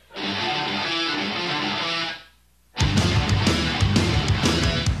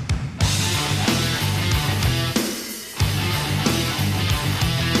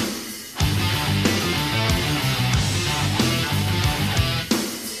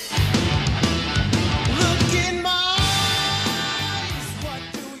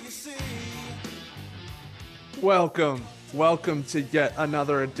Welcome to yet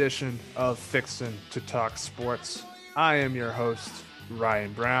another edition of Fixin' to Talk Sports. I am your host,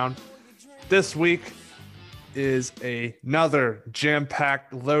 Ryan Brown. This week is another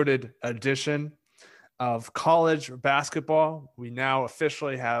jam-packed, loaded edition of college basketball. We now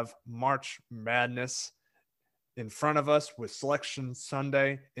officially have March Madness in front of us with Selection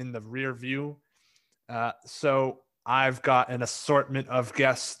Sunday in the rear view. So I've got an assortment of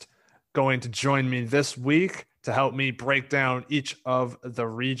guests going to join me this week to help me break down each of the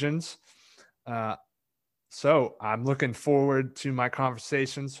regions. So I'm looking forward to my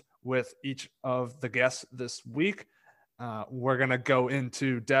conversations with each of the guests this week. We're going to go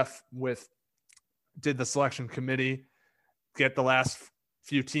into depth with, did the selection committee get the last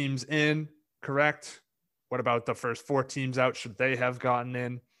few teams in correct? What about the first 4 teams out? Should they have gotten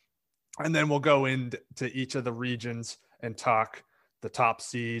in? And then we'll go into each of the regions and talk the top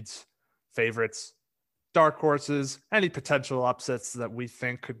seeds, favorites, dark horses, any potential upsets that we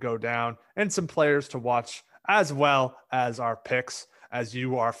think could go down, and some players to watch, as well as our picks. As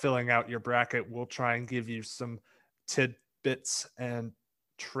you are filling out your bracket, we'll try and give you some tidbits and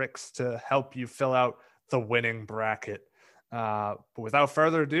tricks to help you fill out the winning bracket. But without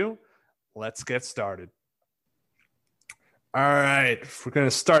further ado, let's get started. All right, we're going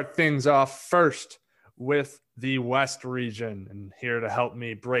to start things off first with the West region. And here to help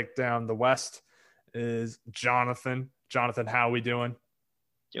me break down the West is Jonathan. Jonathan, how are we doing?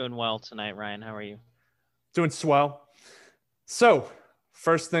 Doing well tonight, Ryan. How are you? Doing swell. So,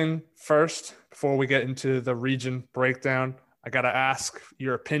 first thing first, before we get into the region breakdown, I got to ask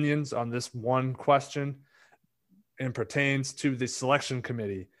your opinions on this one question. It pertains to the selection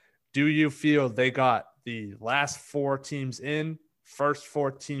committee. Do you feel they got the last 4 teams in, first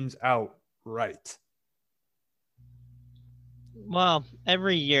 4 teams out right? Well,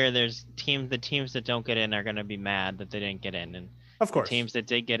 every year there's the teams that don't get in are going to be mad that they didn't get in. And of course, the teams that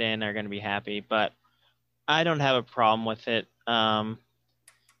did get in are going to be happy. But I don't have a problem with it.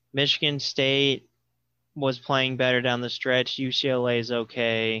 Michigan State was playing better down the stretch. UCLA is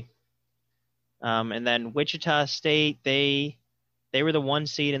okay. And then Wichita State, they were the 1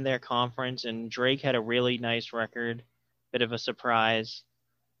 seed in their conference, and Drake had a really nice record, bit of a surprise.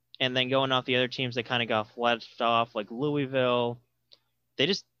 And then going off the other teams that kind of got left off, like Louisville,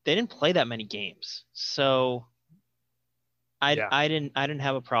 they didn't play that many games. So I didn't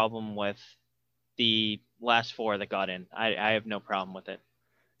have a problem with the last 4 that got in. I have no problem with it.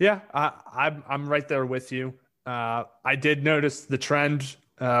 Yeah, I'm right there with you. I did notice the trend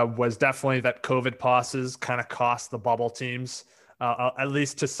was definitely that COVID pauses kind of cost the bubble teams, at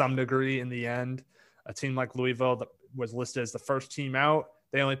least to some degree in the end. A team like Louisville that was listed as the first team out,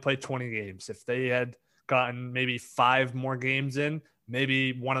 they only played 20 games. If they had gotten maybe 5 more games in,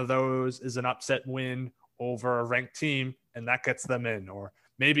 maybe one of those is an upset win over a ranked team, and that gets them in. Or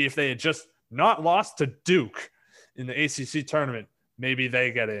maybe if they had just not lost to Duke in the ACC tournament, maybe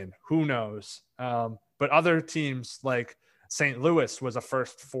they get in. Who knows? But other teams like St. Louis was a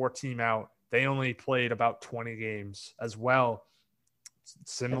first 4 team out. They only played about 20 games as well.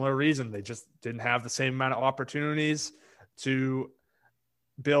 Similar reason. They just didn't have the same amount of opportunities to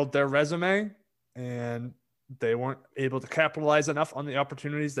build their resume, and they weren't able to capitalize enough on the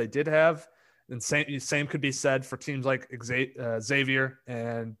opportunities they did have. And same could be said for teams like Xavier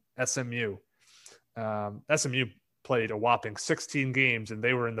and SMU. SMU played a whopping 16 games, and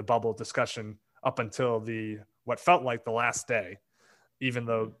they were in the bubble discussion up until what felt like the last day, even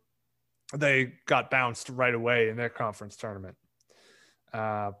though they got bounced right away in their conference tournament.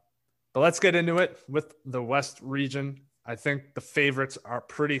 But let's get into it with the West region. I think the favorites are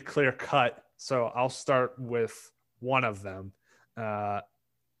pretty clear cut. So I'll start with one of them,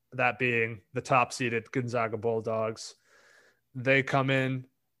 that being the top seeded Gonzaga Bulldogs. They come in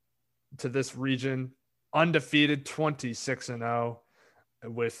to this region undefeated, 26-0,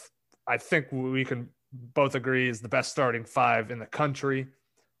 with, I think we can both agree, is the best starting 5 in the country.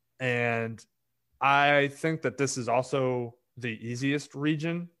 And I think that this is also the easiest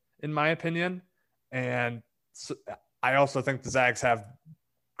region, in my opinion. And so I also think the Zags have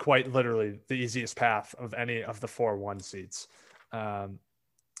quite literally the easiest path of any of the 4-1 seeds.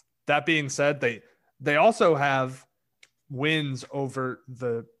 That being said, they also have wins over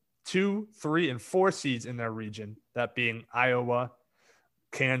the 2, 3, and 4 seeds in their region, that being Iowa,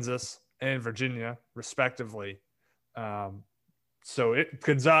 Kansas, and Virginia, respectively. So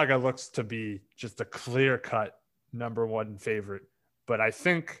Gonzaga looks to be just a clear-cut number 1 favorite. But I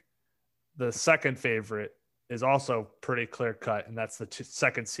think the second favorite is also pretty clear-cut, and that's the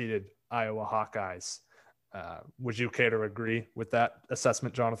second-seeded Iowa Hawkeyes. Would you care to agree with that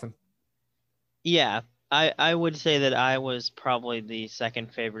assessment, Jonathan? Yeah, I would say that I was probably the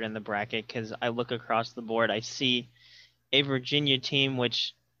second favorite in the bracket because I look across the board. I see a Virginia team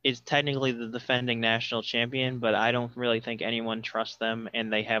which is technically the defending national champion, but I don't really think anyone trusts them,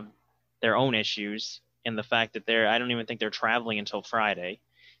 and they have their own issues. And the fact that I don't even think they're traveling until Friday,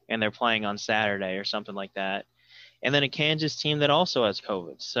 and they're playing on Saturday or something like that. And then a Kansas team that also has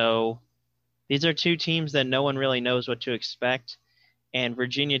COVID. So these are two teams that no one really knows what to expect. And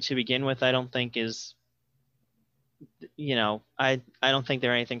Virginia to begin with, I don't think is, I don't think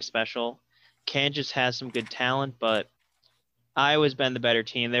they're anything special. Kansas has some good talent, but Iowa's been the better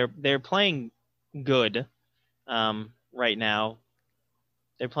team. They're playing good right now.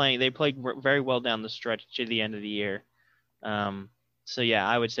 They played very well down the stretch to the end of the year. So yeah,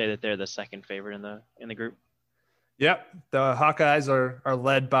 I would say that they're the second favorite in the group. Yep, the Hawkeyes are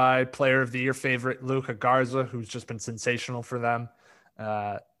led by Player of the Year favorite Luka Garza, who's just been sensational for them.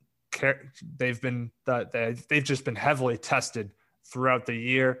 Uh, they've just been heavily tested throughout the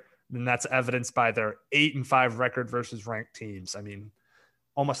year, and that's evidenced by their 8-5 record versus ranked teams. I mean,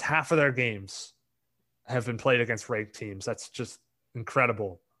 almost half of their games have been played against ranked teams. That's just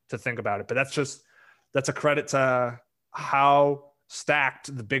incredible to think about it. But that's a credit to how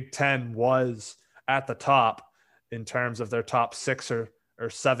stacked the Big Ten was at the top in terms of their top 6 or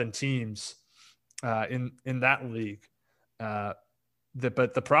 7 teams in that league. But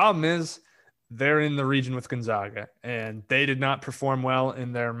the problem is they're in the region with Gonzaga, and they did not perform well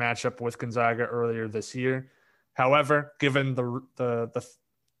in their matchup with Gonzaga earlier this year. However, given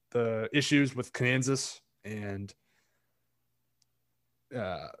the issues with Kansas and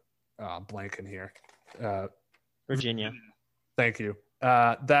blanking here, Virginia. Thank you.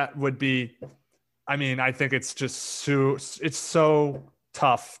 That would be. I mean, I think it's just it's so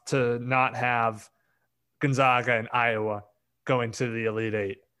tough to not have Gonzaga and Iowa going to the Elite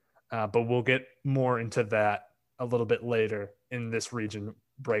Eight. But we'll get more into that a little bit later in this region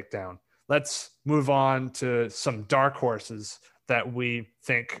breakdown. Let's move on to some dark horses that we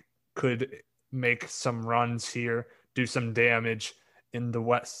think could make some runs here, do some damage in the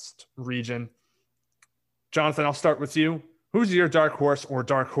West region. Jonathan, I'll start with you. Who's your dark horse or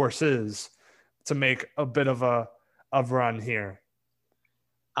dark horses to make a bit of a run here?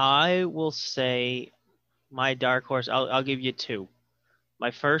 I will say my dark horse. I'll give you two.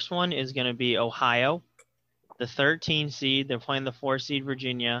 My first one is going to be Ohio, the 13 seed. They're playing the 4 seed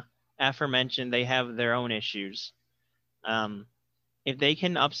Virginia. Aforementioned, they have their own issues. If they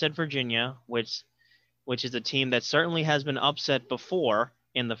can upset Virginia, which is a team that certainly has been upset before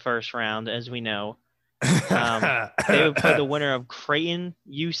in the first round, as we know, they would play the winner of Creighton,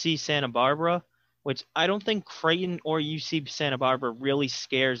 UC Santa Barbara, which I don't think Creighton or UC Santa Barbara really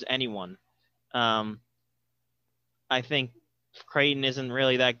scares anyone. I think Creighton isn't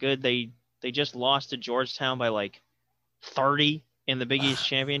really that good. They just lost to Georgetown by like 30 in the Big East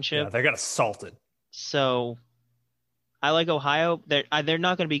Championship. Yeah, they got assaulted. So I like Ohio. They're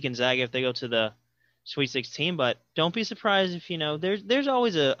not going to beat Gonzaga if they go to the Sweet 16, but don't be surprised if there's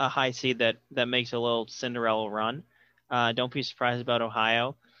always a high seed that makes a little Cinderella run. Don't be surprised about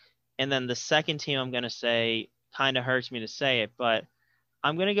Ohio. And then the second team I'm going to say kind of hurts me to say it, but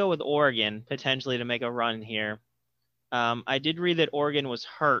I'm going to go with Oregon potentially to make a run here. I did read that Oregon was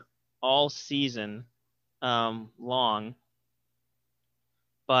hurt all season long,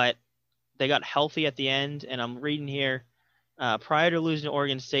 but they got healthy at the end. And I'm reading here, prior to losing to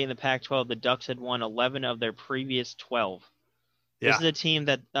Oregon State in the Pac-12, the Ducks had won 11 of their previous 12. Yeah. This is a team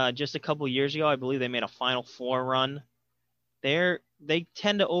that just a couple of years ago, I believe they made a Final Four run. They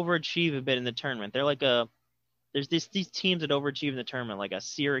tend to overachieve a bit in the tournament. They're like there's these teams that overachieve in the tournament, like a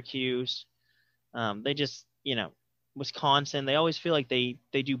Syracuse. They just, Wisconsin. They always feel like they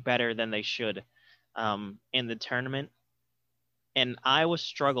do better than they should in the tournament. And Iowa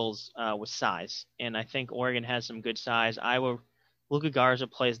struggles with size, and I think Oregon has some good size. Luka Garza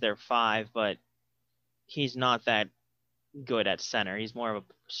plays their 5, but he's not that good at center. He's more of a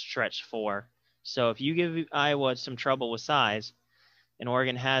stretch 4. So if you give Iowa some trouble with size, and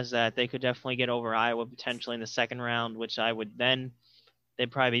Oregon has that, they could definitely get over Iowa potentially in the second round, which they'd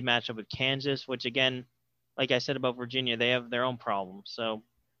probably be matched up with Kansas, which again, like I said about Virginia, they have their own problems. So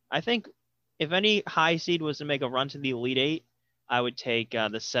I think if any high seed was to make a run to the Elite Eight, I would take the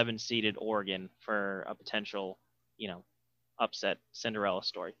 7-seeded Oregon for a potential, upset Cinderella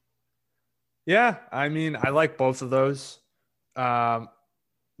story. Yeah, I mean, I like both of those.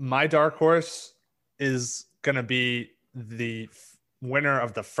 My dark horse is going to be the winner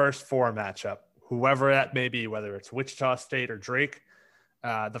of the first 4 matchup, whoever that may be, whether it's Wichita State or Drake.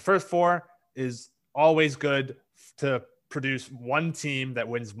 The first 4 is always good to produce one team that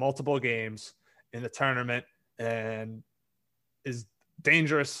wins multiple games in the tournament and is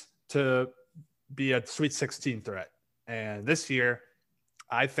dangerous to be a Sweet 16 threat. And this year,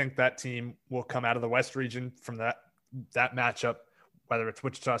 I think that team will come out of the West region from that matchup, whether it's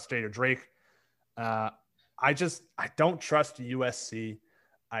Wichita State or Drake. I don't trust USC.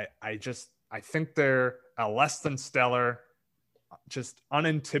 I think they're a less than stellar, just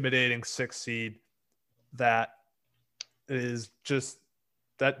unintimidating 6 seed that is just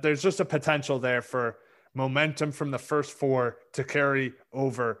that there's just a potential there for momentum from the first 4 to carry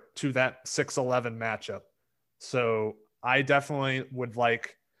over to that 6-11 matchup. So I definitely would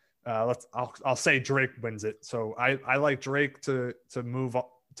like I'll say Drake wins it. So I like Drake to move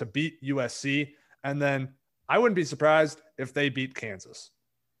up, to beat USC, and then I wouldn't be surprised if they beat Kansas.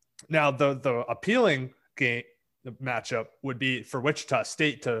 Now the appealing game, the matchup would be for Wichita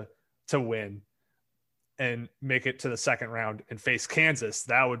State to win and make it to the second round and face Kansas.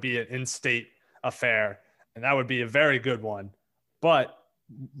 That would be an in-state affair, and that would be a very good one. But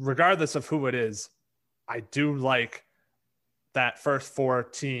regardless of who it is, I do like that first 4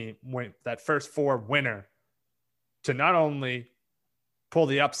 winner to not only pull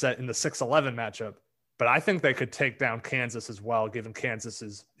the upset in the 6-11 matchup, but I think they could take down Kansas as well, given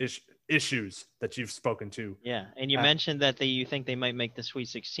Kansas's issues that you've spoken to. Yeah, and you mentioned that you think they might make the Sweet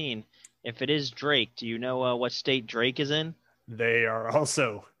 16. If it is Drake, do you know what state Drake is in? They are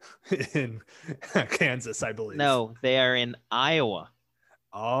also in Kansas, I believe. No, they are in Iowa.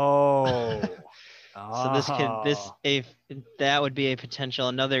 Oh. So if that would be a potential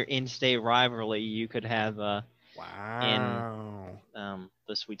another in-state rivalry you could have in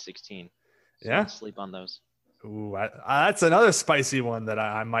the Sweet 16. So yeah, sleep on those. Ooh, that's another spicy one that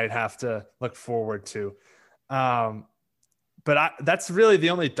I might have to look forward to. But that's really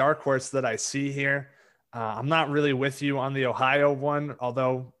the only dark horse that I see here. I'm not really with you on the Ohio one,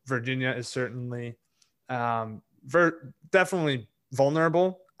 although Virginia is certainly definitely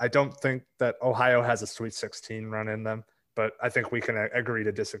vulnerable. I don't think that Ohio has a Sweet 16 run in them, but I think we can agree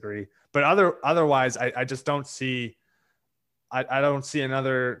to disagree. But otherwise, I just don't see. I don't see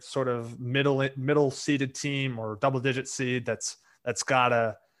another sort of middle seeded team or double digit seed that's got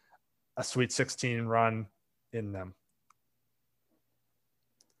a Sweet 16 run in them.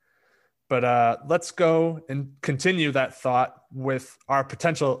 But let's go and continue that thought with our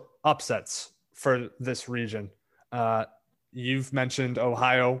potential upsets for this region. You've mentioned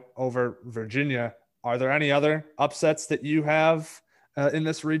Ohio over Virginia. Are there any other upsets that you have in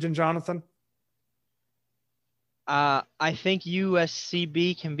this region, Jonathan? I think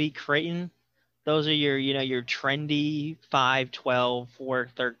USCB can beat Creighton. Those are your trendy 5-12,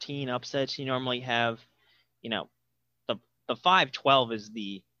 4-13 upsets. You normally have, the 5-12 is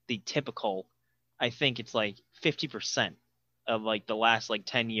the typical. I think it's like 50% of like the last like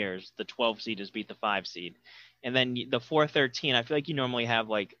 10 years, the 12 seed has beat the 5 seed. And then the 4-13, I feel like you normally have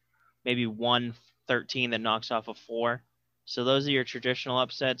like maybe 1-13 that knocks off a 4. So those are your traditional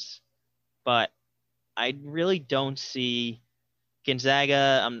upsets. But I really don't see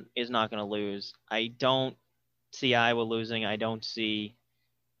Gonzaga is not going to lose. I don't see Iowa losing. I don't see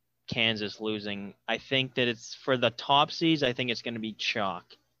Kansas losing. I think that it's for the top seeds. I think it's going to be chalk,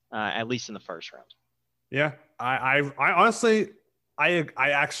 at least in the first round. Yeah, I honestly, I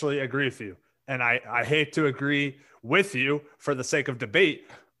actually agree with you. And I hate to agree with you for the sake of debate,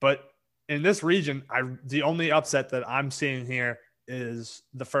 but in this region, the only upset that I'm seeing here is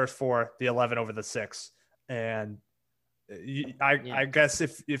the first 4, the 11 over the 6. And I guess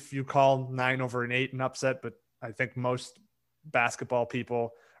if you call 9 over an 8 an upset, but I think most basketball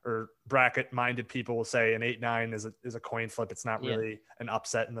people or bracket minded people will say an 8-9 is a coin flip. It's not really an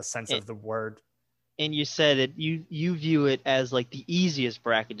upset in the sense of the word. And you said it, you view it as like the easiest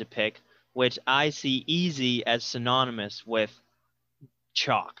bracket to pick, which I see easy as synonymous with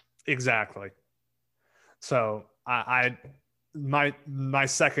chalk. Exactly. So my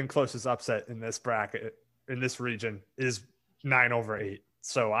second closest upset in this bracket, in this region, is 9 over 8.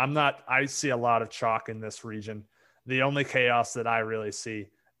 So I see a lot of chalk in this region. The only chaos that I really see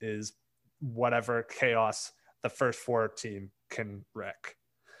is whatever chaos the first 4 team can wreck.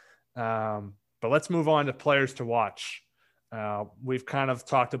 But let's move on to players to watch. We've kind of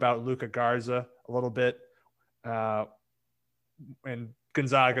talked about Luka Garza a little bit, and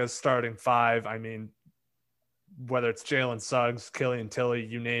Gonzaga's starting 5. I mean, whether it's Jalen Suggs, Killian Tilly,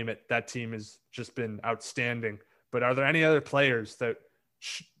 you name it, that team has just been outstanding. But are there any other players that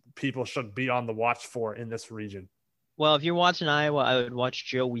people should be on the watch for in this region? Well, if you're watching Iowa, I would watch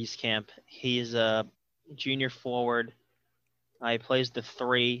Joe Wieskamp. He's a junior forward. He plays the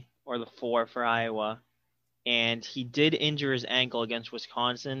 3 or the 4 for Iowa. and he did injure his ankle against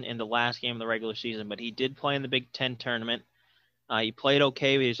Wisconsin in the last game of the regular season, but he did play in the Big Ten tournament. He played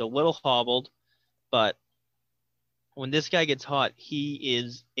okay, but he was a little hobbled. But when this guy gets hot, he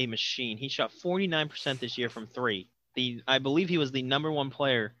is a machine. He shot 49% this year from three. I believe he was the number one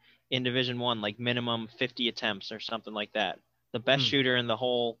player in Division One, like minimum 50 attempts or something like that. The best shooter in the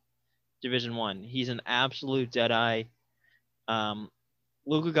whole Division One. He's an absolute deadeye.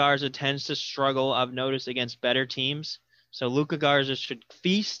 Luka Garza tends to struggle, I've noticed, against better teams. So Luka Garza should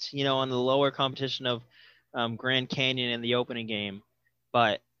feast, on the lower competition of Grand Canyon in the opening game.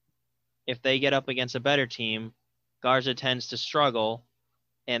 But if they get up against a better team, Garza tends to struggle,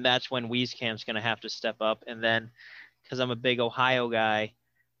 and that's when Wieskamp's going to have to step up. And then, because I'm a big Ohio guy,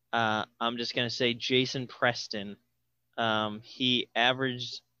 I'm just going to say Jason Preston. He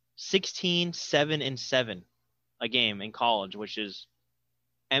averaged 16, 7, and 7 a game in college, which is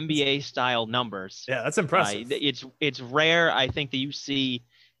NBA-style numbers. Yeah, that's impressive. It's rare, I think, that you see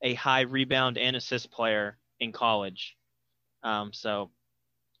a high rebound and assist player in college. So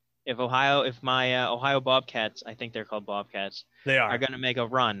if my Ohio Bobcats, I think they're called Bobcats, are going to make a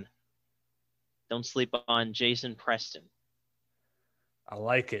run, don't sleep on Jason Preston. I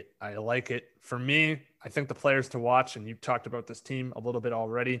like it. For me, I think the players to watch, and you've talked about this team a little bit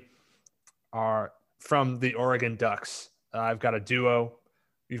already, are from the Oregon Ducks. I've got a duo.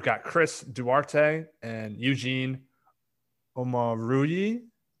 You've got Chris Duarte and Eugene Omoruyi,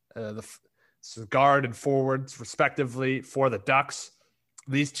 the guard and forwards, respectively, for the Ducks.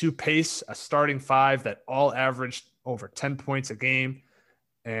 These two pace a starting five that all averaged over 10 points a game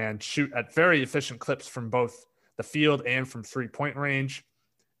and shoot at very efficient clips from both the field and from three-point range.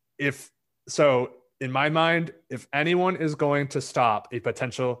 In my mind, if anyone is going to stop a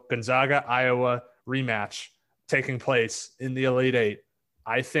potential Gonzaga-Iowa rematch taking place in the Elite Eight,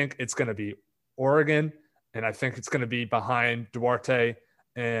 I think it's going to be Oregon, and I think it's going to be behind Duarte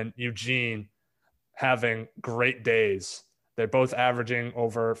and Eugene having great days. They're both averaging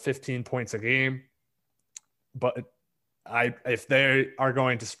over 15 points a game. But if they are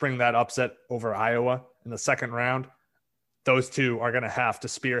going to spring that upset over Iowa in the second round, those two are going to have to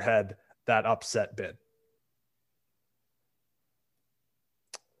spearhead that upset bid.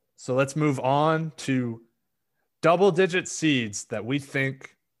 So let's move on to double-digit seeds that we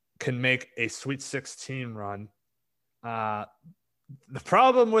think can make a Sweet 16 run. The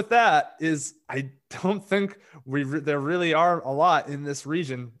problem with that is I don't think there really are a lot in this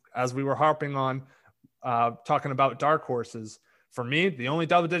region, as we were harping on talking about dark horses. For me, the only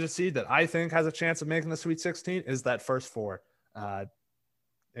double-digit seed that I think has a chance of making the Sweet 16 is that first four.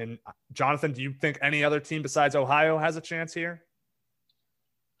 And Jonathan, do you think any other team besides Ohio has a chance here?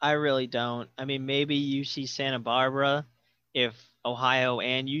 I really don't. I mean, maybe UC Santa Barbara. If Ohio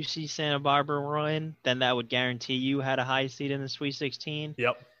and UC Santa Barbara were in, then that would guarantee you had a high seed in the Sweet 16.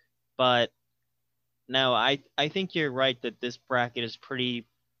 Yep. But no, I think you're right that this bracket is pretty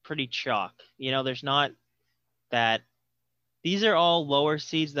chalk. There's not that. These are all lower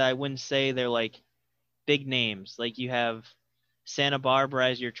seeds that I wouldn't say they're like big names. Like you have Santa Barbara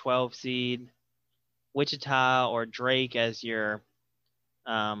as your 12 seed, Wichita or Drake as your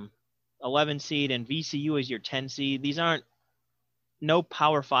 11 seed, and VCU as your 10 seed. These aren't no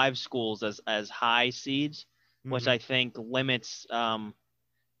Power 5 schools as high seeds, which I think limits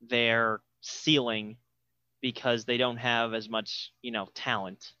their ceiling because they don't have as much,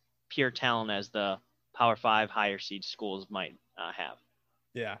 talent, pure talent as the Power 5 higher seed schools might have.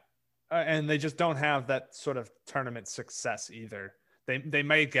 Yeah. And they just don't have that sort of tournament success either. They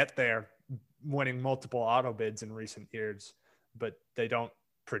may get there winning multiple auto bids in recent years, but they don't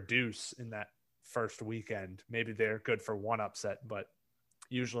produce in that first weekend. Maybe they're good for one upset, but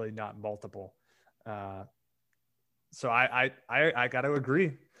usually not multiple. So I got to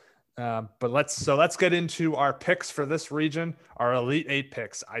agree. But let's get into our picks for this region, our Elite Eight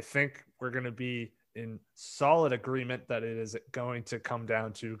picks. I think we're going to be in solid agreement that it is going to come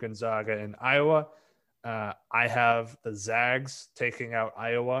down to Gonzaga and Iowa. I have the Zags taking out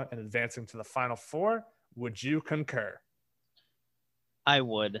Iowa and advancing to the Final Four. Would you concur? I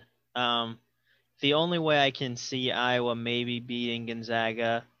would. The only way I can see Iowa maybe beating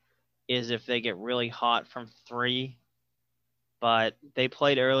Gonzaga is if they get really hot from three. But they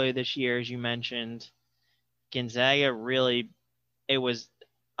played earlier this year, as you mentioned. Gonzaga really,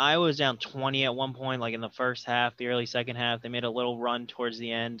 Iowa was down 20 at one point, like in the first half, the early second half. They made a little run towards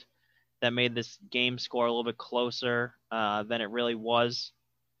the end that made this game score a little bit closer than it really was.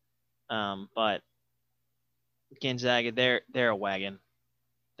 But Gonzaga, they're a wagon.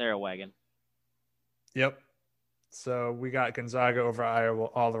 They're a wagon. Yep. So we got Gonzaga over Iowa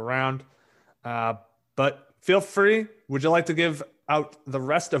all around. But feel free. Would you like to give out the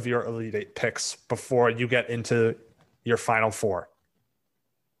rest of your Elite Eight picks before you get into your Final Four?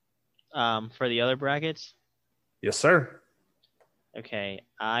 For the other brackets, Yes, sir. okay,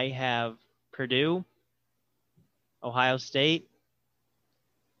 I have Purdue, Ohio State,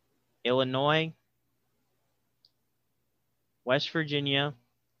 Illinois, West Virginia,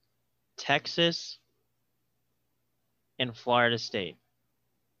 Texas, and Florida State.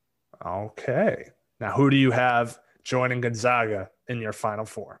 Okay. Now, who do you have joining Gonzaga in your Final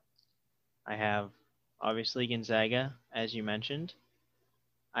Four? I have obviously Gonzaga, as you mentioned.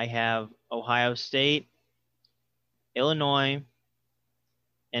 I have Ohio State, Illinois,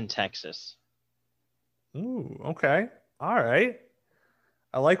 and Texas. Ooh, okay. All right.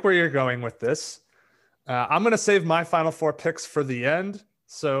 I like where you're going with this. I'm going to save my Final Four picks for the end.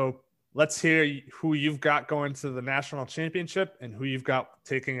 So let's hear who you've got going to the national championship and who you've got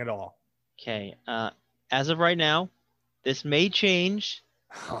taking it all. Okay. As of right now, this may change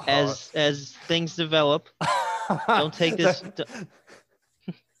as things develop. Don't take this.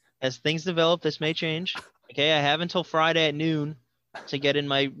 As things develop, this may change. Okay, I have until Friday at noon to get in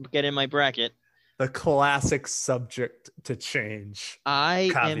my bracket. The classic subject to change.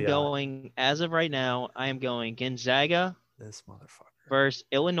 I am going, as of right now, I am going Gonzaga this motherfucker versus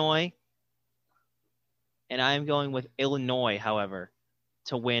Illinois. And I am going with Illinois, however,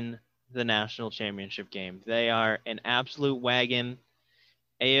 to win the national championship game. They are an absolute wagon.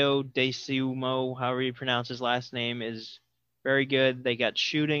 Ayo Dosunmu, however you pronounce his last name, is very good. They got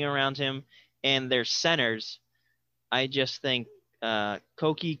shooting around him. And their centers, I just think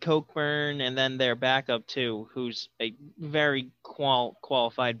Koki Cockburn, and then their backup too, who's a very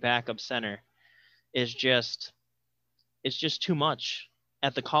qualified backup center, it's just too much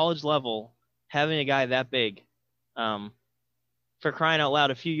at the college level. Having a guy that big, for crying out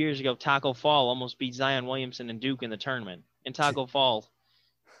loud, a few years ago, Taco Fall almost beat Zion Williamson and Duke in the tournament, and Taco Fall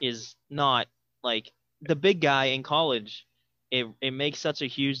is not like the big guy in college. It makes such a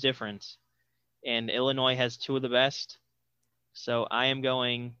huge difference, and Illinois has two of the best. So I am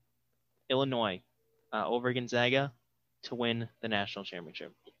going Illinois over Gonzaga to win the national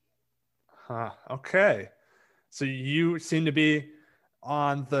championship. Okay. So you seem to be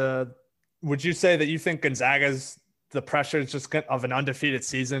on the – would you say that you think Gonzaga's the pressure is just of an undefeated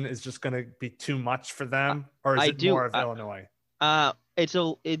season is just going to be too much for them? Or is it more of Illinois?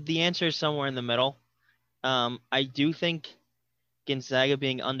 The answer is somewhere in the middle. I do think Gonzaga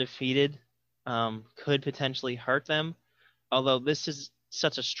being undefeated could potentially hurt them. Although this is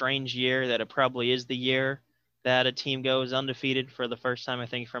such a strange year that it probably is the year that a team goes undefeated for the first time, I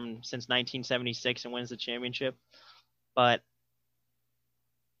think, since 1976 and wins the championship. But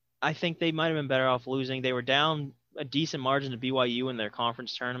I think they might have been better off losing. They were down a decent margin to BYU in their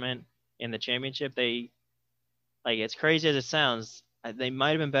conference tournament in the championship. It's crazy as it sounds, they might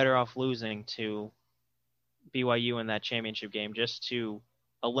have been better off losing to BYU in that championship game just to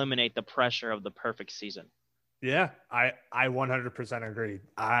eliminate the pressure of the perfect season. Yeah, I 100% agree.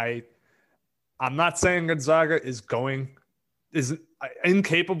 I'm not saying Gonzaga is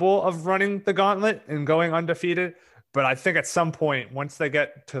incapable of running the gauntlet and going undefeated, but I think at some point, once they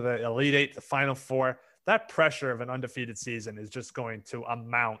get to the Elite Eight, the Final Four, that pressure of an undefeated season is just going to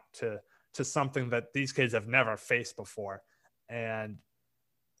amount to something that these kids have never faced before. And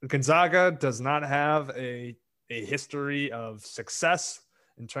Gonzaga does not have a history of success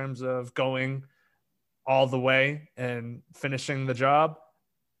in terms of going all the way and finishing the job.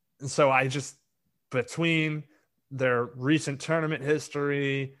 And so between their recent tournament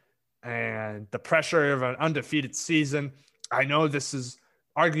history and the pressure of an undefeated season, I know this is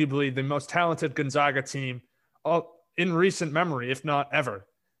arguably the most talented Gonzaga team in recent memory, if not ever.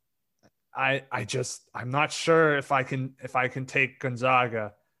 I'm not sure if I can take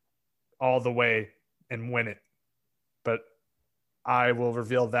Gonzaga all the way and win it, but I will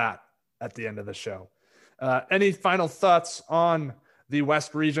reveal that at the end of the show. Any final thoughts on the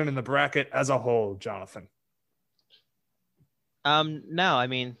West region and the bracket as a whole, Jonathan? No, I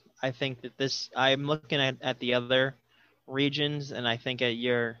mean, I think that I'm looking at the other regions, and I think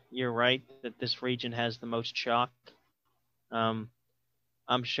you're right that this region has the most chalk. I'm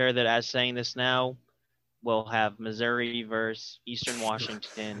sure that as saying this now, we'll have Missouri versus Eastern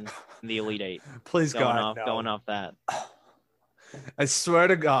Washington in the Elite Eight. Please, God, no. Going off that. I swear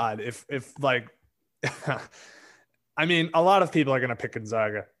to God, if I mean, a lot of people are going to pick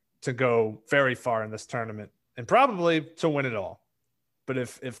Gonzaga to go very far in this tournament and probably to win it all. But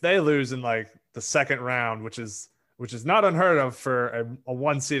if they lose in like the second round, which is not unheard of for a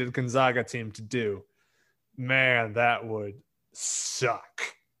one-seeded Gonzaga team to do, man, that would suck.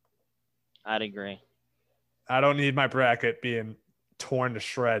 I'd agree. I don't need my bracket being torn to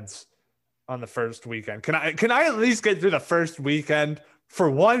shreds on the first weekend. Can I at least get through the first weekend for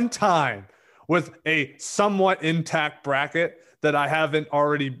one time with a somewhat intact bracket that I haven't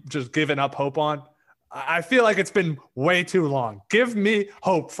already just given up hope on? I feel like it's been way too long. Give me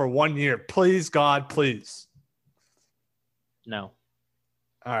hope for 1 year. Please, God, please. No.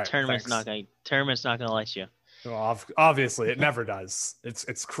 All right. Tournament's not gonna let you. Well, obviously, it never does.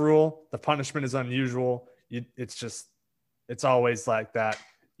 It's cruel. The punishment is unusual. It's always like that.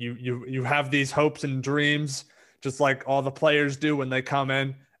 You have these hopes and dreams, just like all the players do when they come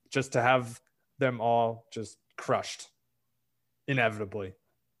in, just to have them all just crushed, inevitably.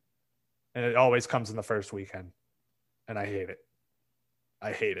 And it always comes in the first weekend, and I hate it.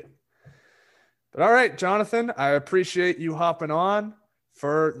 I hate it. But all right, Jonathan, I appreciate you hopping on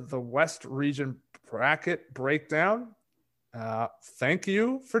for the West Region bracket breakdown. Thank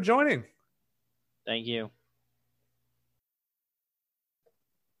you for joining. Thank you.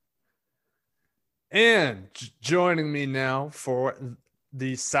 And joining me now for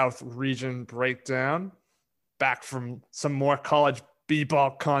the South Region breakdown, back from some more college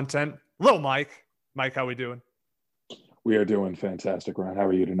b-ball content, Lil Mike. Mike, how we doing? We are doing fantastic, Ron. How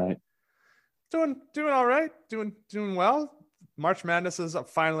are you tonight? Doing all right. Doing well. March Madness is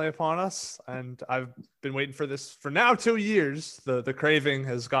finally upon us, and I've been waiting for this for now 2 years. The craving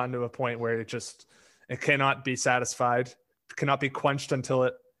has gotten to a point where it cannot be satisfied, it cannot be quenched until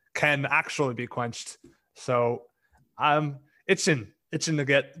it can actually be quenched. So I'm itching to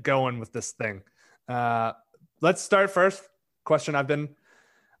get going with this thing. Let's start first. Question I've been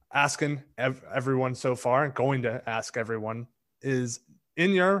asking everyone so far and going to ask everyone is,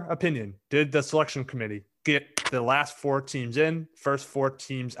 in your opinion, did the selection committee get the last 4 teams in, first 4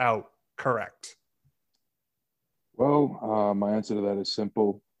 teams out correct? Well, my answer to that is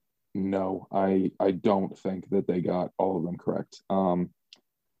simple. No, I don't think that they got all of them correct.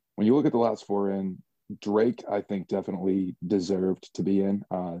 When you look at the last 4 in, Drake, I think, definitely deserved to be in.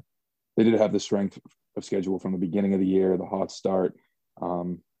 They did have the strength of schedule from the beginning of the year, the hot start.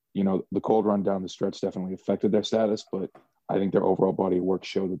 The cold run down the stretch definitely affected their status, but I think their overall body of work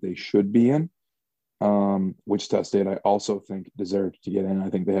showed that they should be in. Wichita State, I also think, deserved to get in. I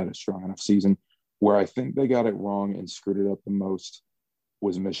think they had a strong enough season. Where I think they got it wrong and screwed it up the most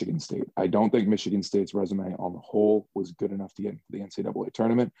was Michigan State. I don't think Michigan State's resume on the whole was good enough to get into the NCAA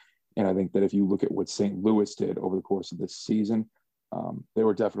tournament. And I think that if you look at what St. Louis did over the course of this season, they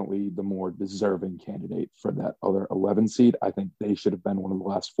were definitely the more deserving candidate for that other 11 seed. I think they should have been one of the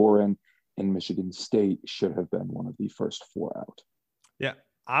last 4 in, and Michigan State should have been one of the first 4 out. Yeah,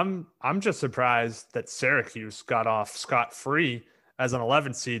 I'm just surprised that Syracuse got off scot-free as an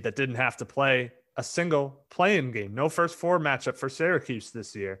 11 seed that didn't have to play a single play-in game. No first 4 matchup for Syracuse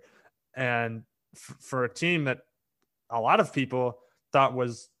this year. And for a team that a lot of people thought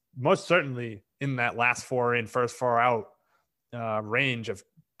was most certainly in that last 4 in, first 4 out range of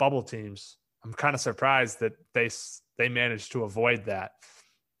bubble teams, I'm kind of surprised that they managed to avoid that.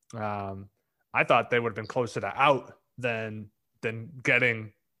 I thought they would have been closer to out than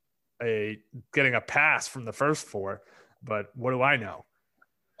getting a pass from the first 4. But what do I know?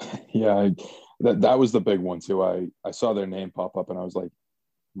 Yeah, that was the big one too. I saw their name pop up and I was like,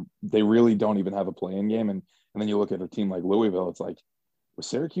 they really don't even have a play-in game. And then you look at a team like Louisville, it's like, was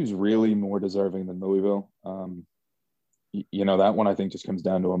Syracuse really more deserving than Louisville? That one I think just comes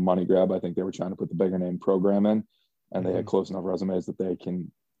down to a money grab. I think they were trying to put the bigger name program in, and they had close enough resumes that they can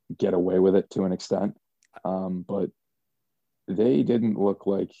get away with it to an extent. But they didn't look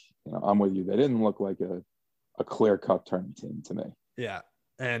like, I'm with you. They didn't look like a clear-cut tournament team to me. Yeah.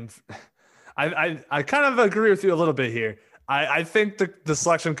 And I kind of agree with you a little bit here. I think the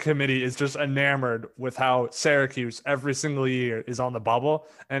selection committee is just enamored with how Syracuse every single year is on the bubble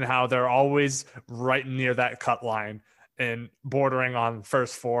and how they're always right near that cut line and bordering on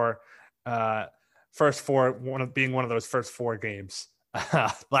first four, being one of those first 4 games,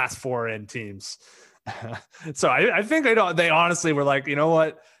 last 4 in teams. So I think they honestly were like, you know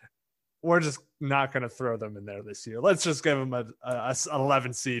what? We're just not going to throw them in there this year. Let's just give them an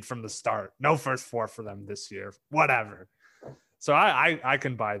 11 seed from the start. No first 4 for them this year, whatever. So I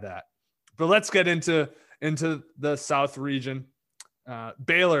can buy that. But let's get into the South region.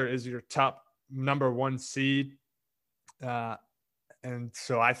 Baylor is your top number 1 seed. And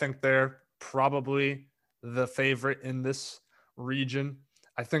so I think they're probably the favorite in this region.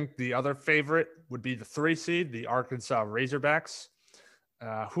 I think the other favorite would be the 3 seed, the Arkansas Razorbacks.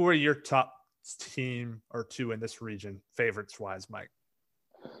 Who are your top team or 2 in this region, favorites-wise, Mike?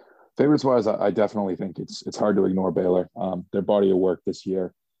 Favorites-wise, I definitely think it's hard to ignore Baylor. Their body of work this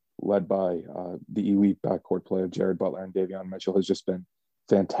year led by the elite backcourt play of Jared Butler and Davion Mitchell, has just been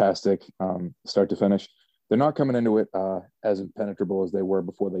fantastic start to finish. They're not coming into it as impenetrable as they were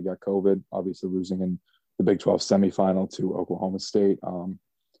before they got COVID, obviously losing in the Big 12 semifinal to Oklahoma State.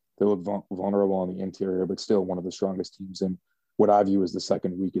 They look vulnerable on the interior, but still one of the strongest teams in what I view as the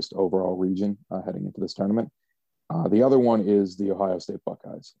second weakest overall region heading into this tournament. The other one is the Ohio State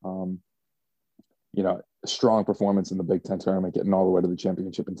Buckeyes. A strong performance in the Big Ten tournament, getting all the way to the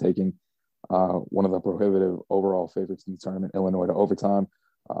championship and taking one of the prohibitive overall favorites in the tournament, Illinois, to overtime,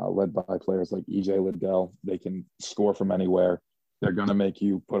 led by players like E.J. Liddell. They can score from anywhere. They're going to make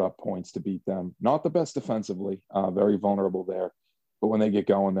you put up points to beat them. Not the best defensively, very vulnerable there. But when they get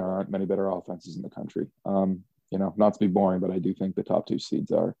going, there aren't many better offenses in the country. Not to be boring, but I do think the top two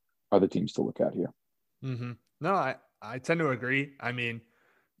seeds are the teams to look at here. Mm-hmm. No, I tend to agree. I mean,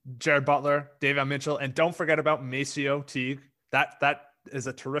 Jared Butler, Davion Mitchell, and don't forget about Maceo Teague. That is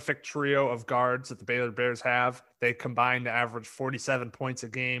a terrific trio of guards that the Baylor Bears have. They combine to average 47 points a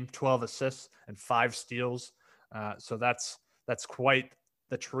game, 12 assists, and 5 steals. So that's quite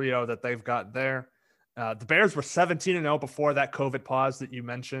the trio that they've got there. The Bears were 17-0 before that COVID pause that you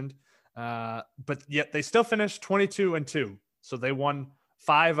mentioned, but yet they still finished 22-2. So they won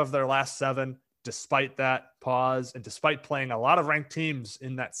 5 of their last 7 despite that pause and despite playing a lot of ranked teams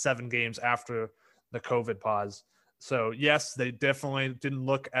in that 7 games after the COVID pause. So yes, they definitely didn't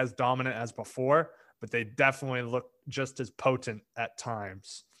look as dominant as before, but they definitely looked just as potent at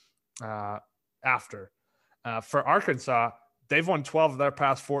times after. For Arkansas, they've won 12 of their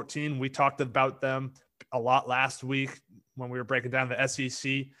past 14. We talked about them a lot last week when we were breaking down the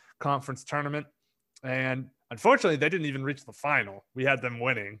SEC conference tournament. And unfortunately, they didn't even reach the final. We had them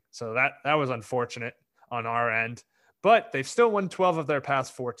winning. So that was unfortunate on our end. But they've still won 12 of their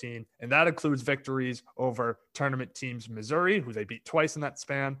past 14, and that includes victories over tournament teams Missouri, who they beat twice in that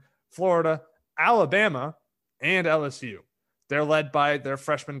span, Florida, Alabama, and LSU. They're led by their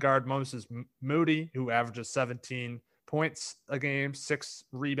freshman guard, Moses Moody, who averages 17 points a game, 6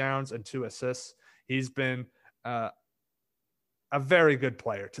 rebounds, and 2 assists. He's been a very good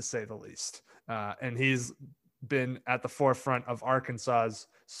player, to say the least. And he's been at the forefront of Arkansas's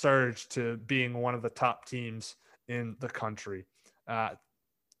surge to being one of the top teams in the country. I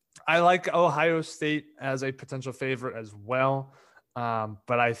like Ohio State as a potential favorite as well,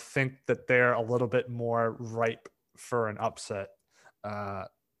 but I think that they're a little bit more ripe for an upset,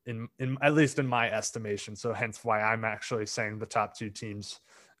 in at least in my estimation. So hence why I'm actually saying the top 2 teams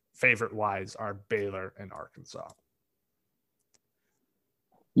favorite-wise are Baylor and Arkansas.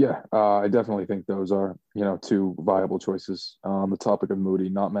 Yeah, I definitely think those are, 2 viable choices. On the topic of Moody,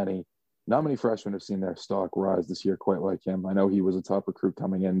 not many freshmen have seen their stock rise this year quite like him. I know he was a top recruit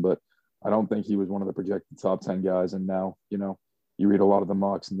coming in, but I don't think he was one of the projected top 10 guys. And now, you read a lot of the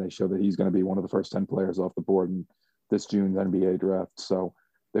mocks and they show that he's going to be one of the first 10 players off the board in this June's NBA draft. So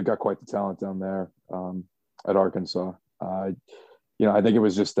they've got quite the talent down there at Arkansas. I think it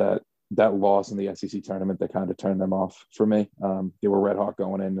was just that loss in the SEC tournament that kind of turned them off for me. They were red hot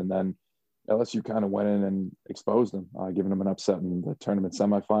going in, and then LSU kind of went in and exposed them, giving them an upset in the tournament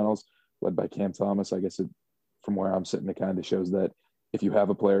semifinals, led by Cam Thomas. I guess from where I'm sitting, it kind of shows that if you have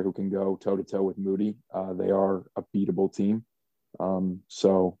a player who can go toe-to-toe with Moody, they are a beatable team.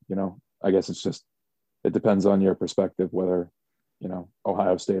 So, I guess it depends on your perspective whether,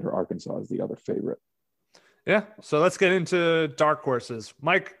 Ohio State or Arkansas is the other favorite. Yeah, so let's get into dark horses.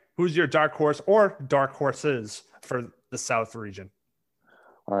 Mike, who's your dark horse or dark horses for the South region?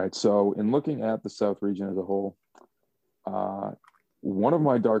 All right, so in looking at the South region as a whole, one of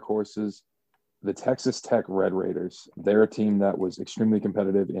my dark horses, the Texas Tech Red Raiders. They're a team that was extremely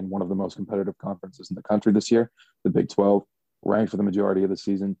competitive in one of the most competitive conferences in the country this year, the Big 12, ranked for the majority of the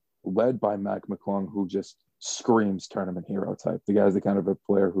season, led by Mac McClung, who just screams tournament hero type. The guy's the kind of a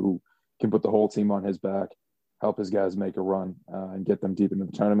player who can put the whole team on his back, help his guys make a run, and get them deep into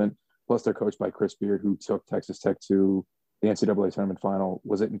the tournament. Plus, they're coached by Chris Beard, who took Texas Tech to the NCAA tournament final.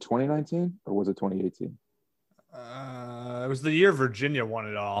 Was it in 2019 or was it 2018? It was the year Virginia won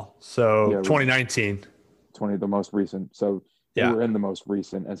it all. So yeah, 2019. The most recent. So they were in the most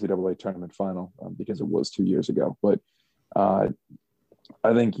recent NCAA tournament final because it was 2 years ago. But I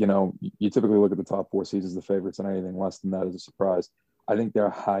think, you typically look at the top 4 seeds as the favorites, and anything less than that is a surprise. I think they're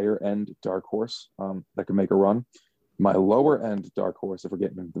a higher end dark horse that can make a run. My lower end dark horse, if we're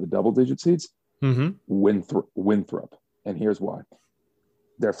getting into the double digit seeds, Winthrop. And here's why.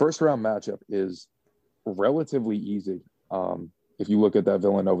 Their first round matchup is relatively easy. If you look at that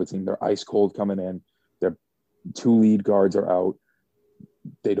Villanova team, they're ice cold coming in. Their 2 lead guards are out.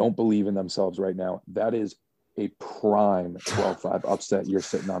 They don't believe in themselves right now. That is a prime 12-5 upset you're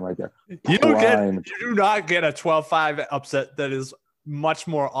sitting on right there. You do not get a 12-5 upset that is much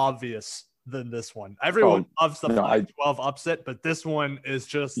more obvious than this one. Everyone loves the 5-12 upset, but this one is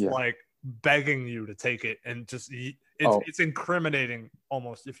just like begging you to take it, and just it's incriminating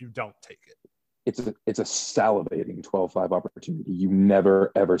almost if you don't take it. It's a salivating 12-5 opportunity. You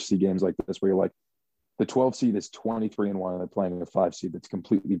never ever see games like this where you're like, the 12 seed is 23-1 and they're playing a 5 seed that's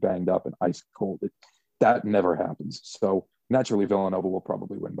completely banged up and ice cold. That never happens. So naturally, Villanova will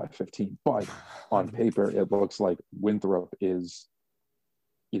probably win by 15. But on paper, it looks like Winthrop is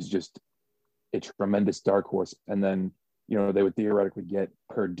just a tremendous dark horse. And then, they would theoretically get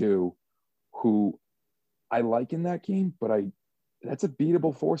Purdue, who I like in that game, but that's a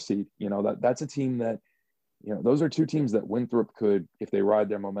beatable 4 seed. That's a team that, those are two teams that Winthrop could, if they ride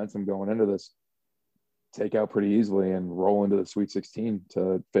their momentum going into this, take out pretty easily and roll into the Sweet 16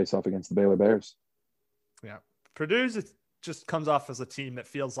 to face off against the Baylor Bears. Yeah. Purdue just comes off as a team that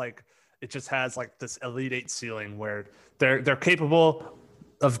feels like it just has like this Elite Eight ceiling where they're capable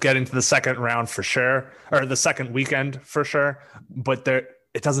of getting to the second round for sure, or the second weekend for sure, but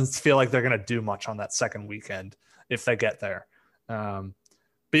it doesn't feel like they're going to do much on that second weekend if they get there. But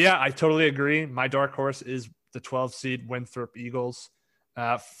yeah, I totally agree. My dark horse is the 12 seed Winthrop Eagles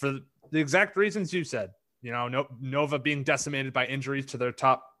for the exact reasons you said. Nova being decimated by injuries to their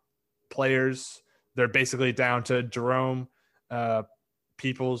top players. They're basically down to Jerome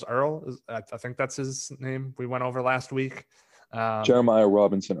Peoples Earl. I think that's his name. We went over last week. Jeremiah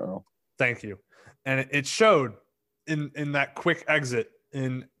Robinson Earl. Thank you. And it showed in that quick exit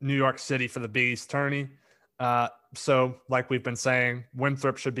in New York City for the Big East tourney. So like we've been saying,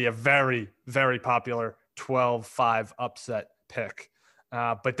 Winthrop should be a very, very popular 12-5 upset pick.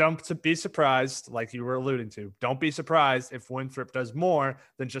 But don't be surprised, like you were alluding to. Don't be surprised if Winthrop does more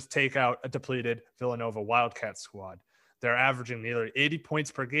than just take out a depleted Villanova Wildcats squad. They're averaging nearly 80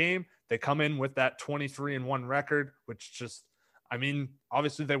 points per game. They come in with that 23-1 record, which just,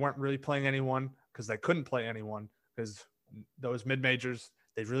 obviously they weren't really playing anyone because they couldn't play anyone because those mid-majors,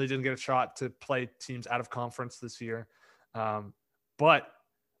 they really didn't get a shot to play teams out of conference this year. But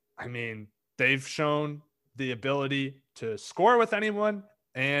they've shown the ability to score with anyone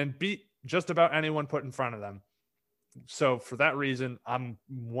and beat just about anyone put in front of them. So for that reason, I'm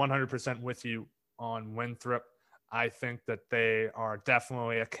 100% with you on Winthrop. I think that they are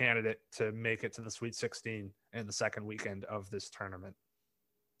definitely a candidate to make it to the Sweet 16 in the second weekend of this tournament.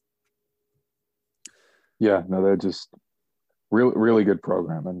 Yeah, no, they're just really, really good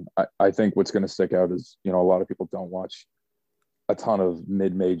program. And I think what's going to stick out is, a lot of people don't watch a ton of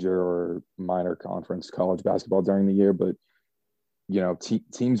mid-major or minor conference college basketball during the year, but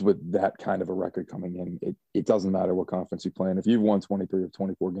teams with that kind of a record coming in, it doesn't matter what conference you play in. If you've won 23 or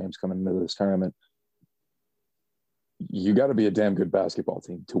 24 games coming into this tournament, you got to be a damn good basketball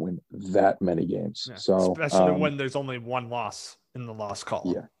team to win that many games. Yeah, so especially when there's only one loss in the loss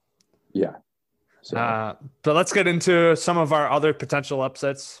column. Yeah. So. But let's get into some of our other potential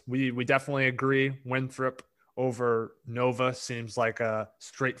upsets. We definitely agree. Winthrop over Nova seems like a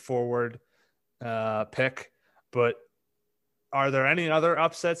straightforward pick, but are there any other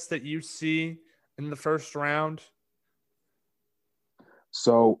upsets that you see in the first round?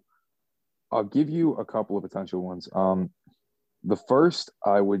 So I'll give you a couple of potential ones. The first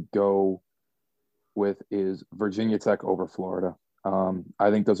I would go with is Virginia Tech over Florida.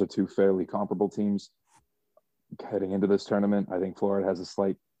 I think those are two fairly comparable teams heading into this tournament. I think Florida has a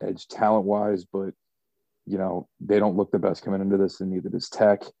slight edge talent-wise, but they don't look the best coming into this, and neither does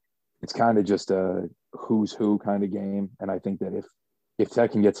Tech. It's kind of just a who's who kind of game. And I think that if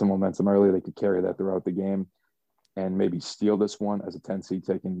Tech can get some momentum early, they could carry that throughout the game and maybe steal this one as a 10 seed,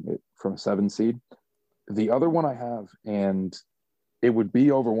 taking it from a 7 seed. The other one I have, and it would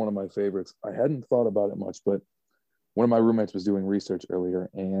be over one of my favorites. I hadn't thought about it much, but one of my roommates was doing research earlier,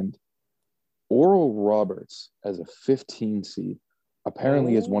 and Oral Roberts as a 15 seed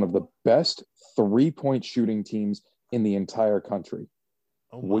apparently is one of the best 3-point shooting teams in the entire country.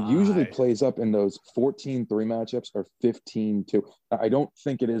 What usually plays up in those 14-3 matchups are 15-2. I don't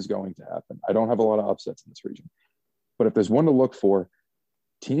think it is going to happen. I don't have a lot of upsets in this region. But if there's one to look for,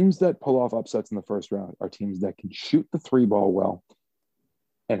 teams that pull off upsets in the first round are teams that can shoot the 3 ball well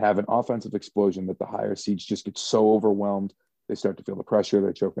and have an offensive explosion that the higher seeds just get so overwhelmed. They start to feel the pressure.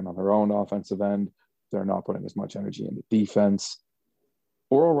 They're choking on their own offensive end. They're not putting as much energy into defense.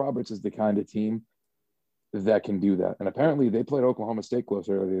 Oral Roberts is the kind of team that can do that. And apparently they played Oklahoma State close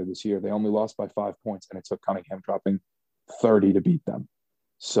earlier this year. They only lost by 5 points, and it took Cunningham dropping 30 to beat them.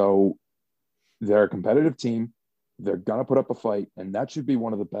 So they're a competitive team. They're going to put up a fight, and that should be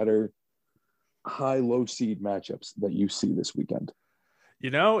one of the better high-low seed matchups that you see this weekend?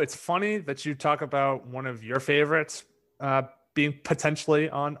 It's funny that you talk about one of your favorites being potentially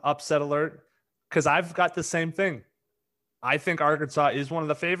on upset alert, because I've got the same thing. I think Arkansas is one of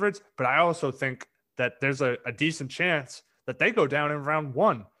the favorites, but I also think that there's a decent chance that they go down in round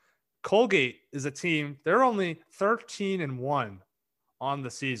one. Colgate is a team, they're only 13-1 on the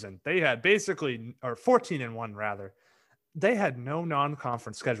season. They had basically, or 14-1 rather. They had no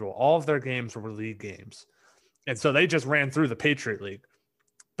non-conference schedule. All of their games were league games. And so they just ran through the Patriot League.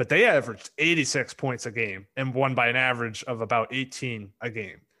 But they averaged 86 points a game and won by an average of about 18 a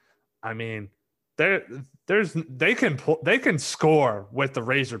game. I mean, they can score with the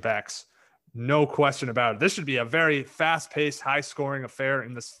Razorbacks, no question about it. This should be a very fast-paced, high-scoring affair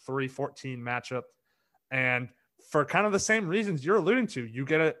in this 3-14 matchup. And for kind of the same reasons you're alluding to, you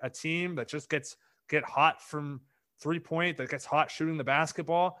get a team that just get hot from 3-point, that gets hot shooting the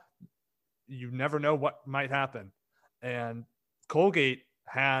basketball. You never know what might happen. And Colgate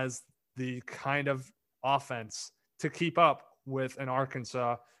has the kind of offense to keep up with an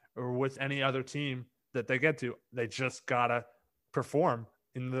Arkansas or with any other team that they get to. They just gotta perform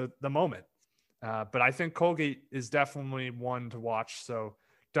in the moment. But I think Colgate is definitely one to watch. So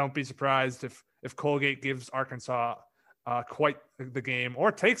don't be surprised if Colgate gives Arkansas quite the game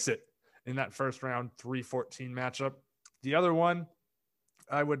or takes it in that first round 3-14 matchup. The other one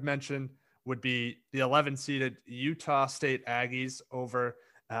I would mention would be the 11-seeded Utah State Aggies over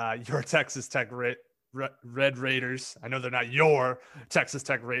your Texas Tech Red Raiders. I know they're not your Texas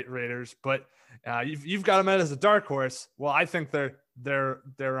Tech Raiders, but you've got them as a dark horse. Well, I think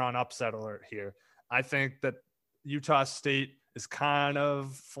they're on upset alert here. I think that Utah State is kind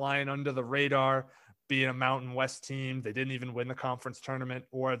of flying under the radar, being a Mountain West team. They didn't even win the conference tournament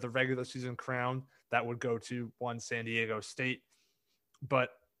or the regular season crown. That would go to one San Diego State. But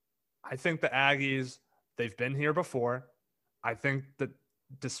I think the Aggies, they've been here before. I think that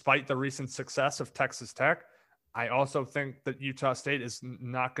despite the recent success of Texas Tech, I also think that Utah State is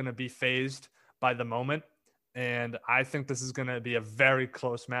not going to be phased by the moment. And I think this is going to be a very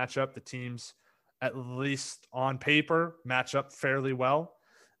close matchup. The teams, at least on paper, match up fairly well.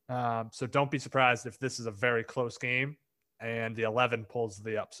 So don't be surprised if this is a very close game and the 11 pulls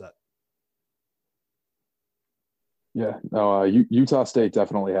the upset. Yeah, no, Utah State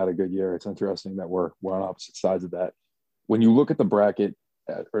definitely had a good year. It's interesting that we're on opposite sides of that. When you look at the bracket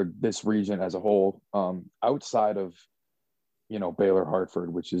or this region as a whole, outside of, Baylor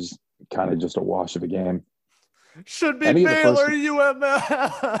Hartford, which is kind of just a wash of a game. Should be Baylor UML.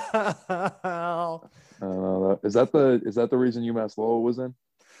 Is that the reason UMass Lowell was in?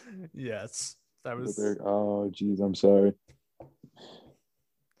 Yes, that was. Oh, geez, I'm sorry.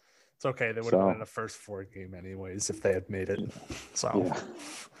 It's okay. They would have been in the first 4 game anyways if they had made it. So, yeah.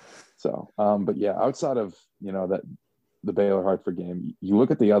 So, but yeah, outside of that the Baylor Hartford game, you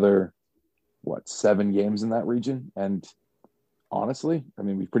look at the other 7 games in that region, and honestly, I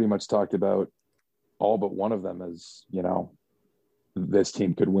mean, we pretty much talked about all but one of them as this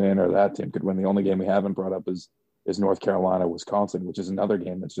team could win or that team could win. The only game we haven't brought up is North Carolina, Wisconsin, which is another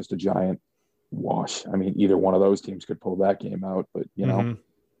game that's just a giant wash. I mean, either one of those teams could pull that game out, but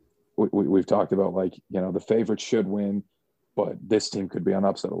we've talked about the favorites should win, but this team could be on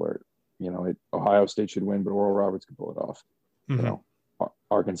upset alert. Ohio State should win, but Oral Roberts could pull it off. Mm-hmm.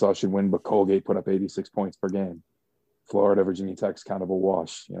 Arkansas should win, but Colgate put up 86 points per game. Florida, Virginia Tech's kind of a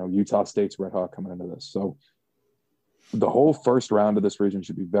wash. Utah State's red hot coming into this. So the whole first round of this region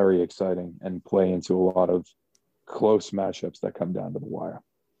should be very exciting and play into a lot of close matchups that come down to the wire.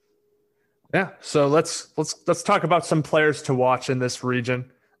 Yeah. So let's talk about some players to watch in this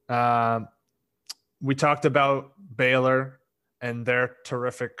region. We talked about Baylor and their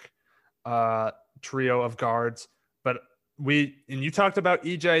terrific trio of guards, but you talked about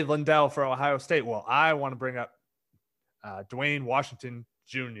EJ Liddell for Ohio State. Well, I want to bring up Dwayne Washington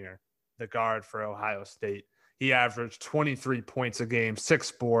Jr., the guard for Ohio State. He averaged 23 points a game,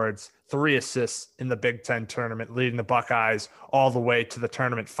 6 boards, 3 assists in the Big Ten tournament, leading the Buckeyes all the way to the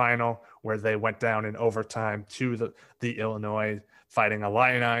tournament final, where they went down in overtime to the Illinois Fighting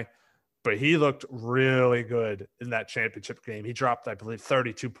Illini. But he looked really good in that championship game. He dropped, I believe,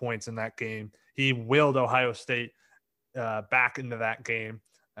 32 points in that game. He willed Ohio State back into that game.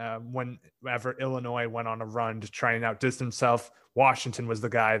 Whenever Illinois went on a run to try and outdistance himself, Washington was the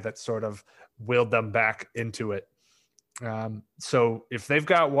guy that sort of willed them back into it. So if they've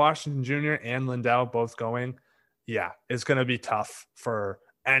got Washington Jr. and Liddell both going, yeah, it's going to be tough for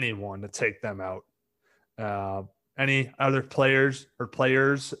anyone to take them out. Any other players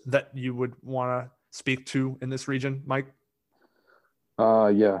that you would want to speak to in this region, Mike?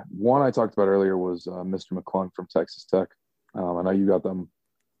 Yeah. One I talked about earlier was Mr. McClung from Texas Tech. I know you got them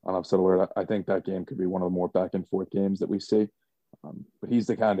on upset alert. I think that game could be one of the more back and forth games that we see. But he's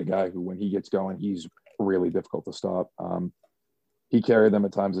the kind of guy who, when he gets going, he's really difficult to stop. He carried them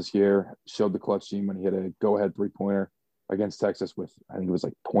at times this year, showed the clutch team when he hit a go-ahead three-pointer against Texas with, I think it was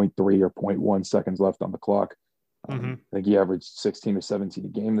like zero point 0.3 or zero point 0.1 seconds left on the clock. Mm-hmm. I think he averaged 16 or 17 a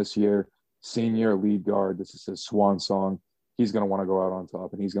game this year. Senior lead guard. This is his swan song. He's going to want to go out on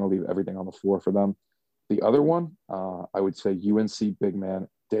top, and he's going to leave everything on the floor for them. The other one, I would say UNC big man,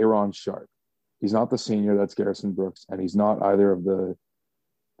 Day'Ron Sharpe. He's not the senior, that's Garrison Brooks, and he's not either of the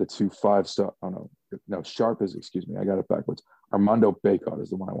two five-star. Oh, no, Sharpe is, excuse me, I got it backwards. Armando Bacot is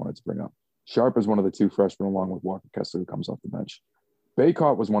the one I wanted to bring up. Sharpe is one of the two freshmen along with Walker Kessler who comes off the bench.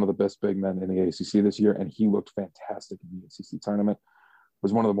 Bacot was one of the best big men in the ACC this year, and he looked fantastic in the ACC tournament.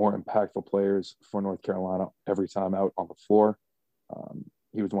 Was one of the more impactful players for North Carolina every time out on the floor.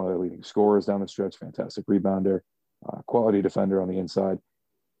 He was one of the leading scorers down the stretch, fantastic rebounder, quality defender on the inside.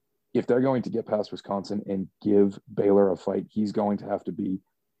 If they're going to get past Wisconsin and give Baylor a fight, he's going to have to be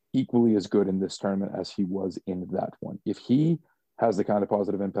equally as good in this tournament as he was in that one. If he has the kind of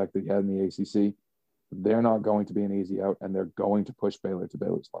positive impact that he had in the ACC, they're not going to be an easy out, and they're going to push Baylor to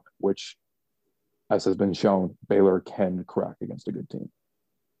Baylor's limit, which, as has been shown, Baylor can crack against a good team.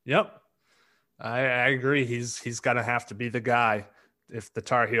 Yep. I agree. He's going to have to be the guy if the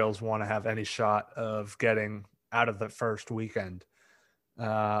Tar Heels want to have any shot of getting out of the first weekend.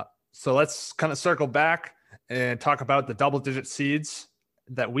 So let's kind of circle back and talk about the double-digit seeds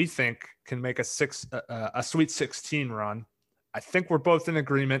that we think can make a Sweet 16 run. I think we're both in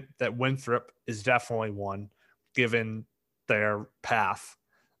agreement that Winthrop is definitely one, given their path.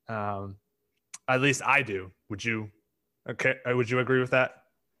 At least I do. Would you agree with that?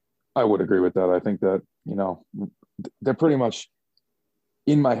 I would agree with that. I think that, they're pretty much,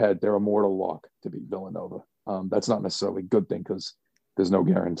 in my head, they're a mortal lock to beat Villanova. That's not necessarily a good thing because there's no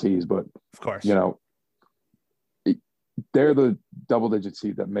guarantees, but of course, they're the double-digit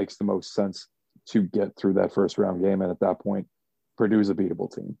seed that makes the most sense to get through that first round game. And at that point, Purdue's a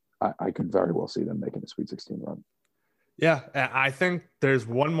beatable team. I could very well see them making a Sweet 16 run. Yeah, I think there's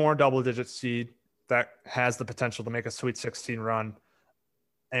one more double-digit seed that has the potential to make a Sweet 16 run.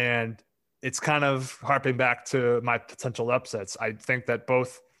 And it's kind of harping back to my potential upsets. I think that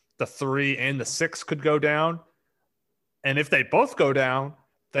both the 3 and the 6 could go down. And if they both go down,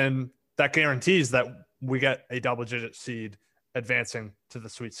 then that guarantees that we get a double-digit seed advancing to the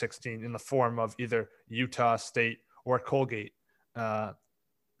Sweet 16 in the form of either Utah State or Colgate.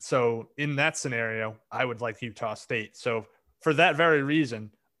 So in that scenario, I would like Utah State. So for that very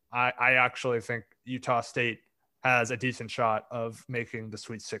reason, I actually think Utah State has a decent shot of making the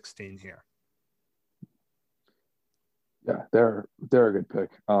Sweet 16 here. Yeah, they're a good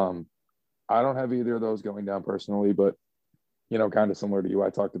pick. I don't have either of those going down personally, but kind of similar to you, I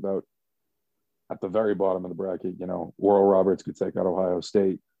talked about at the very bottom of the bracket, Oral Roberts could take out Ohio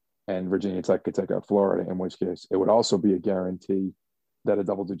State and Virginia Tech could take out Florida, in which case it would also be a guarantee that a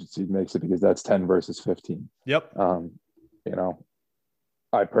double-digit seed makes it because that's 10 versus 15. Yep.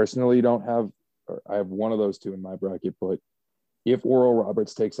 I personally don't have – I have one of those two in my bracket, but if Oral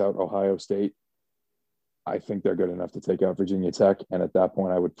Roberts takes out Ohio State, I think they're good enough to take out Virginia Tech. And at that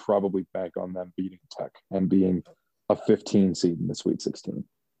point, I would probably bank on them beating Tech and being a 15 seed in the Sweet 16.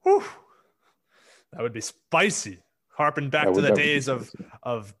 Whew. That would be spicy. Harping back to the days of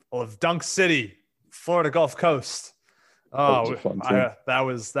Dunk City, Florida Gulf Coast. Oh, that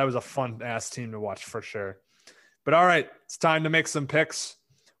was a fun ass team to watch for sure. But all right, it's time to make some picks.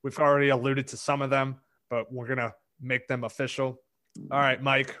 We've already alluded to some of them, but we're gonna make them official. All right,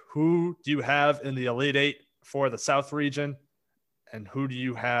 Mike, who do you have in the Elite Eight for the South region, and who do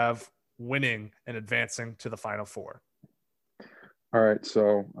you have winning and advancing to the Final Four? All right,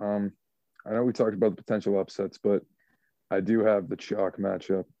 so I know we talked about the potential upsets, but I do have the chalk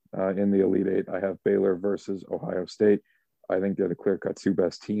matchup in the Elite Eight. I have Baylor versus Ohio State. I think they're the clear-cut two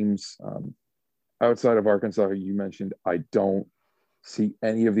best teams. Outside of Arkansas, who you mentioned, I don't see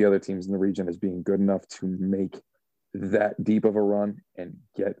any of the other teams in the region as being good enough to make that deep of a run and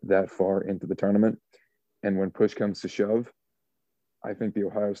get that far into the tournament. And when push comes to shove, I think the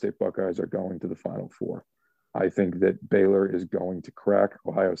Ohio State Buckeyes are going to the Final Four. I think that Baylor is going to crack.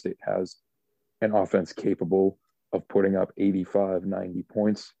 Ohio State has an offense capable of putting up 85, 90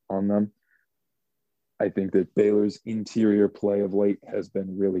 points on them. I think that Baylor's interior play of late has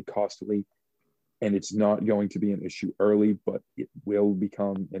been really costly, and it's not going to be an issue early, but it will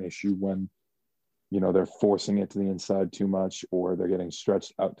become an issue when, they're forcing it to the inside too much or they're getting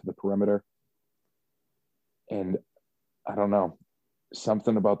stretched out to the perimeter. And I don't know.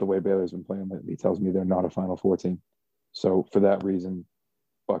 something about the way Baylor's been playing lately tells me they're not a Final Four team. So for that reason,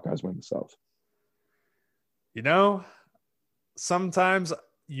 Buckeyes win the South. You know, sometimes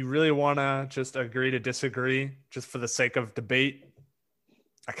you really want to just agree to disagree just for the sake of debate.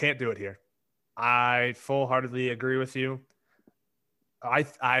 I can't do it here. I full-heartedly agree with you.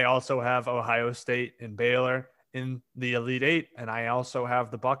 I also have Ohio State and Baylor in the Elite Eight, and I also have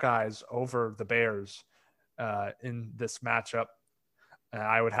the Buckeyes over the Bears in this matchup.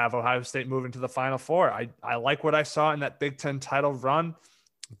 I would have Ohio State moving to the Final Four. I like what I saw in that Big Ten title run.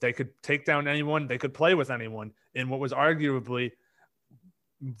 They could take down anyone. They could play with anyone in what was arguably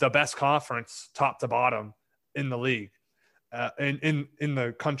the best conference, top to bottom, in the league, in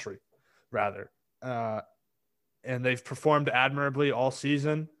the country, rather. And they've performed admirably all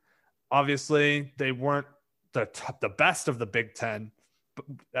season. Obviously, they weren't the best of the Big Ten,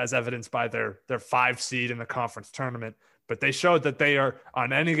 as evidenced by their 5 seed in the conference tournament. But they showed that they are,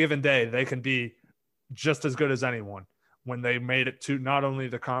 on any given day, they can be just as good as anyone when they made it to not only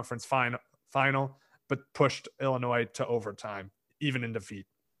the conference final, but pushed Illinois to overtime, even in defeat.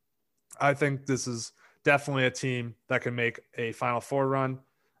 I think this is definitely a team that can make a Final Four run.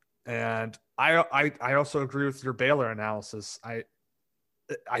 And I also agree with your Baylor analysis.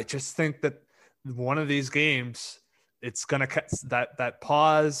 I just think that one of these games, it's gonna catch that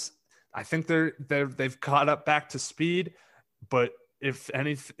pause. I think they've caught up back to speed, but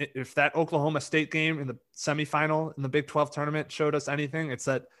if that Oklahoma State game in the semifinal in the Big 12 tournament showed us anything, it's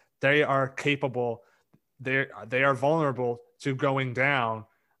that they are capable. They are vulnerable to going down.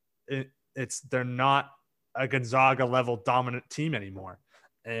 They're not a Gonzaga level dominant team anymore.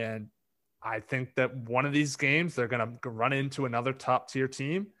 And I think that one of these games, they're going to run into another top tier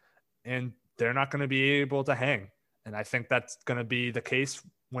team and they're not going to be able to hang. And I think that's going to be the case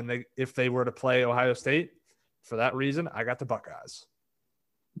if they were to play Ohio State. For that reason, I got the Buckeyes.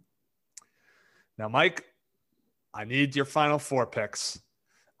 Now, Mike, I need your Final Four picks.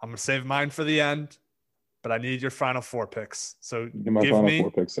 I'm going to save mine for the end, but I need your Final Four picks. So give me Final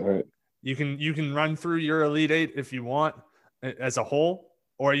Four picks. All right. You can run through your Elite Eight if you want as a whole,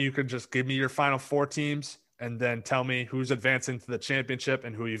 or you could just give me your Final Four teams and then tell me who's advancing to the championship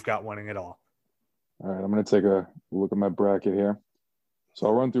and who you've got winning it all. All right, I'm going to take a look at my bracket here. So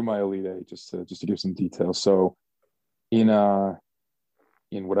I'll run through my Elite Eight just to give some details. So in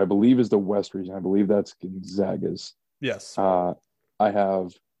what I believe is the West region, I believe that's Gonzaga's. Yes. I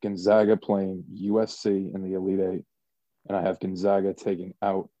have Gonzaga playing USC in the Elite Eight, and I have Gonzaga taking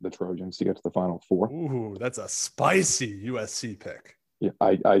out the Trojans to get to the Final Four. Ooh, that's a spicy USC pick. Yeah,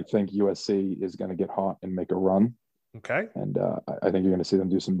 I think USC is going to get hot and make a run. Okay. And I think you're going to see them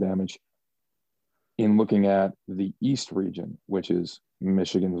do some damage. In looking at the East region, which is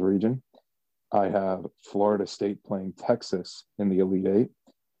Michigan's region, I have Florida State playing Texas in the Elite Eight,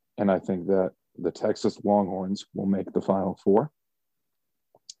 and I think that the Texas Longhorns will make the Final Four.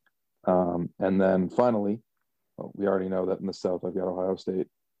 And then finally, we already know that in the South, I've got Ohio State.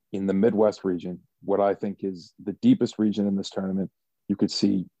 In the Midwest region, what I think is the deepest region in this tournament, you could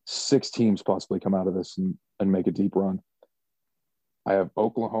see 6 teams possibly come out of this and make a deep run. I have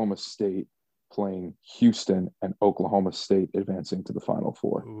Oklahoma State playing Houston and Oklahoma State advancing to the Final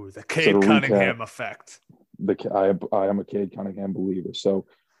Four. Ooh, the Cade Cunningham effect. I am a Cade Cunningham believer. So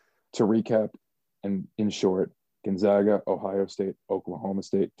to recap, and in short, Gonzaga, Ohio State, Oklahoma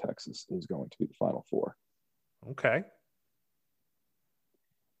State, Texas is going to be the Final Four. Okay.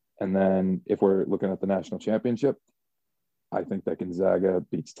 And then if we're looking at the national championship, I think that Gonzaga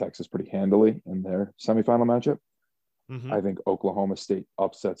beats Texas pretty handily in their semifinal matchup. Mm-hmm. I think Oklahoma State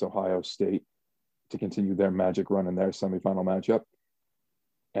upsets Ohio State to continue their magic run in their semifinal matchup.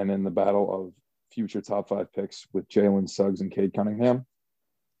 And in the battle of future top 5 picks with Jalen Suggs and Cade Cunningham,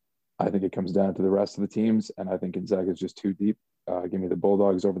 I think it comes down to the rest of the teams, and I think Gonzaga is just too deep. Give me the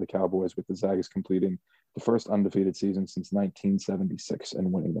Bulldogs over the Cowboys, with the Zags completing the first undefeated season since 1976 and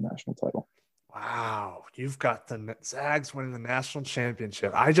winning the national title. Wow, you've got the Zags winning the national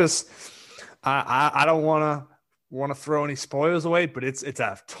championship. I don't want to throw any spoilers away, but it's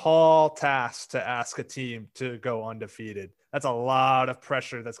a tall task to ask a team to go undefeated. That's a lot of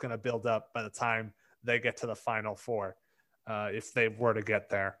pressure that's going to build up by the time they get to the Final Four, if they were to get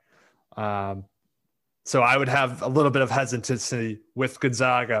there. So I would have a little bit of hesitancy with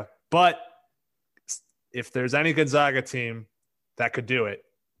Gonzaga, but if there's any Gonzaga team that could do it,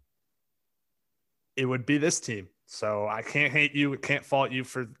 it would be this team. So I can't hate you. Can't fault you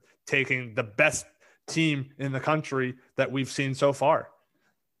for taking the best team in the country that we've seen so far.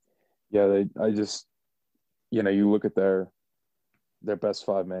 Yeah, you look at their best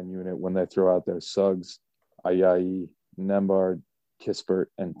 5-man unit when they throw out their Suggs, Ayayi, Nembhard, Kispert,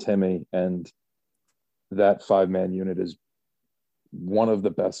 and Timmy. And that 5-man unit is one of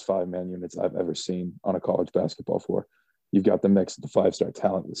the best 5-man units I've ever seen on a college basketball floor. You've got the mix of the 5-star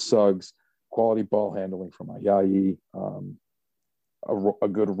talent with Suggs, quality ball handling from Ayayi, a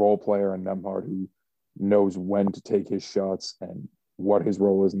good role player in Nembhard who knows when to take his shots and what his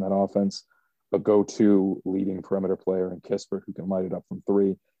role is in that offense, a go-to leading perimeter player in Kispert who can light it up from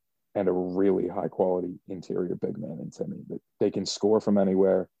 3, and a really high-quality interior big man in Timmy. They can score from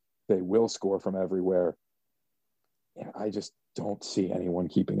anywhere. They will score from everywhere. And I just don't see anyone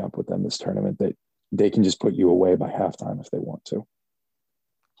keeping up with them this tournament. They can just put you away by halftime if they want to.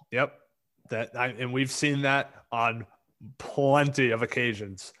 Yep. And we've seen that on plenty of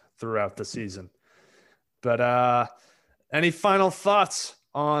occasions throughout the season. But any final thoughts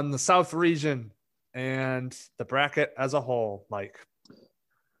on the South region and the bracket as a whole, Mike?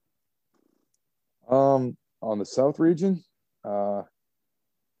 On the South region,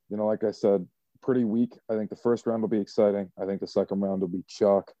 like I said, pretty weak. I think the first round will be exciting. I think the second round will be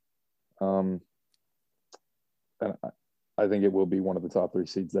chalk. And I think it will be one of the top 3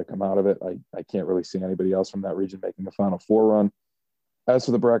 seeds that come out of it. I can't really see anybody else from that region making the Final Four run. As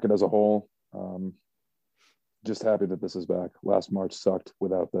for the bracket as a whole, just happy that this is back. Last March sucked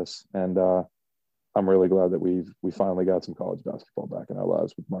without this. And I'm really glad that we finally got some college basketball back in our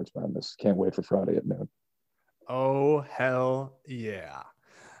lives with March Madness. Can't wait for Friday at noon. Oh, hell yeah.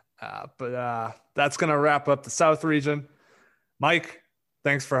 But that's going to wrap up the South region. Mike,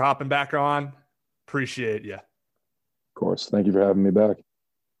 thanks for hopping back on. Appreciate you. Of course. Thank you for having me back.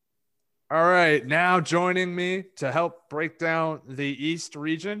 All right. Now joining me to help break down the East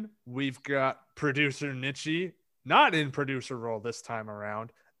region, we've got producer Nietzsche, not in producer role this time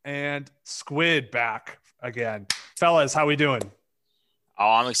around, and Squid back again. Fellas, how we doing?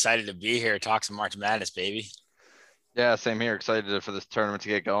 Oh, I'm excited to be here. Talk some March Madness, baby. Yeah, same here. Excited for this tournament to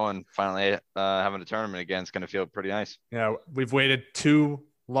get going. Finally, having a tournament again is going to feel pretty nice. Yeah, we've waited 2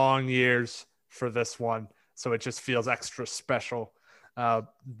 long years for this one, so it just feels extra special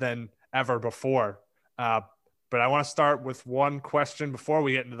than ever before. But I want to start with one question before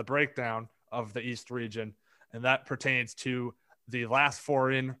we get into the breakdown of the East region, and that pertains to the last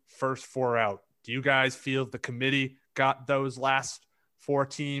 4 in, first 4 out. Do you guys feel the committee got those last 4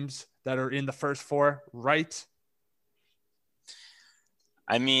 teams that are in the first 4 right?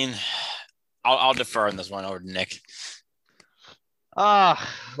 I mean, I'll defer on this one over to Nick.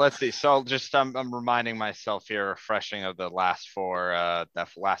 Let's see. So just I'm reminding myself here, refreshing of the last 4. That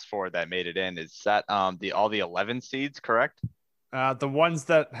last 4 that made it in. Is that all the 11 seeds, correct? The ones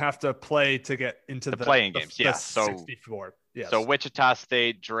that have to play to get into the playing games. Yeah. So 64. Yes. So Wichita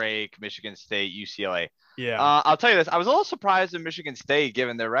State, Drake, Michigan State, UCLA. Yeah. I'll tell you this. I was a little surprised in Michigan State,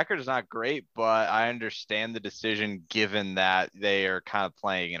 given their record is not great, but I understand the decision given that they are kind of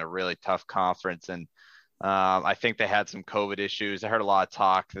playing in a really tough conference. And I think they had some COVID issues. I heard a lot of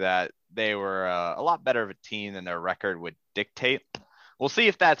talk that they were a lot better of a team than their record would dictate. We'll see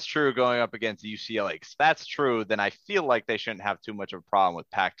if that's true going up against UCLA. If that's true, then I feel like they shouldn't have too much of a problem with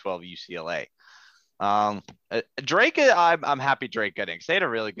Pac-12 UCLA. Drake, I'm happy Drake getting. They had a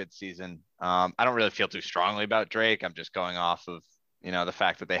really good season. I don't really feel too strongly about Drake. I'm just going off of the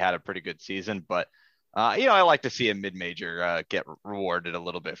fact that they had a pretty good season. But I like to see a mid-major get rewarded a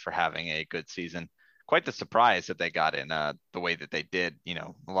little bit for having a good season. Quite the surprise that they got in the way that they did.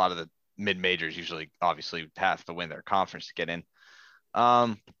 A lot of the mid-majors usually obviously have to win their conference to get in.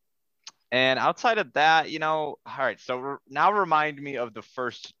 And outside of that, all right. So now remind me of the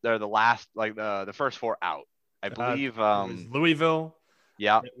first or the last, like the first 4 out. I believe it was Louisville.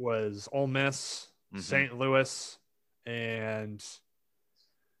 Yeah. It was Ole Miss, St. Louis, and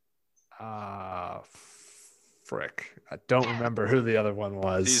frick. I don't remember who the other one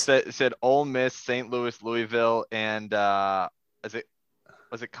was. You said Ole Miss, St. Louis, Louisville, and was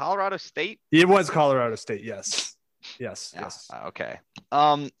it Colorado State? It was Colorado State, yes. Yes. Okay.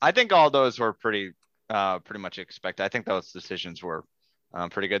 I think all those were pretty much expected. I think those decisions were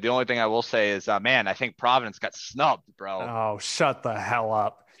pretty good. The only thing I will say is, man, I think Providence got snubbed, bro. Oh, shut the hell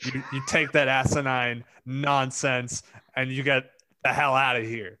up. You take that asinine nonsense and you get the hell out of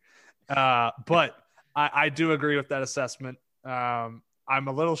here. But I do agree with that assessment. I'm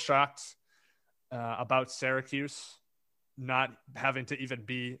a little shocked about Syracuse not having to even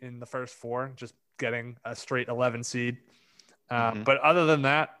be in the first 4, just getting a straight 11 seed. But other than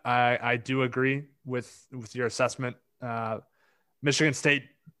that, I do agree with your assessment. Michigan State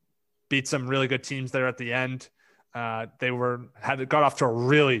beat some really good teams there at the end. They got off to a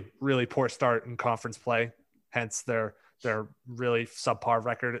really, really poor start in conference play, hence their really subpar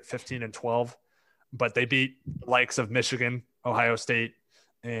record at 15-12. But they beat the likes of Michigan Ohio State,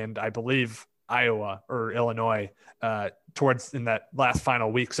 and I believe Iowa or Illinois towards in that last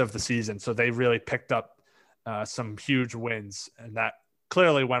final weeks of the season. So they really picked up some huge wins, and that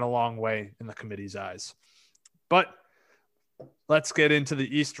clearly went a long way in the committee's eyes. But let's get into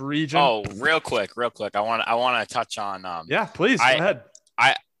the East region. Oh, real quick. I want to touch on. Yeah, please go ahead.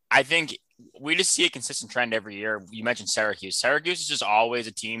 I think we just see a consistent trend every year. You mentioned Syracuse. Syracuse is just always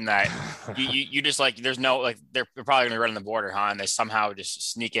a team that you just like. There's no like they're probably going to run the border, huh? And they somehow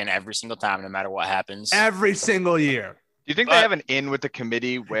just sneak in every single time, no matter what happens. Every single year. Do you think they have an in with the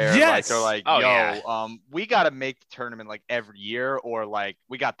committee where like they're like, we got to make the tournament like every year, or like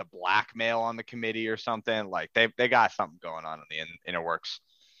we got the blackmail on the committee or something? Like they got something going on in the inner works.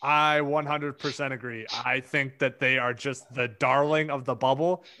 I 100% agree. I think that they are just the darling of the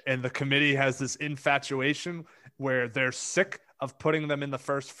bubble, and the committee has this infatuation where they're sick of putting them in the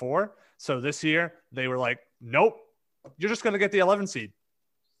first four. So this year they were like, nope, you're just going to get the 11 seed.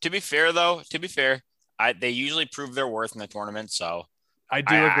 To be fair, they usually prove their worth in the tournament. So I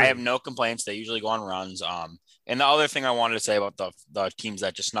do agree. I have no complaints. They usually go on runs. And the other thing I wanted to say about the teams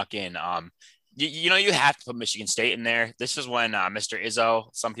that just snuck in, you have to put Michigan State in there. This is when Mr. Izzo,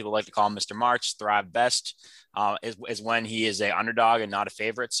 some people like to call him Mr. March, thrive best, is when he is a underdog and not a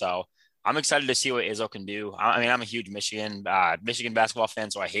favorite. So I'm excited to see what Izzo can do. I mean, I'm a huge Michigan basketball fan,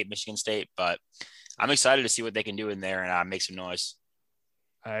 so I hate Michigan State, but I'm excited to see what they can do in there and make some noise.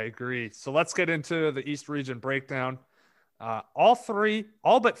 I agree. So let's get into the East region breakdown. All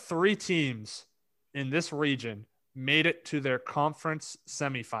but three teams in this region made it to their conference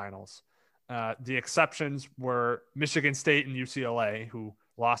semifinals. The exceptions were Michigan State and UCLA, who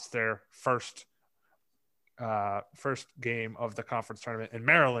lost their first game of the conference tournament, and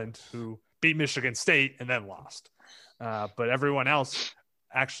Maryland, who beat Michigan State and then lost. But everyone else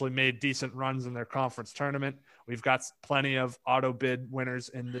actually made decent runs in their conference tournament. We've got plenty of auto bid winners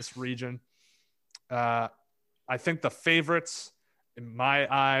in this region. I think the favorites in my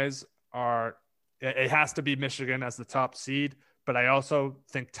eyes it has to be Michigan as the top seed, but I also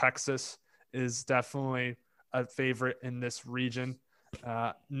think Texas is definitely a favorite in this region.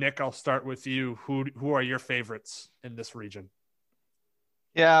 Nick, I'll start with you. Who are your favorites in this region?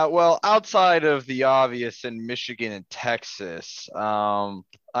 Yeah, well, outside of the obvious in Michigan and Texas, I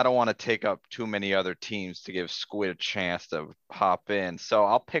don't want to take up too many other teams to give Squid a chance to hop in. So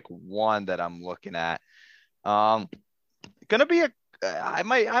I'll pick one that I'm looking at. Gonna be I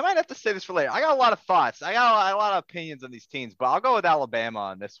might have to say this for later. I got a lot of thoughts. I got a lot of opinions on these teams, but I'll go with Alabama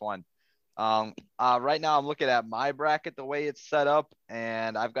on this one. Right now I'm looking at my bracket, the way it's set up,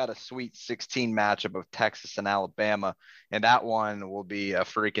 and I've got a Sweet 16 matchup of Texas and Alabama, and that one will be a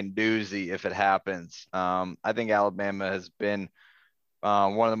freaking doozy if it happens. I think Alabama has been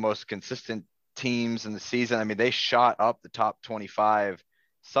one of the most consistent teams in the season. I mean, they shot up the top 25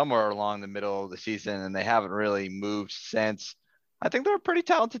 somewhere along the middle of the season, and they haven't really moved since. I think they're a pretty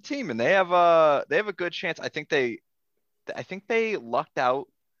talented team, and they have a good chance. I think they lucked out.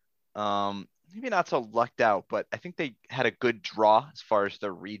 Maybe not so lucked out, but I think they had a good draw as far as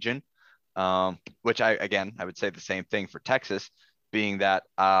their region, which I would say the same thing for Texas, being that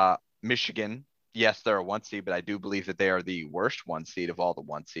Michigan, yes, they're a 1 seed, but I do believe that they are the worst 1 seed of all the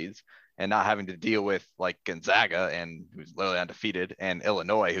 1 seeds, and not having to deal with like Gonzaga, and who's literally undefeated, and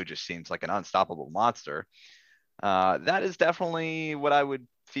Illinois, who just seems like an unstoppable monster. That is definitely what I would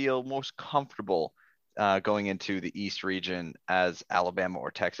feel most comfortable going into the East region as Alabama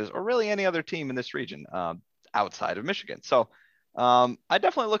or Texas, or really any other team in this region outside of Michigan. So I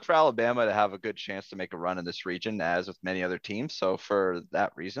definitely look for Alabama to have a good chance to make a run in this region, as with many other teams. So for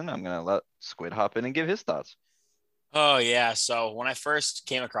that reason, I'm going to let Squid hop in and give his thoughts. Oh, yeah. So when I first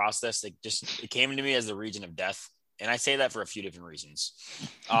came across this, it came to me as the region of death. And I say that for a few different reasons.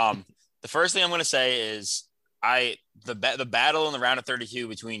 The first thing I'm going to say is the battle in the round of 32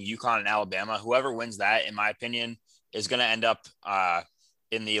 between UConn and Alabama, whoever wins that, in my opinion, is going to end up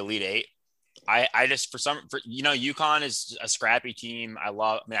in the Elite Eight. I just UConn is a scrappy team. I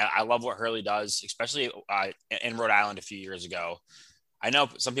love what Hurley does, especially in Rhode Island a few years ago. I know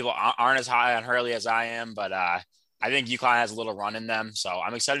some people aren't as high on Hurley as I am, but I think UConn has a little run in them. So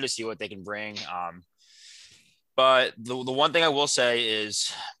I'm excited to see what they can bring. But the one thing I will say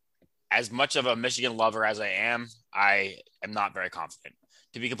is, as much of a Michigan lover as I am not very confident.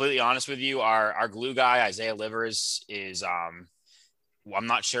 To be completely honest with you, our glue guy, Isaiah Livers, is I'm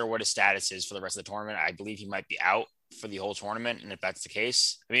not sure what his status is for the rest of the tournament. I believe he might be out for the whole tournament. And if that's the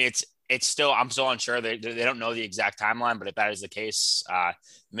case, I mean, I'm still unsure. They don't know the exact timeline, but if that is the case,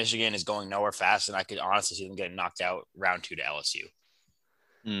 Michigan is going nowhere fast, and I could honestly see them getting knocked out round 2 to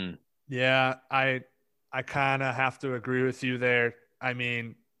LSU. Yeah, I kind of have to agree with you there. I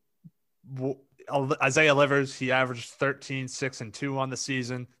mean, Isaiah Livers, he averaged 13, 6, and 2 on the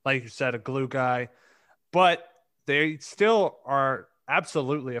season. Like you said, a glue guy. But they still are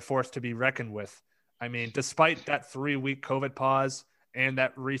absolutely a force to be reckoned with. I mean, despite that 3-week COVID pause and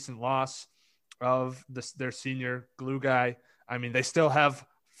that recent loss of their senior glue guy, I mean, they still have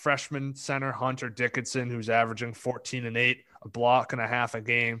freshman center Hunter Dickinson, who's averaging 14 and 8, a block and a half a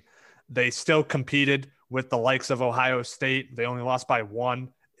game. They still competed with the likes of Ohio State. They only lost by 1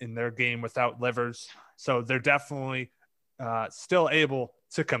 in their game without Livers. So they're definitely still able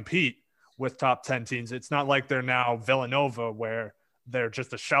to compete with top 10 teams. It's not like they're now Villanova where they're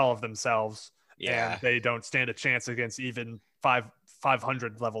just a shell of themselves and they don't stand a chance against even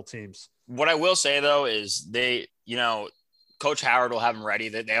 500 level teams. What I will say though is they, Coach Howard will have them ready.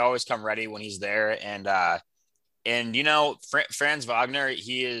 They always come ready when he's there. And Franz Wagner,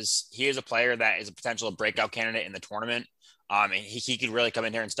 he is a player that is a potential breakout candidate in the tournament. And he could really come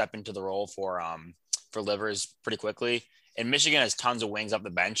in here and step into the role for Livers pretty quickly. And Michigan has tons of wings up the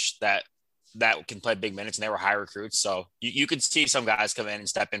bench that can play big minutes, and they were high recruits. So you could see some guys come in and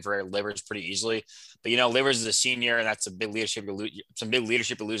step in for Livers pretty easily. But, Livers is a senior, and that's some big leadership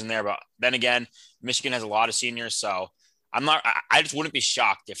to lose in there. But then again, Michigan has a lot of seniors. So I just wouldn't be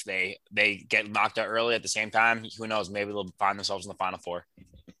shocked if they get knocked out early. At the same time, who knows, maybe they'll find themselves in the Final Four.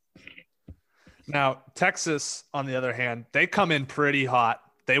 Now, Texas, on the other hand, they come in pretty hot.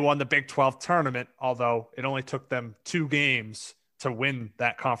 They won the Big 12 tournament, although it only took them 2 games to win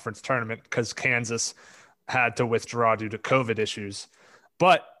that conference tournament because Kansas had to withdraw due to COVID issues.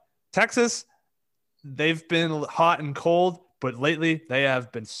 But Texas, they've been hot and cold, but lately they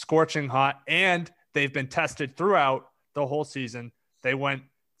have been scorching hot, and they've been tested throughout the whole season. They went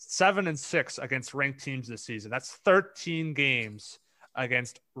 7-6 against ranked teams this season. That's 13 games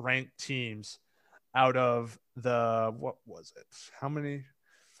against ranked teams out of the, what was it? How many?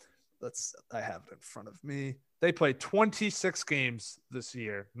 I have it in front of me. They played 26 games this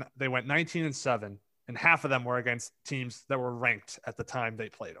year. They went 19-7, and half of them were against teams that were ranked at the time they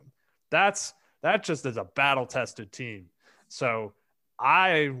played them. That just is a battle-tested team. So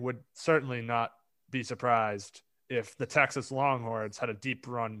I would certainly not be surprised if the Texas Longhorns had a deep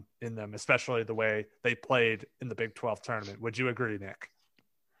run in them, especially the way they played in the Big 12 tournament. Would you agree, Nick?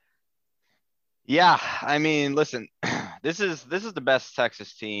 Yeah, I mean, listen, this is the best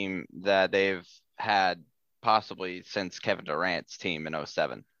Texas team that they've had possibly since Kevin Durant's team in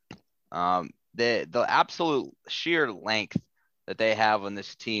 07. The absolute sheer length that they have on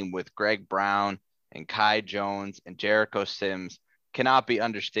this team with Greg Brown and Kai Jones and Jericho Sims cannot be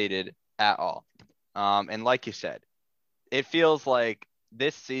understated at all. And like you said, it feels like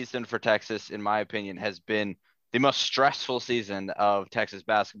this season for Texas, in my opinion, has been the most stressful season of Texas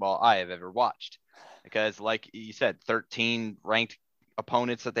basketball I have ever watched. Because like you said, 13 ranked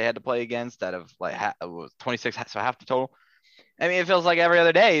opponents that they had to play against out of like 26, so half the total. I mean, it feels like every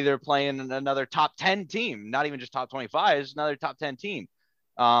other day they're playing another top 10 team, not even just top 25, it's another top 10 team.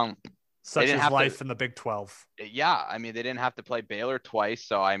 Such is life in the Big 12. Yeah, I mean, they didn't have to play Baylor twice,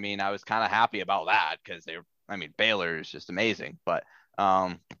 so I mean, I was kind of happy about that because Baylor is just amazing. But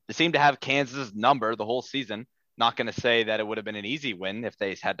they seemed to have Kansas' number the whole season. Not going to say that it would have been an easy win if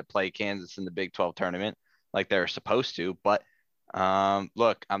they had to play Kansas in the Big 12 tournament like they're supposed to. But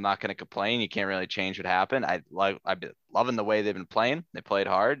look, I'm not going to complain. You can't really change what happened. I've been loving the way they've been playing. They played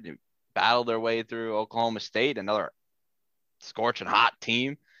hard, they battled their way through Oklahoma State, another scorching hot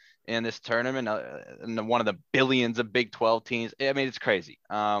team in this tournament, and one of the billions of Big 12 teams. I mean, it's crazy.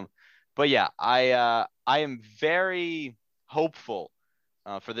 But yeah, I am very hopeful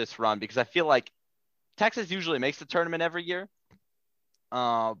for this run because I feel like Texas usually makes the tournament every year,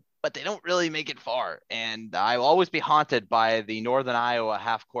 but they don't really make it far. And I'll always be haunted by the Northern Iowa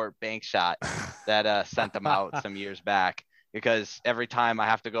half-court bank shot that sent them out some years back, because every time I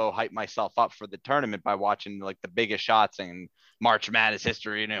have to go hype myself up for the tournament by watching like the biggest shots in March Madness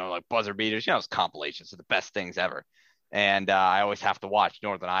history, like buzzer beaters, it's compilations of the best things ever. And I always have to watch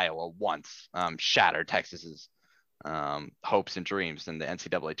Northern Iowa once shatter Texas's hopes and dreams in the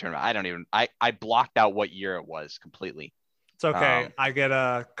NCAA tournament. I blocked out what year it was completely. It's okay. I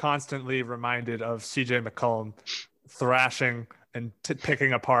get constantly reminded of CJ McCollum thrashing and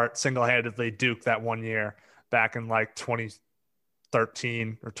picking apart single-handedly Duke that one year back in like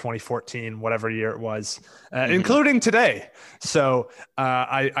 2013 or 2014, whatever year it was, including today. So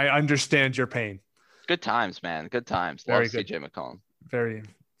I understand your pain. Good times, man. Good times. Very Love good. CJ McCollum. Very,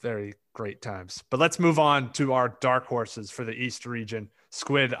 very great times. But let's move on to our dark horses for the East region.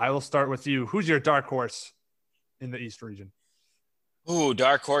 Squid, I will start with you. Who's your dark horse in the East region? Ooh,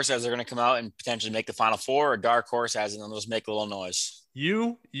 dark horse as they're going to come out and potentially make the Final Four, or dark horse as in they'll just make a little noise.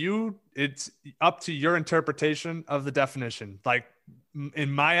 It's up to your interpretation of the definition. Like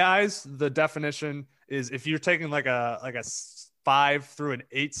in my eyes, the definition is if you're taking like a 5 through an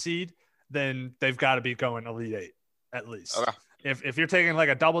 8 seed, then they've got to be going Elite Eight at least. Okay. If you're taking like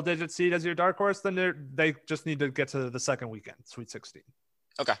a double digit seed as your dark horse, then they just need to get to the second weekend, Sweet 16.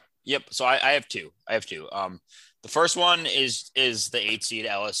 Okay. Yep. So I have two. The first one is the 8 seed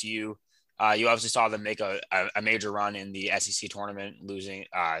LSU. You obviously saw them make a major run in the SEC tournament, losing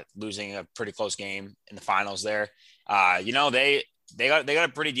a pretty close game in the finals there. They got a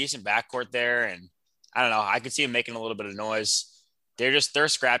pretty decent backcourt there, and I don't know. I could see them making a little bit of noise. They're a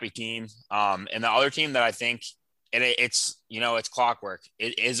scrappy team. And the other team that I think, and it's clockwork.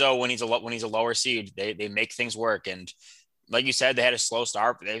 Izzo, when he's a lower seed, they make things work. And like you said, they had a slow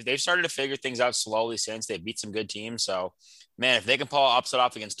start. They've started to figure things out slowly since they beat some good teams. So, man, if they can pull an upset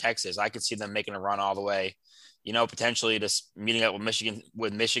off against Texas, I could see them making a run all the way. Potentially just meeting up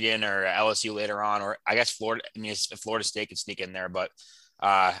with Michigan or LSU later on, or I guess Florida. I mean, if Florida State could sneak in there, but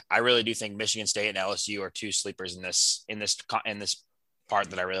I really do think Michigan State and LSU are two sleepers in this part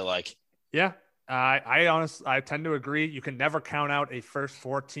that I really like. Yeah, I tend to agree. You can never count out a first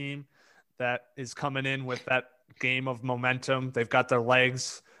 4 team that is coming in with that game of momentum. They've got their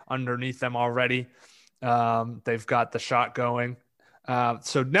legs underneath them already. They've got the shot going.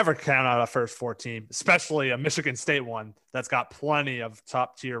 So never count out a first 4 team, especially a Michigan State one that's got plenty of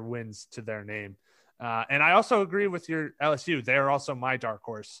top tier wins to their name. And I also agree with your LSU. They are also my dark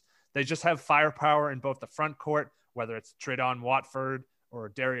horse. They just have firepower in both the front court, whether it's Trayvon Watford or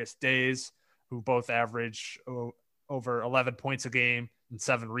Darius Days, who both average over 11 points a game and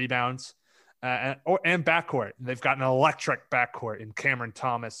 7 rebounds. And backcourt. They've got an electric backcourt in Cameron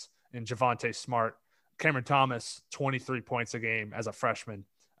Thomas and Javonte Smart. Cameron Thomas, 23 points a game as a freshman.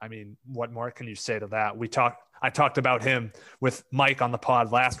 I mean, what more can you say to that? I talked about him with Mike on the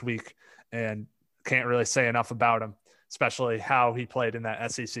pod last week and can't really say enough about him, especially how he played in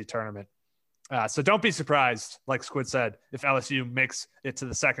that SEC tournament. So don't be surprised, like Squid said, if LSU makes it to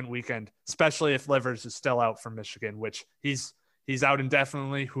the second weekend, especially if Livers is still out from Michigan, which he's out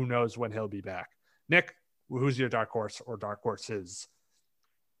indefinitely. Who knows when he'll be back? Nick, who's your dark horse or dark horses?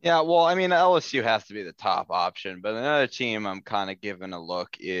 Yeah, well, I mean, LSU has to be the top option, but another team I'm kind of giving a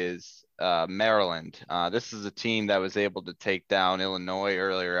look is Maryland. This is a team that was able to take down Illinois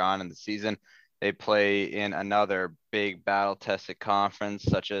earlier on in the season. They play in another big battle-tested conference,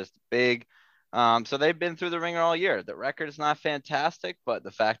 such as the Big. So they've been through the ringer all year. The record is not fantastic, but the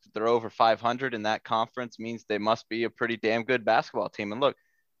fact that they're over 500 in that conference means they must be a pretty damn good basketball team. And look,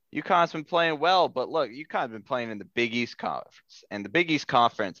 UConn's been playing well, but look, UConn's been playing in the Big East Conference, and the Big East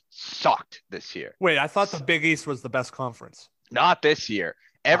Conference sucked this year. Wait, I thought the Big East was the best conference. Not this year.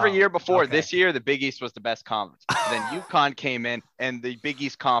 Every year before this year, the Big East was the best conference. Then UConn came in, and the Big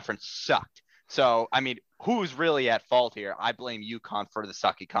East Conference sucked. So, I mean, who's really at fault here? I blame UConn for the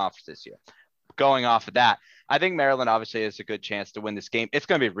sucky conference this year. Going off of that, I think Maryland obviously has a good chance to win this game. It's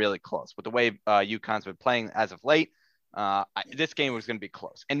going to be really close with the way UConn's been playing as of late. This game was going to be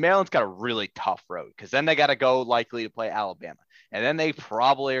close, and Maryland's got a really tough road because then they got to go likely to play Alabama, and then they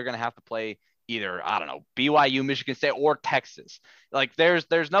probably are going to have to play either, I don't know, BYU, Michigan State, or Texas. Like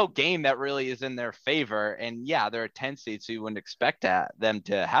there's no game that really is in their favor, and yeah, they're a 10 seed, so you wouldn't expect them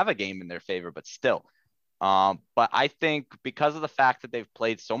to have a game in their favor, but still. But I think because of the fact that they've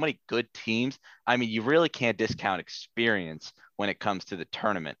played so many good teams, I mean, you really can't discount experience when it comes to the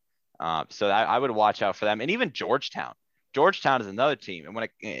tournament. So I would watch out for them, and even Georgetown. Georgetown is another team, and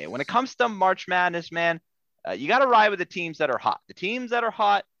when it comes to March Madness, man, you got to ride with the teams that are hot. The teams that are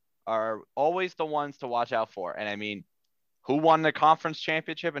hot are always the ones to watch out for. And I mean, who won the conference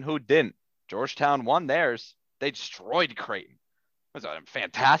championship and who didn't? Georgetown won theirs. They destroyed Creighton. It was a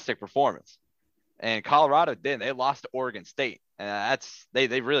fantastic performance. And Colorado didn't. They lost to Oregon State, and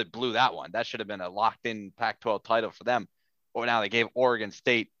they really blew that one. That should have been a locked-in Pac-12 title for them. But now they gave Oregon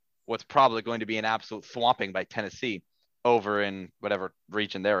State what's probably going to be an absolute thwomping by Tennessee over in whatever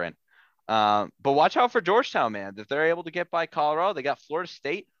region they're in. But watch out for Georgetown, man. If they're able to get by Colorado, they got Florida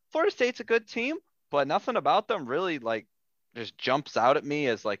State. Florida State's a good team, but nothing about them really like just jumps out at me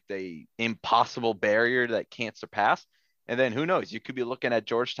as like the impossible barrier that can't surpass. And then who knows? You could be looking at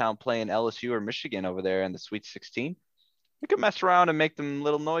Georgetown playing LSU or Michigan over there in the Sweet 16. You could mess around and make them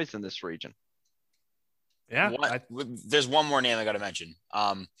little noise in this region. Yeah. There's one more name I got to mention.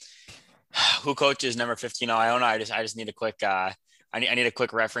 Who coaches number 15 Iona? I just need a quick I need a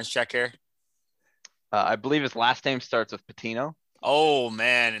quick reference check here. I believe his last name starts with Patino. Oh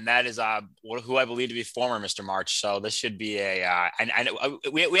man, and that is who I believe to be former Mr. March. So this should be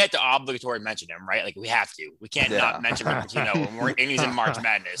we had to obligatory mention him, right? Like we have to. We can't not mention Rick Pitino and he's in March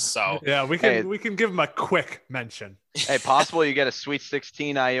Madness. So yeah, we can give him a quick mention. Hey, possible you get a Sweet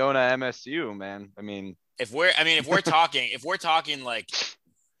 16 Iona MSU, man. I mean, if we're talking like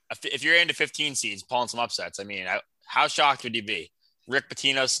if you're into 15 seeds pulling some upsets, I mean, how shocked would you be? Rick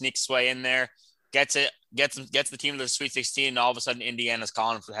Pitino sneaks his way in there, gets the team to the Sweet 16, and all of a sudden Indiana's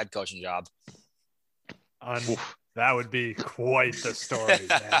calling him for the head coaching job. That would be quite the story,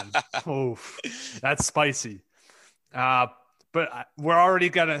 man. Oof, that's spicy. But we're already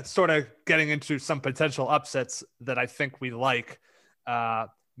gonna sort of getting into some potential upsets that I think we like.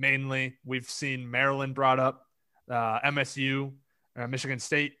 Mainly, we've seen Maryland brought up, MSU, Michigan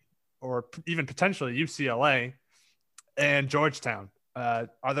State, or even potentially UCLA and Georgetown.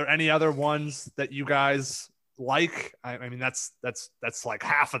 Are there any other ones that you guys like? I mean, that's like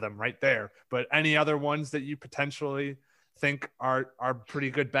half of them right there. But any other ones that you potentially think are pretty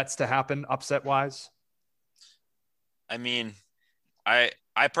good bets to happen upset wise? I mean, I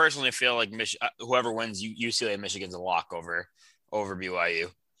personally feel like whoever wins UCLA and Michigan's a lock over BYU.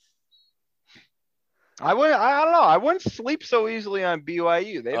 I don't know. I wouldn't sleep so easily on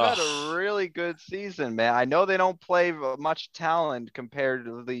BYU. They've had a really good season, man. I know they don't play much talent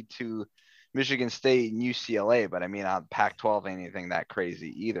comparatively to Michigan State and UCLA, but I mean, on Pac-12 ain't anything that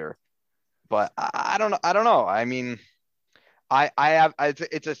crazy either. But I don't know. I mean,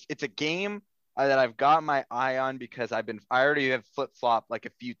 it's a game that I've got my eye on because I already have flip-flopped like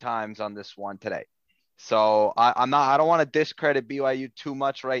a few times on this one today. So I don't want to discredit BYU too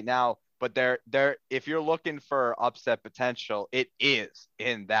much right now. But if you're looking for upset potential, it is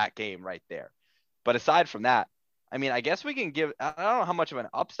in that game right there. But aside from that, I mean, I guess we can I don't know how much of an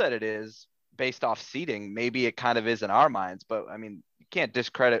upset it is based off seeding. Maybe it kind of is in our minds, but I mean, you can't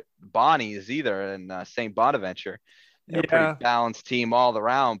discredit Bonnie's either and St. Bonaventure. They're a pretty balanced team all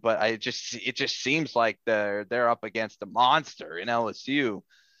around, but it just seems like they're up against a monster in LSU.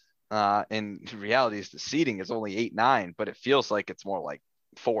 In reality, the seeding is only 8-9, but it feels like it's more like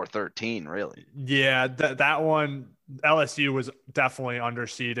 4-13, really. Yeah, that one LSU was definitely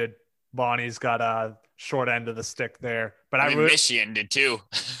underseeded. Bonnie's got a short end of the stick there, but I mean, Michigan did too.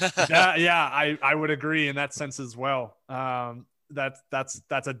 I would agree in that sense as well.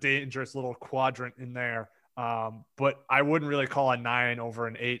 That's a dangerous little quadrant in there. But I wouldn't really call a 9 over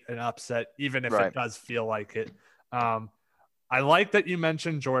an 8 an upset, even if it does feel like it. I like that you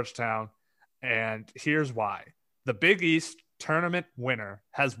mentioned Georgetown, and here's why. The Big East tournament winner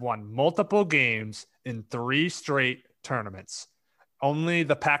has won multiple games in 3 straight tournaments. Only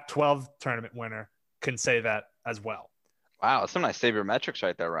the Pac-12 tournament winner can say that as well. Wow, some nice sabermetrics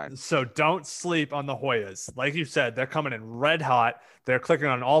right there, Ryan. So don't sleep on the Hoyas. Like you said, they're coming in red hot. They're clicking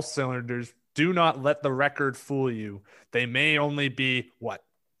on all cylinders. Do not let the record fool you. They may only be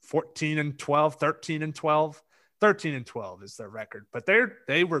 14-12, 13-12. 13-12 is their record, but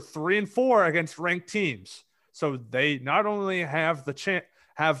they were 3-4 against ranked teams. So they not only have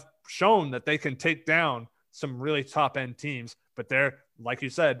have shown that they can take down some really top end teams, but they're, like you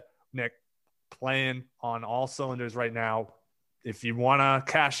said, Nick, playing on all cylinders right now. If you want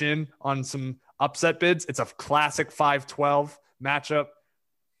to cash in on some upset bids, it's a classic 5-12 matchup.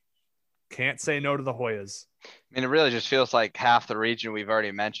 Can't say no to the Hoyas. I mean, it really just feels like half the region we've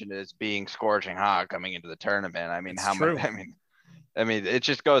already mentioned is being scorching hot coming into the tournament. I mean, it's true. I mean, it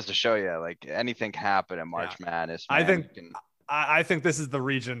just goes to show you, like, anything can happen in March Madness. Man. I think this is the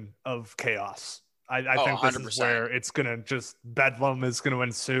region of chaos. I think this 100%. Is where it's going to just bedlam is going to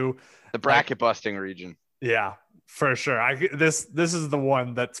ensue. The bracket busting region. Yeah, for sure. This is the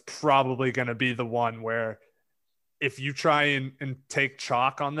one that's probably going to be the one where if you try and take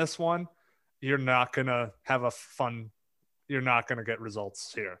chalk on this one, you're not going to have you're not going to get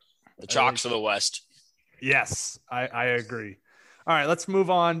results here. The chalks of the West. Yes, I agree. All right, let's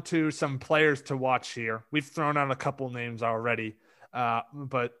move on to some players to watch here. We've thrown out a couple names already,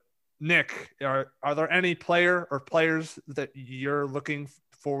 but Nick, are there any player or players that you're looking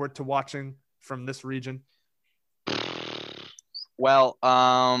forward to watching from this region? Well,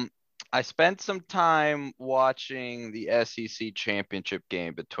 I spent some time watching the SEC championship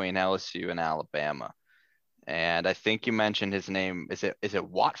game between LSU and Alabama. And I think you mentioned his name. Is it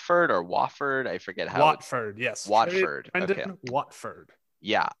Watford or Wofford? I forget how. Watford, yes. Watford. Okay. Watford.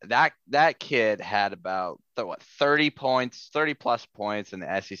 Yeah, that kid had about 30 points, 30 plus points in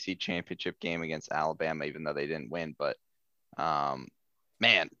the SEC championship game against Alabama, even though they didn't win. But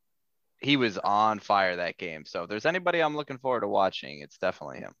man, he was on fire that game. So if there's anybody I'm looking forward to watching, it's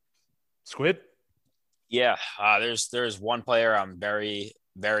definitely him. Squid? Yeah, there's one player I'm very,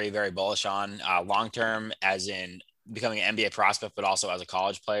 very, very bullish on long term, as in becoming an NBA prospect, but also as a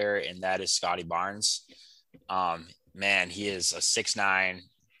college player, and that is Scotty Barnes. Man, he is a 6'9"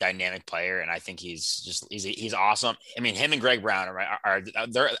 dynamic player, and I think he's awesome. I mean, him and Greg Brown are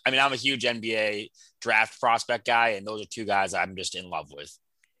they're. I mean, I'm a huge NBA draft prospect guy, and those are two guys I'm just in love with.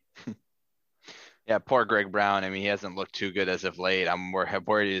 Yeah, poor Greg Brown. I mean, he hasn't looked too good as of late. I'm more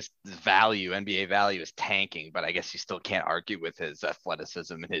worried his value, NBA value, is tanking. But I guess you still can't argue with his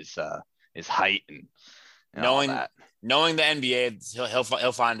athleticism and his height and all Knowing that. knowing the NBA,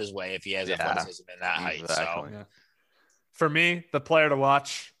 he'll find his way if he has athleticism and that height. So Yeah. For me, the player to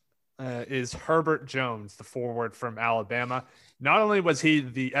watch is Herbert Jones, the forward from Alabama. Not only was he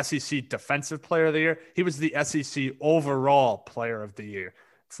the SEC Defensive Player of the Year, he was the SEC Overall Player of the Year.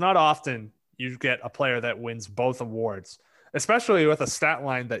 It's not often you get a player that wins both awards, especially with a stat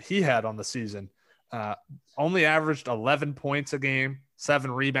line that he had on the season. Only averaged 11 points a game,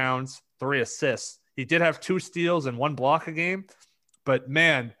 7 rebounds, 3 assists. He did have 2 steals and 1 block a game, but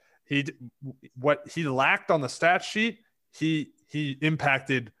man, what he lacked on the stat sheet, he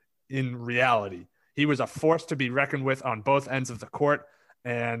impacted in reality. He was a force to be reckoned with on both ends of the court,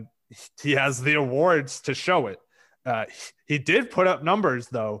 and he has the awards to show it. He did put up numbers,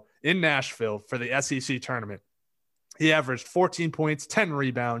 though, in Nashville for the SEC tournament. He averaged 14 points, 10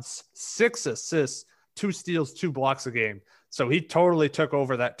 rebounds, 6 assists, 2 steals, 2 blocks a game. So he totally took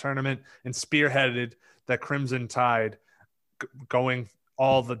over that tournament and spearheaded the Crimson Tide going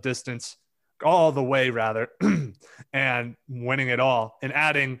all the distance, all the way rather, and winning it all and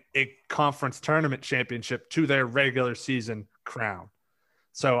adding a conference tournament championship to their regular season crown.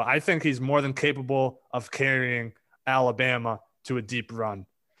 So I think he's more than capable of carrying Alabama to a deep run.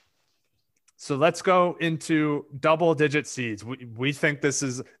 So let's go into double-digit seeds. We think this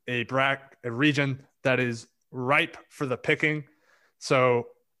is a region that is ripe for the picking. So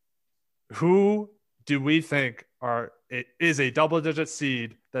who do we think is a double-digit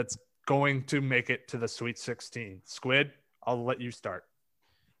seed that's going to make it to the Sweet 16? Squid, I'll let you start.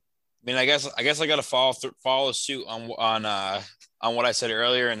 I mean, I guess I got to follow suit on what I said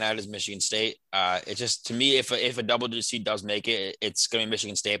earlier, and that is Michigan State. It just, to me, if a double-digit seed does make it, it's going to be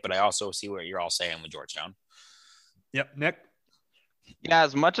Michigan State. But I also see what you're all saying with Georgetown. Yep, Nick. Yeah,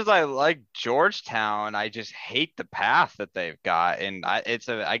 as much as I like Georgetown, I just hate the path that they've got, and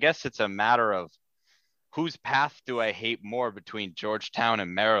I guess it's a matter of whose path do I hate more between Georgetown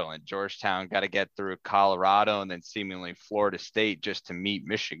and Maryland. Georgetown got to get through Colorado and then seemingly Florida State just to meet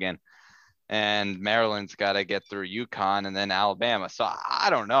Michigan. And Maryland's got to get through UConn and then Alabama. So I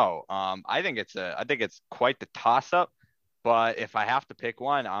don't know. I think it's quite the toss up. But if I have to pick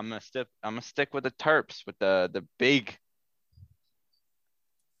one, I'm gonna stick with the Terps, with the big.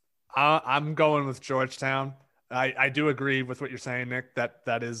 I'm going with Georgetown. I do agree with what you're saying, Nick.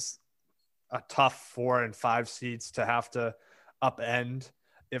 That is a tough 4 and 5 seeds to have to upend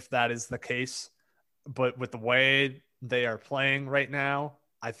if that is the case. But with the way they are playing right now,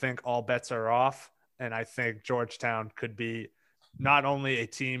 I think all bets are off. And I think Georgetown could be not only a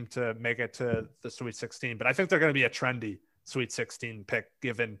team to make it to the Sweet 16, but I think they're going to be a trendy Sweet 16 pick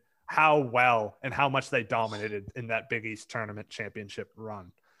given how well and how much they dominated in that Big East tournament championship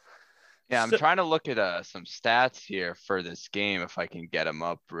run. Yeah, I'm trying to look at some stats here for this game if I can get them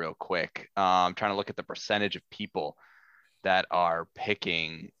up real quick. I'm trying to look at the percentage of people that are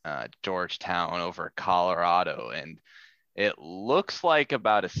picking Georgetown over Colorado, and it looks like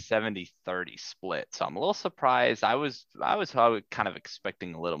about a 70-30 split. So I'm a little surprised. I was kind of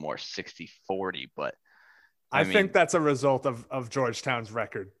expecting a little more 60-40, but I think that's a result of Georgetown's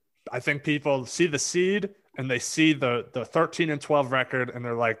record. I think people see the seed and they see the 13-12 record and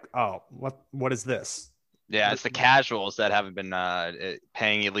they're like, oh, what is this? Yeah, it's the casuals that haven't been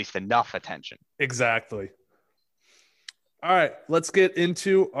paying at least enough attention. Exactly. All right, let's get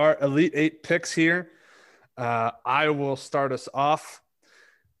into our Elite Eight picks here. I will start us off.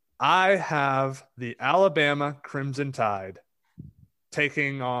 I have the Alabama Crimson Tide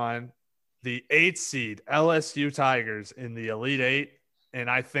taking on the 8th seed LSU Tigers in the Elite Eight, and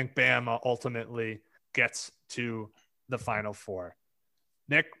I think Bama ultimately gets to the Final Four.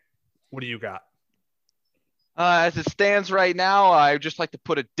 Nick, what do you got? As it stands right now, I would just like to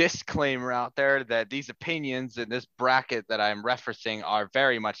put a disclaimer out there that these opinions in this bracket that I'm referencing are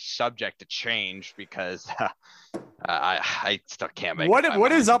very much subject to change because I still can't make it.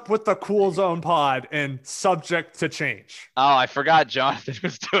 What is up with the Cool Zone pod and subject to change? Oh, I forgot Jonathan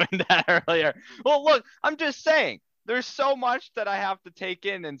was doing that earlier. Well, look, I'm just saying there's so much that I have to take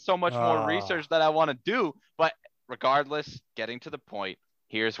in and so much more research that I want to do. But regardless, getting to the point,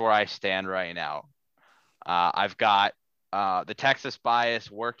 here's where I stand right now. I've got the Texas bias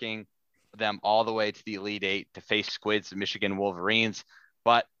working them all the way to the Elite Eight to face Squids, the Michigan Wolverines.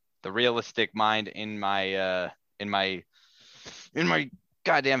 But the realistic mind in my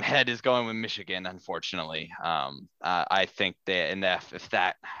goddamn head is going with Michigan, unfortunately. I think that if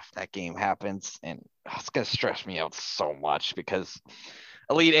that game happens, and it's gonna stress me out so much because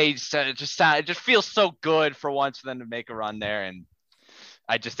Elite Eight it just feels so good for once for them to make a run there, and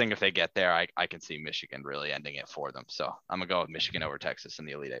I just think if they get there, I can see Michigan really ending it for them. So I'm gonna go with Michigan over Texas in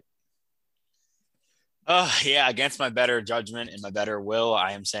the Elite Eight. Yeah, against my better judgment and my better will,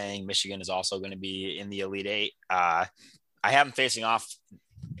 I am saying Michigan is also going to be in the Elite Eight. I have them facing off,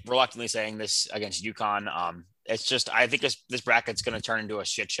 reluctantly saying this, against UConn. It's just I think this bracket's going to turn into a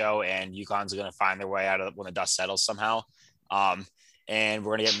shit show, and UConn's going to find their way out of it when the dust settles somehow. And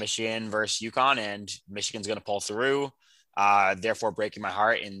we're going to get Michigan versus UConn, and Michigan's going to pull through, therefore breaking my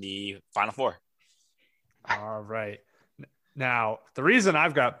heart in the Final Four. All right. Now, the reason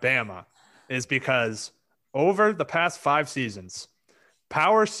I've got Bama is because over the past 5 seasons,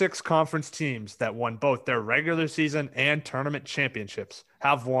 Power 6 conference teams that won both their regular season and tournament championships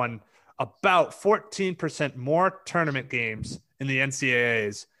have won about 14% more tournament games in the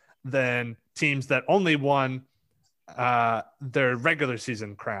NCAAs than teams that only won their regular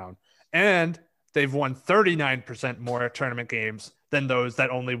season crown. And they've won 39% more tournament games than those that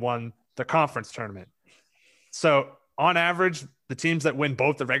only won the conference tournament. So on average, the teams that win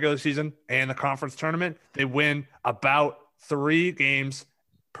both the regular season and the conference tournament, they win about 3 games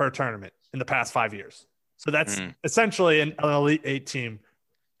per tournament in the past 5 years. So that's essentially an Elite Eight team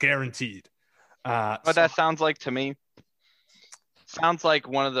guaranteed. What that sounds like to me, sounds like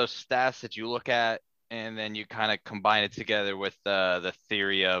one of those stats that you look at and then you kind of combine it together with the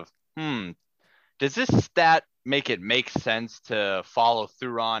theory of, does this stat make sense to follow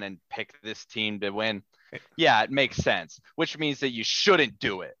through on and pick this team to win? Yeah, it makes sense, which means that you shouldn't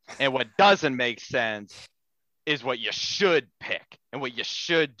do it. And what doesn't make sense is what you should pick and what you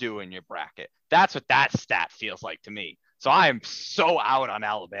should do in your bracket. That's what that stat feels like to me. So I am so out on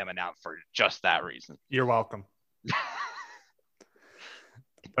Alabama now for just that reason. You're welcome.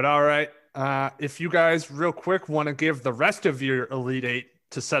 But all right, if you guys real quick want to give the rest of your Elite Eight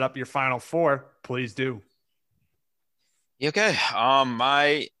to set up your Final Four, please do. Okay.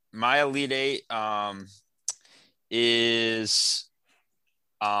 My Elite Eight is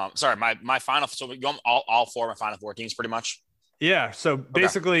my final. So you want all 4 of my Final Four teams pretty much. Yeah. So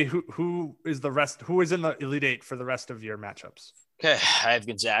basically, who is the rest? Who is in the Elite Eight for the rest of your matchups? Okay, I have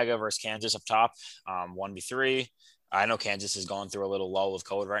Gonzaga versus Kansas up top, 1v3. I know Kansas is going through a little lull of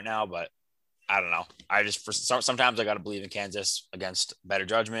COVID right now, but I don't know. Sometimes I got to believe in Kansas against better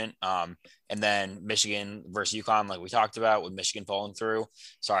judgment. And then Michigan versus UConn, like we talked about, with Michigan pulling through.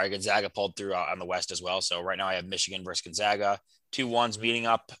 Sorry, Gonzaga pulled through on the West as well. So right now I have Michigan versus Gonzaga, 2-1s meeting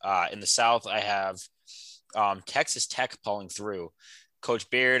up. In the South, I have Texas Tech pulling through. Coach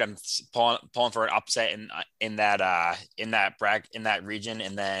Beard, I'm pulling for an upset in that region,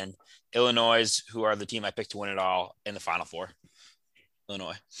 and then Illinois, who are the team I picked to win it all in the Final Four.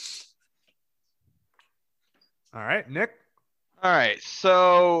 Illinois. All right, Nick. All right,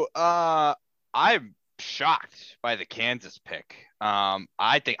 so I'm shocked by the Kansas pick.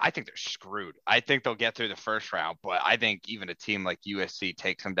 I think they're screwed. I think they'll get through the first round, but I think even a team like USC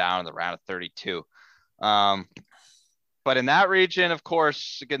takes them down in the round of 32. But in that region, of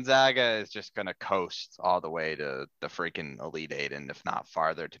course, Gonzaga is just going to coast all the way to the freaking Elite Eight, and if not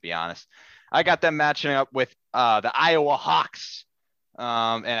farther, to be honest. I got them matching up with the Iowa Hawks,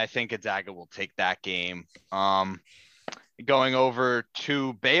 and I think Gonzaga will take that game. Going over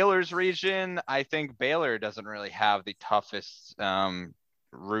to Baylor's region, I think Baylor doesn't really have the toughest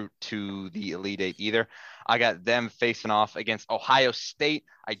route to the Elite Eight either. I got them facing off against Ohio State.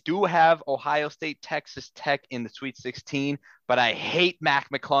 I do have Ohio State, Texas Tech in the Sweet 16, but I hate Mac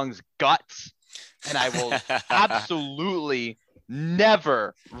McClung's guts, and I will absolutely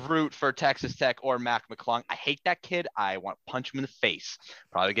never root for Texas Tech or Mac McClung. I hate that kid. I want to punch him in the face.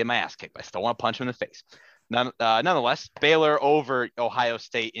 Probably get my ass kicked, but I still want to punch him in the face. Nonetheless, Baylor over Ohio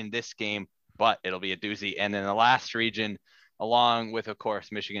State in this game, but it'll be a doozy. And in the last region, along with, of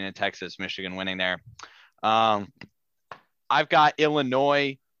course, Michigan and Texas, Michigan winning there. I've got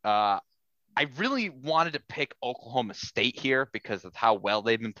Illinois. I really wanted to pick Oklahoma State here because of how well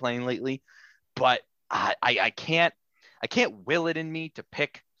they've been playing lately, but I can't will it in me to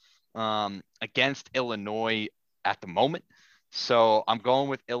pick against Illinois at the moment. So I'm going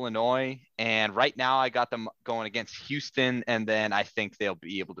with Illinois, and right now I got them going against Houston, and then I think they'll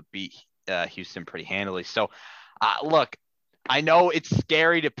be able to beat Houston pretty handily. So look, I know it's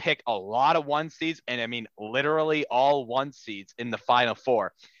scary to pick a lot of 1 seeds, and I mean literally all 1 seeds in the Final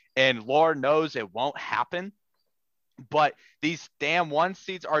Four. And Lord knows it won't happen. But these damn 1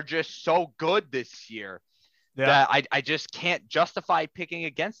 seeds are just so good this year that I just can't justify picking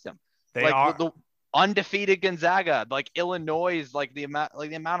against them. They like are the undefeated Gonzaga, like Illinois, like the amount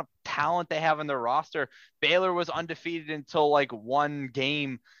of talent they have in their roster. Baylor was undefeated until like 1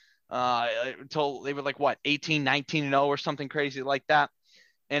 game, until they were like 18, 19-0 or something crazy like that.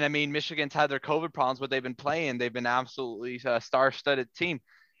 And I mean, Michigan's had their COVID problems, but they've been playing. They've been absolutely a star-studded team.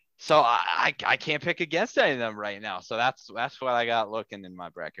 So I can't pick against any of them right now. So that's what I got looking in my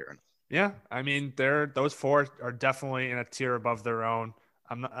bracket right now. Yeah, I mean, those 4 are definitely in a tier above their own.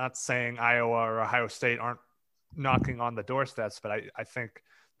 I'm not saying Iowa or Ohio State aren't knocking on the doorsteps, but I think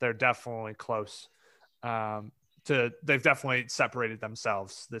they're definitely close. They've definitely separated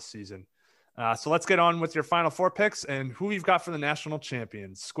themselves this season. So let's get on with your final 4 picks and who you've got for the national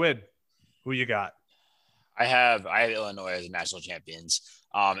champions. Squid, who you got? I have Illinois as the national champions.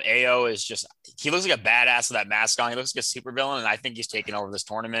 AO is just, he looks like a badass with that mask on. He looks like a super villain, and I think he's taking over this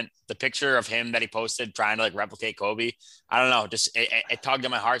tournament. The picture of him that he posted trying to like replicate Kobe, I don't know, just it tugged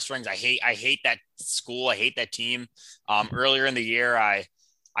at my heartstrings. I hate that school. I hate that team. Earlier in the year, I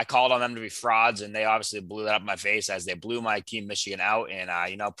called on them to be frauds, and they obviously blew that up in my face as they blew my team Michigan out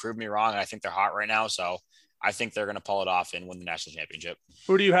and proved me wrong. And I think they're hot right now, so I think they're going to pull it off and win the national championship.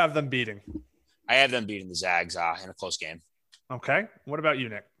 Who do you have them beating? I have them beating the Zags in a close game. Okay. What about you,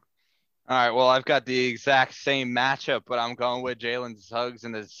 Nick? All right. Well, I've got the exact same matchup, but I'm going with Jalen Suggs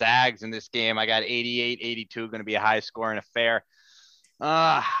and the Zags in this game. I got 88-82, going to be a high scoring affair.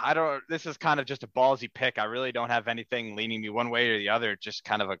 This is kind of just a ballsy pick. I really don't have anything leaning me one way or the other. Just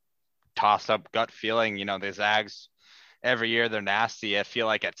kind of a toss up gut feeling. The Zags every year, they're nasty. I feel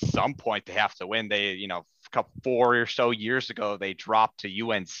like at some point they have to win. They, 4 or so years ago, they dropped to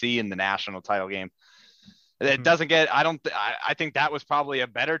UNC in the national title game. It doesn't get, I think that was probably a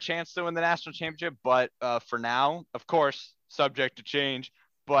better chance to win the national championship, but for now, of course, subject to change,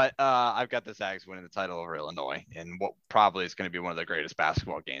 but I've got the Zags winning the title over Illinois in what probably is going to be one of the greatest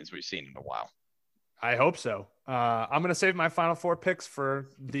basketball games we've seen in a while. I hope so. I'm going to save my final 4 picks for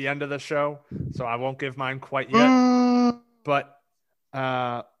the end of the show, so I won't give mine quite yet, but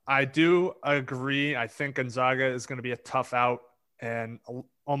I do agree. I think Gonzaga is going to be a tough out and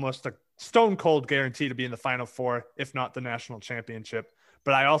almost a stone cold guarantee to be in the Final Four, if not the national championship.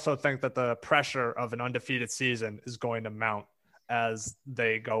 But I also think that the pressure of an undefeated season is going to mount as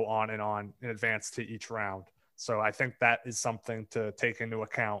they go on in advance to each round. So I think that is something to take into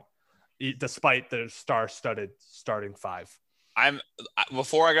account, despite the star-studded starting 5.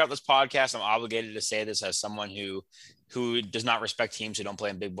 Before I got this podcast, I'm obligated to say this as someone who does not respect teams who don't play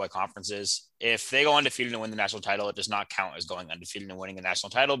in big boy conferences. If they go undefeated and win the national title, it does not count as going undefeated and winning the national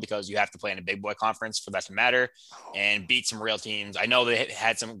title because you have to play in a big boy conference for that to matter and beat some real teams. I know they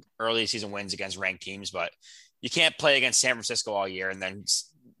had some early season wins against ranked teams, but you can't play against San Francisco all year and then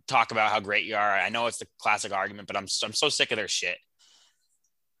talk about how great you are. I know it's the classic argument, but I'm so sick of their shit.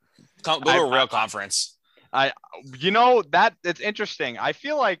 Go to a real conference. That it's interesting. I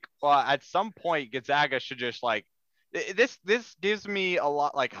feel like at some point Gonzaga should just like this gives me a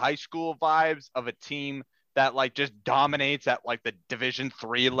lot like high school vibes of a team that like just dominates at like the Division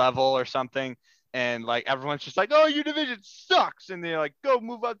 3 level or something, and like everyone's just like, oh, your division sucks, and they're like, go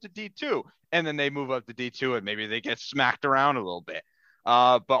move up to D2, and then they move up to D2 and maybe they get smacked around a little bit.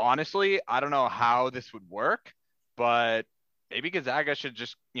 But honestly, I don't know how this would work, but maybe Gonzaga should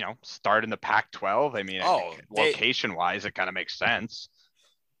just, start in the Pac-12. I mean, location-wise, it kind of makes sense.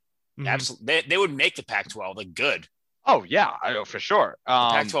 Absolutely. They would make the Pac-12 like good. Oh, yeah, for sure. The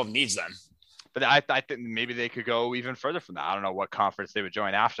Pac-12 needs them. But I think maybe they could go even further from that. I don't know what conference they would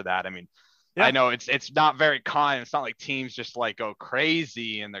join after that. I mean, yeah. I know it's not very common. It's not like teams just like go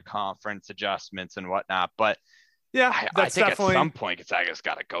crazy in their conference adjustments and whatnot. But yeah, I think at some point Gonzaga's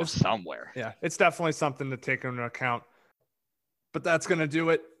got to go somewhere. Yeah, it's definitely something to take into account. But that's going to do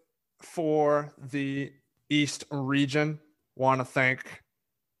it for the East region. Want to thank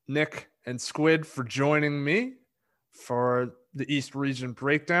Nick and Squid for joining me for the East region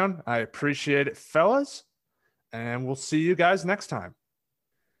breakdown. I appreciate it, fellas. And we'll see you guys next time.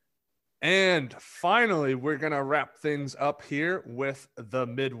 And finally, we're going to wrap things up here with the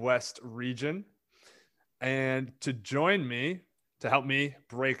Midwest region. And to join me, to help me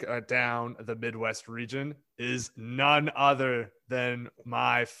break down the Midwest region, is none other than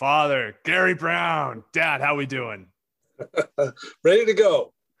my father, Gary Brown. Dad, how we doing? Ready to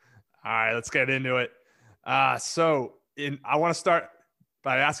go. All right, let's get into it. I want to start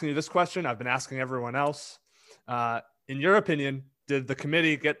by asking you this question. I've been asking everyone else. in your opinion, did the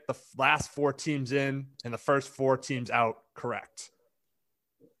committee get the last 4 teams in and the first 4 teams out correct?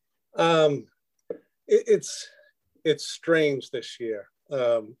 It's strange this year.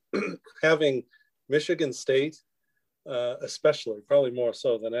 Having Michigan State, especially, probably more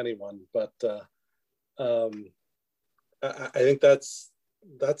so than anyone, but I think that's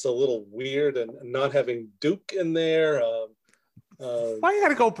a little weird, and not having Duke in there. Why you got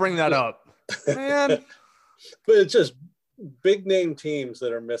to go bring that up, man? But it's just big name teams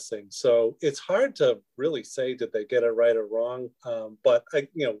that are missing, so it's hard to really say did they get it right or wrong. But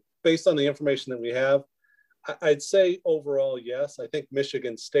based on the information that we have, I'd say overall yes. I think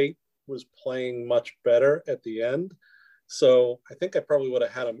Michigan State was playing much better at the end, so I think I probably would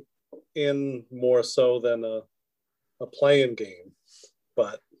have had them in more so than a playing game.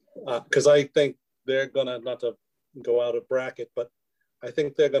 But because I think they're gonna, not to go out of bracket, but I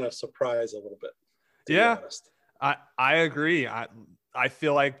think they're gonna surprise a little bit. Yeah, I agree. I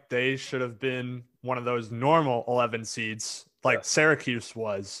feel like they should have been one of those normal 11 seeds, like Syracuse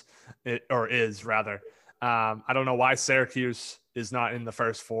was, or is rather. I don't know why Syracuse is not in the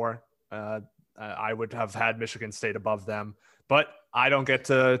first 4. I would have had Michigan State above them, but I don't get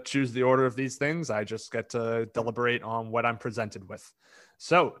to choose the order of these things. I just get to deliberate on what I'm presented with.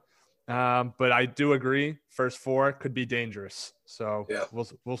 So, but I do agree, first 4 could be dangerous. So yeah, we'll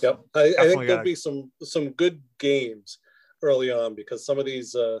I think there'll be some good games early on, because some of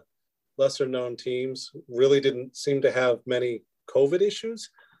these lesser known teams really didn't seem to have many COVID issues.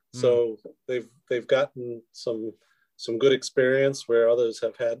 So they've gotten some good experience where others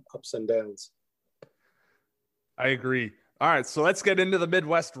have had ups and downs. I agree. All right, so let's get into the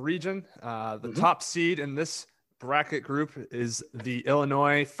Midwest region. The top seed in this bracket group is the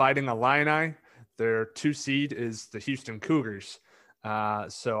Illinois Fighting Illini. Their 2 seed is the Houston Cougars.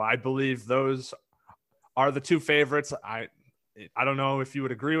 So I believe those are the 2 favorites. I don't know if you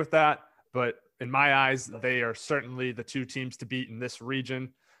would agree with that, but in my eyes, they are certainly the 2 teams to beat in this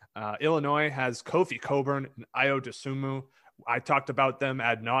region. Illinois has Kofi Cockburn and Ayo Dosunmu. I talked about them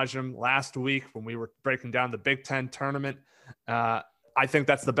ad nauseum last week when we were breaking down the Big Ten tournament. I think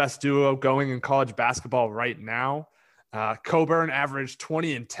that's the best duo going in college basketball right now. Cockburn averaged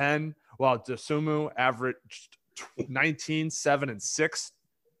 20 and 10, while Dosunmu averaged 19, 7, and 6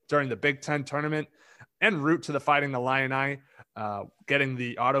 during the Big Ten tournament, en route to the Fighting Illini, getting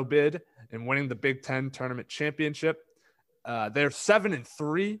the auto bid and winning the Big Ten tournament championship. They're 7 and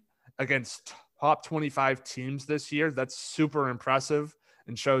 3 against top 25 teams this year. That's super impressive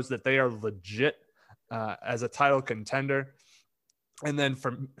and shows that they are legit as a title contender. And then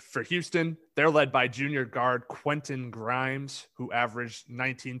for Houston, they're led by junior guard Quentin Grimes, who averaged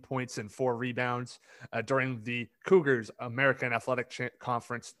 19 points and 4 rebounds during the Cougars American Athletic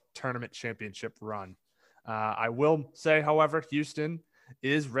Conference tournament championship run. I will say, however, Houston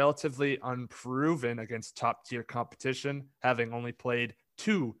is relatively unproven against top-tier competition, having only played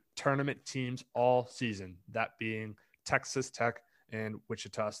 2 tournament teams all season, that being Texas Tech and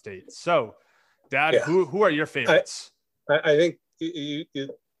Wichita State. So, Dad, who are your favorites? I think you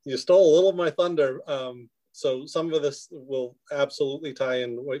stole a little of my thunder. So some of this will absolutely tie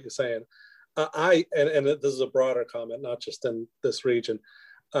in what you're saying. And this is a broader comment, not just in this region.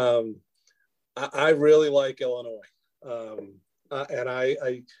 I really like Illinois.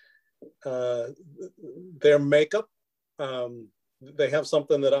 And their makeup, they have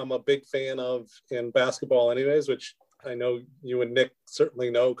something that I'm a big fan of in basketball anyways, which I know you and Nick certainly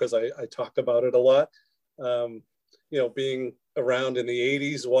know because I talk about it a lot. Being around in the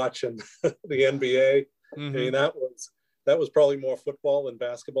 80s watching the NBA, I mean, that was probably more football than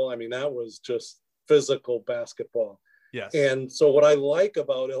basketball. I mean, that was just physical basketball. Yes. And so what I like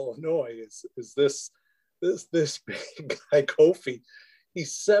about Illinois is this big guy, Kofi.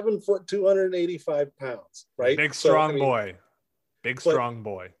 He's 7 foot, 285 pounds, right? Big, strong boy. Strong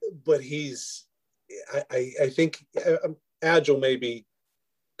boy. But he's, I think agile may be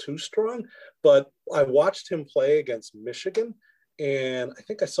too strong, but I watched him play against Michigan, and I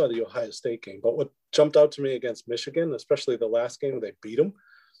think I saw the Ohio State game. But what jumped out to me against Michigan, especially the last game, they beat him.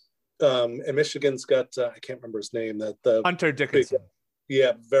 And Michigan's got, I can't remember his name. Hunter Dickinson.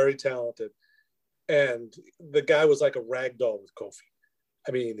 Very talented. And the guy was like a rag doll with Kofi.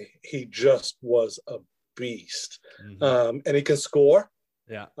 I mean, he just was a beast. And he can score.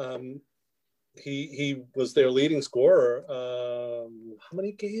 Yeah. He was their leading scorer. How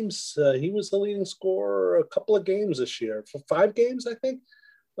many games? He was the leading scorer a couple of games this year. For 5 games, I think.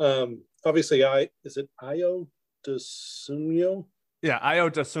 Obviously, is it Ayo Dosunmu? Yeah, Ayo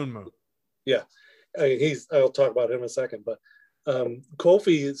Dosunmu. Yeah. I'll talk about him in a second, but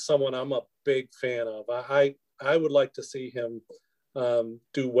Kofi is someone I'm a big fan of. I I would like to see him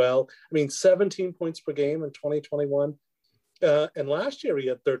do well. I mean, 17 points per game in 2021. And last year he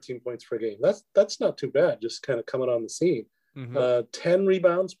had 13 points per game. That's not too bad, just kind of coming on the scene. 10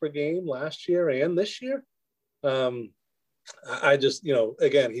 rebounds per game last year and this year. I just,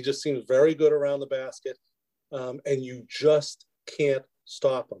 again, he just seems very good around the basket. And you just can't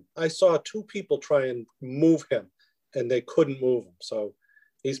stop him. I saw 2 people try and move him and they couldn't move him. So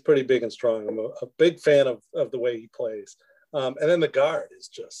he's pretty big and strong. I'm a big fan of the way he plays. And then the guard is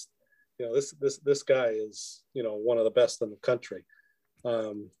just, this guy is, one of the best in the country.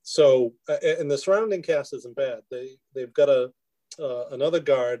 So, and the surrounding cast isn't bad. They've got another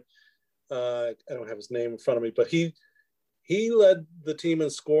guard. I don't have his name in front of me, but he led the team in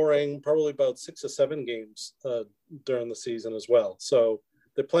scoring probably about 6 or 7 games during the season as well. So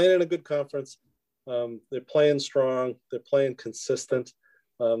they're playing in a good conference. They're playing strong. They're playing consistent.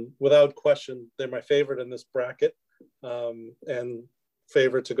 Without question, they're my favorite in this bracket, and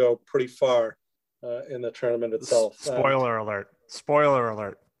favorite to go pretty far in the tournament itself. Spoiler alert. Spoiler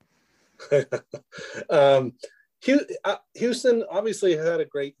alert. Houston obviously had a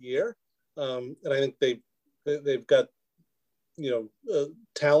great year, and I think they've got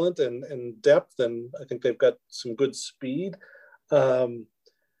talent and depth, and I think they've got some good speed.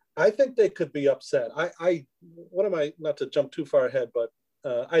 I think they could be upset. Not to jump too far ahead, but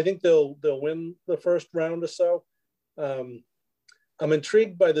I think they'll win the first round or so. I'm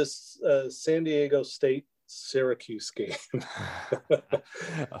intrigued by this San Diego State Syracuse game.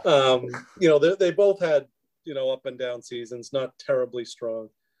 They both had up and down seasons, not terribly strong,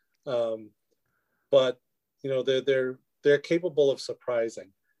 but they're capable of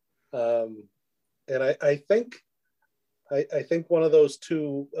surprising, and I think one of those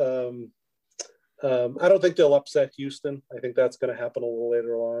two. I don't think they'll upset Houston. I think that's going to happen a little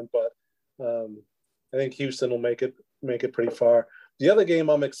later on, but I think Houston will make it pretty far. The other game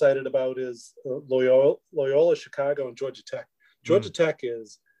I'm excited about is Loyola Chicago and Georgia Tech. Georgia Tech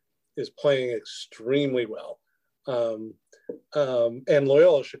is playing extremely well, and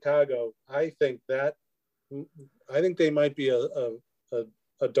Loyola Chicago. I think they might be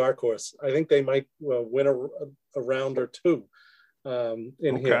a dark horse. I think they might win a round or two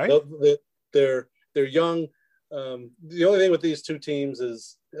here. They're young. The only thing with these two teams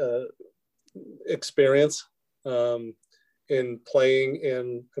is experience in playing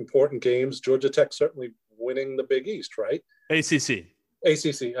in important games. Georgia Tech certainly winning the Big East, right? ACC.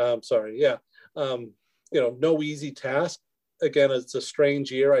 Sorry. Yeah. No easy task. Again, it's a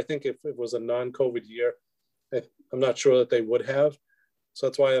strange year. I think if it was a non-COVID year, I'm not sure that they would have. So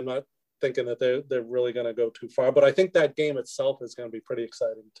that's why I'm not thinking that they're really going to go too far. But I think that game itself is going to be pretty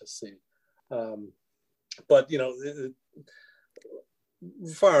exciting to see. But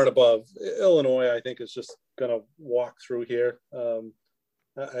far and above, Illinois, I think, is just going to walk through here.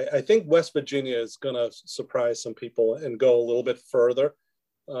 I think West Virginia is going to surprise some people and go a little bit further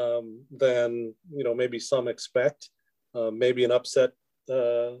than maybe some expect. Maybe an upset.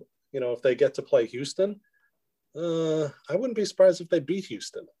 If they get to play Houston, I wouldn't be surprised if they beat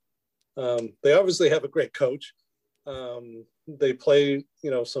Houston. They obviously have a great coach. They play,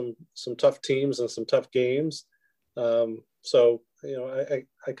 some tough teams and some tough games. So, I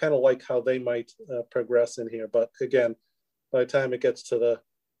kind of like how they might progress in here. But again, by the time it gets to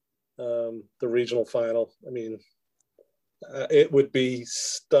the regional final, I mean, it would be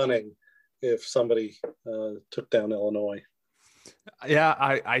stunning if somebody took down Illinois. Yeah,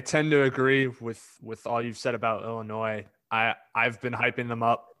 I tend to agree with all you've said about Illinois. I've been hyping them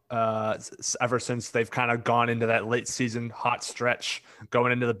up ever since they've kind of gone into that late season hot stretch,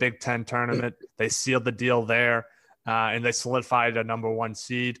 going into the Big Ten tournament. They sealed the deal there, and they solidified a number 1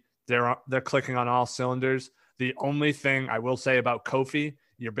 seed. They're clicking on all cylinders. The only thing I will say about Kofi,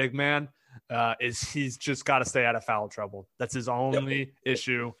 your big man, is he's just got to stay out of foul trouble. That's his only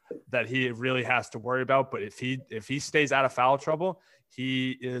issue that he really has to worry about. But if he stays out of foul trouble,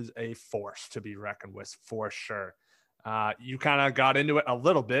 he is a force to be reckoned with for sure. You kind of got into it a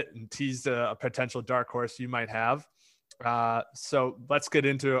little bit and teased a potential dark horse you might have. So let's get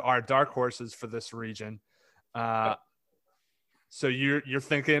into our dark horses for this region. So you're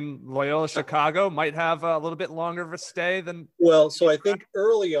thinking Loyola Chicago might have a little bit longer of a stay than. Well, so I think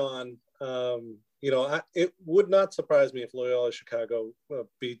early on, it would not surprise me if Loyola Chicago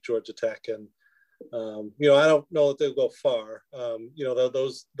beat Georgia Tech, and I don't know that they'll go far.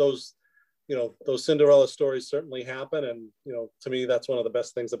 Those Cinderella stories certainly happen, and to me, that's one of the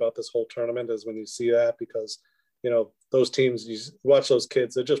best things about this whole tournament is when you see that, because those teams, you watch those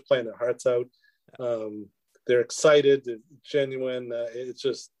kids, they're just playing their hearts out. They're excited, genuine. It's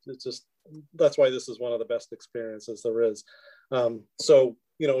just that's why this is one of the best experiences there is. So,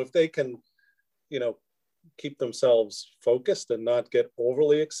 if they can, keep themselves focused and not get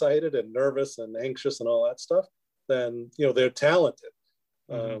overly excited and nervous and anxious and all that stuff, then, they're talented.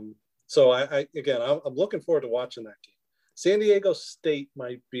 So I'm looking forward to watching that game. San Diego State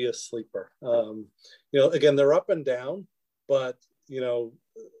might be a sleeper. Again, they're up and down, but,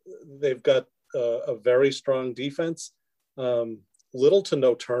 they've got a very strong defense, little to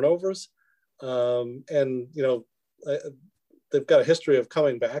no turnovers. And, they've got a history of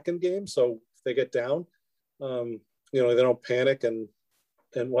coming back in games. So if they get down, they don't panic and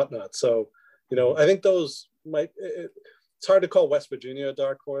whatnot. So, I think those might, it's hard to call West Virginia a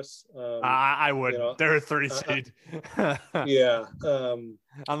dark horse. I would. They're a 3 seed. Yeah.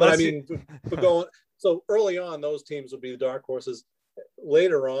 But we're going, so early on, those teams would be the dark horses.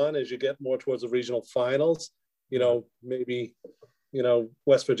 Later on, as you get more towards the regional finals, maybe,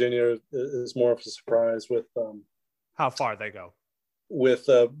 West Virginia is more of a surprise with how far they go with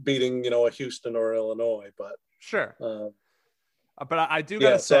beating, a Houston or Illinois, but sure. But I do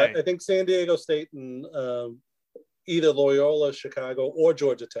gotta say, I think San Diego State and either Loyola, Chicago, or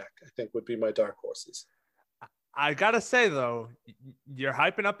Georgia Tech, I think would be my dark horses. I gotta say though, you're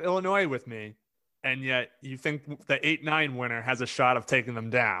hyping up Illinois with me, and yet you think the 8-9 winner has a shot of taking them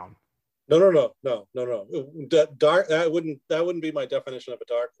down. No. That wouldn't be my definition of a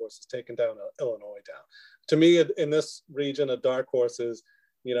dark horse, is taking down Illinois down. To me, in this region, a dark horse is,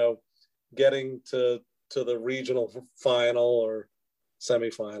 getting to the regional final or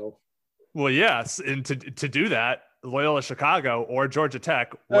semifinal. Well, yes, and to do that, Loyola Chicago or Georgia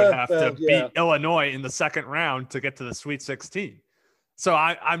Tech would have to beat Illinois in the second round to get to the Sweet 16. So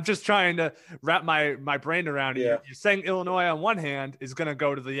I'm just trying to wrap my brain around it. Yeah. You're saying Illinois on one hand is going to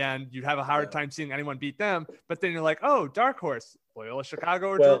go to the end. You'd have a hard time seeing anyone beat them. But then you're like, oh, dark horse, Loyola Chicago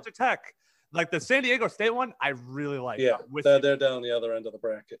or Georgia Tech. Like the San Diego State one, I really like. Yeah, they're down the other end of the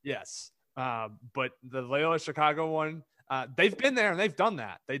bracket. Yes. But the Loyola Chicago one, they've been there and they've done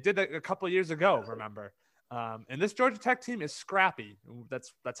that. They did it a couple of years ago, remember? And this Georgia Tech team is scrappy.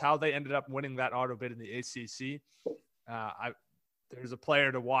 That's how they ended up winning that auto bid in the ACC. There's a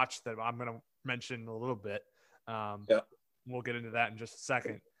player to watch that I'm going to mention a little bit. We'll get into that in just a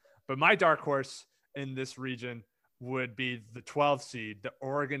second. But my dark horse in this region would be the 12 seed, the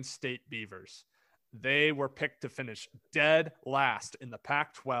Oregon State Beavers. They were picked to finish dead last in the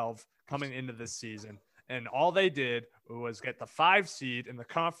Pac-12 coming into this season. And all they did was get the 5 seed in the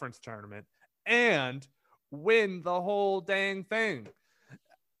conference tournament and win the whole dang thing.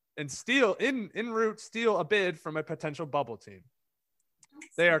 And steal a bid from a potential bubble team.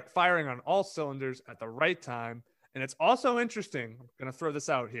 They are firing on all cylinders at the right time. And it's also interesting, I'm going to throw this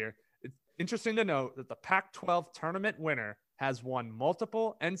out here. It's interesting to note that the Pac-12 tournament winner has won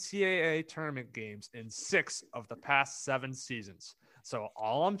multiple NCAA tournament games in 6 of the past 7 seasons. So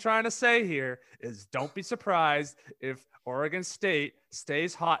all I'm trying to say here is don't be surprised if Oregon State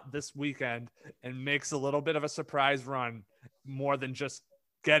stays hot this weekend and makes a little bit of a surprise run more than just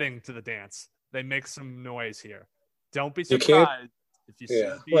getting to the dance. They make some noise here. Don't be surprised if you see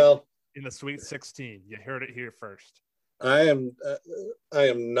in the Sweet 16. You heard it here first. I am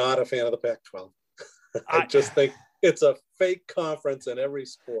not a fan of the Pac-12. I just think it's a fake conference in every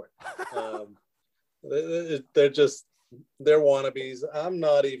sport. They're wannabes. I'm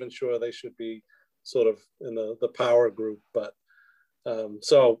not even sure they should be sort of in the power group, but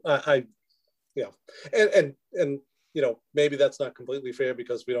maybe that's not completely fair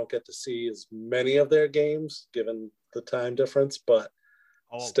because we don't get to see as many of their games given the time difference, but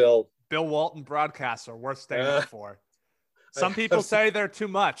still. Bill Walton broadcasts are worth staying up for. Some people say they're too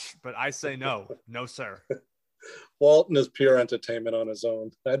much, but I say no. No, sir. Walton is pure entertainment on his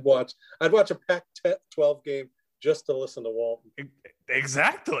own. I'd watch a Pac-12 game just to listen to Walton.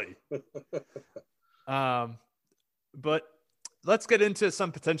 Exactly. But let's get into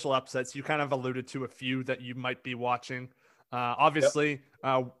some potential upsets. You kind of alluded to a few that you might be watching. Obviously,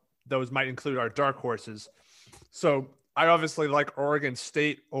 those might include our dark horses. So I obviously like Oregon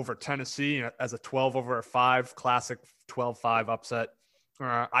State over Tennessee as a 12/5 classic 12-5 upset.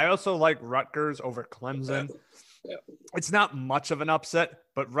 I also like Rutgers over Clemson. Yeah. It's not much of an upset,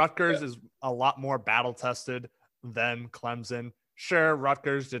 but Rutgers is a lot more battle tested than Clemson. Sure,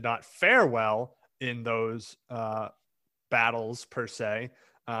 Rutgers did not fare well in those battles per se.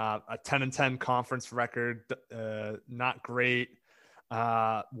 A 10-10 conference record, not great.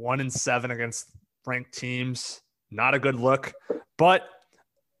 1-7 against ranked teams, not a good look. But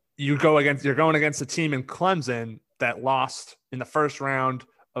you're going against a team in Clemson that lost in the first round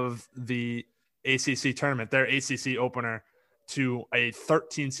of the ACC tournament, their ACC opener to a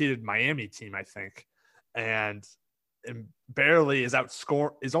 13-seeded Miami team, I think, and barely is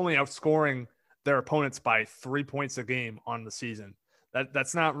only outscoring their opponents by 3 points a game on the season.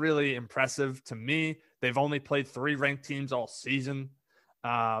 That's not really impressive to me. They've only played 3 ranked teams all season.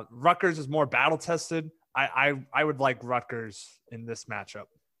 Rutgers is more battle tested. I would like Rutgers in this matchup.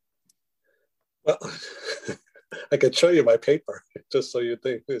 Well, I could show you my paper just so you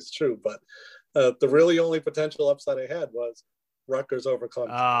think it's true, but the really only potential upside I had was Rutgers over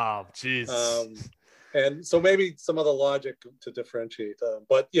Clemson. Oh, jeez. And so maybe some of the logic to differentiate,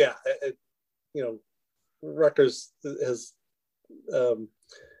 but yeah, Rutgers has,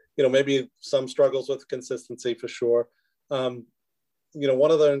 maybe some struggles with consistency for sure. One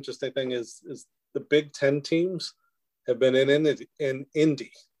other interesting thing is the Big Ten teams have been in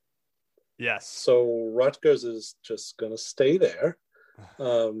Indy. Yes. So Rutgers is just going to stay there.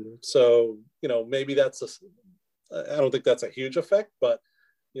 So maybe I don't think that's a huge effect, but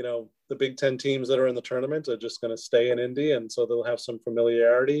the Big Ten teams that are in the tournament are just going to stay in Indy, and so they'll have some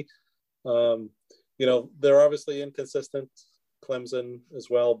familiarity. They're obviously inconsistent, Clemson as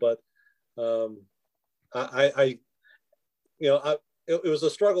well, but it was a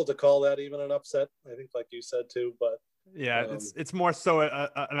struggle to call that even an upset, I think, like you said too. But yeah, it's more so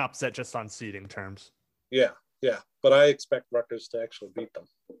an upset just on seeding terms. Yeah, but I expect Rutgers to actually beat them.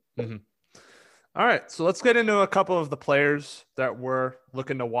 Mm-hmm. All right, so let's get into a couple of the players that we're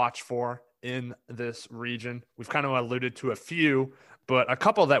looking to watch for in this region. We've kind of alluded to a few, but a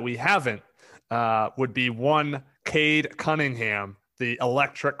couple that we haven't would be one, Cade Cunningham, the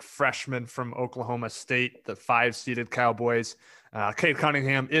electric freshman from Oklahoma State, the 5-seeded Cowboys. Cade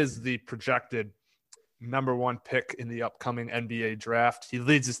Cunningham is the projected number 1 pick in the upcoming NBA draft. He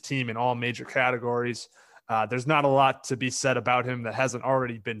leads his team in all major categories. There's not a lot to be said about him that hasn't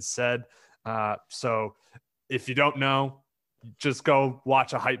already been said. So if you don't know, just go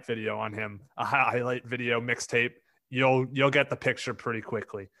watch a hype video on him, a highlight video mixtape. You'll get the picture pretty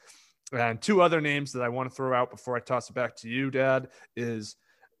quickly. And 2 other names that I want to throw out before I toss it back to you, Dad, is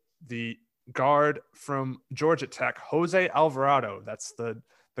the guard from Georgia Tech, Jose Alvarado. That's the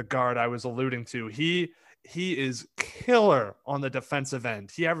guard I was alluding to. He is killer on the defensive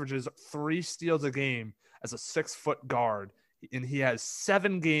end. He averages 3 steals a game as a 6-foot guard, and he has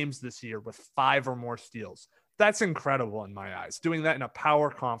 7 games this year with 5 or more steals. That's incredible in my eyes. Doing that in a power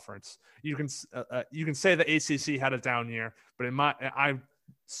conference, you can say the ACC had a down year, but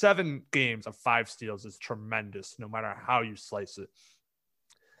 7 games of 5 steals is tremendous, no matter how you slice it.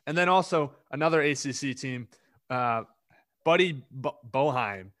 And then also another ACC team, Buddy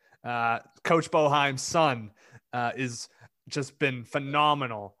Boeheim, Coach Boeheim's son, is just been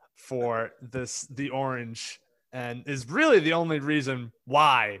phenomenal for the Orange, and is really the only reason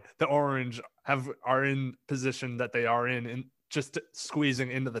why the Orange are in position that they are in just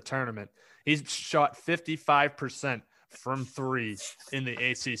squeezing into the tournament. He's shot 55% from 3 in the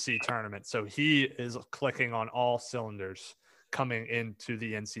ACC tournament, so he is clicking on all cylinders coming into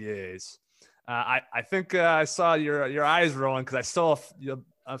the NCAAs. I think I saw your eyes rolling because I saw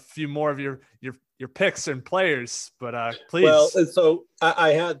a few more of your picks and players, but please. Well, so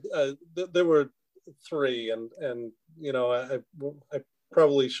I had there were 3, and I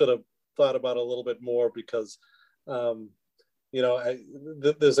probably should have thought about it a little bit more because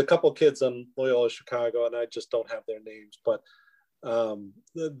there's a couple kids on Loyola Chicago, and I just don't have their names, but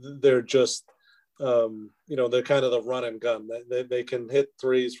they're just they're kind of the run and gun. They can hit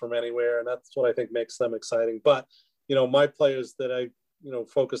threes from anywhere, and that's what I think makes them exciting. But my players that I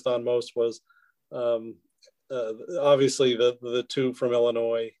focused on most was obviously the 2 from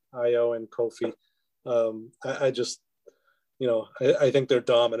Illinois, Ayo and Kofi. I just I think they're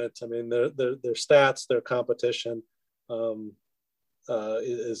dominant. I mean, their stats, their competition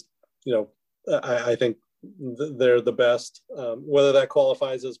is I think they're the best. Whether that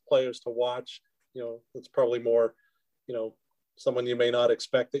qualifies as players to watch, it's probably more someone you may not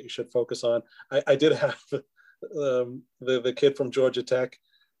expect that you should focus on. I did have the kid from Georgia Tech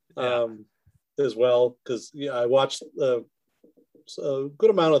as well, because I watched a good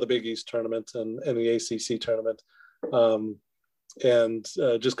amount of the Big East tournament and the ACC tournament, and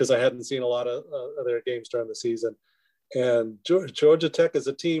just because I hadn't seen a lot of their games during the season. And Georgia Tech as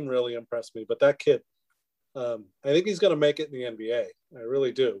a team really impressed me, but that kid, I think he's going to make it in the NBA. I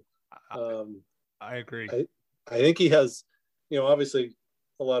really do. I agree. I think he has, obviously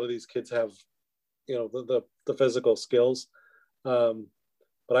a lot of these kids have, the physical skills. But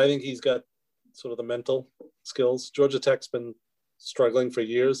I think he's got sort of the mental skills. Georgia Tech's been struggling for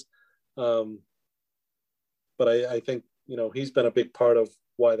years. But I think, he's been a big part of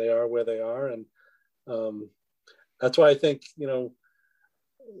why they are where they are. And That's why I think,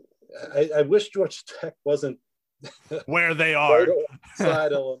 I wish Georgia Tech wasn't where they are right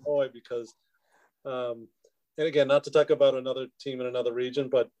outside Illinois because, and again, not to talk about another team in another region,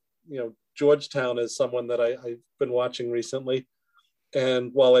 but, Georgetown is someone that I've been watching recently.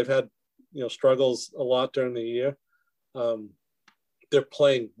 And while I've had, struggles a lot during the year, they're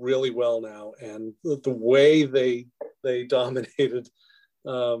playing really well now. And the way they dominated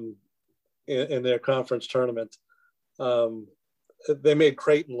in their conference tournament, they made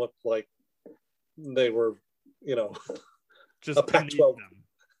Creighton look like they were, just a Pac-12.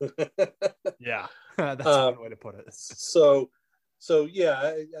 Yeah, that's one way to put it. So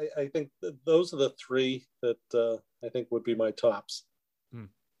yeah, I think those are the three that I think would be my tops.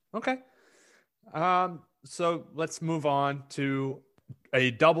 Okay. So let's move on to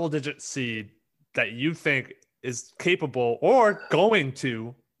a double-digit seed that you think is capable or going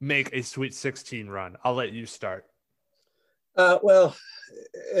to make a Sweet 16 run. I'll let you start. Well,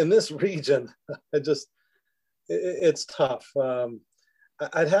 in this region, it's tough.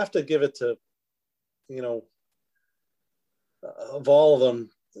 I'd have to give it to, of all of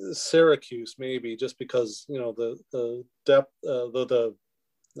them, Syracuse maybe, just because the depth, the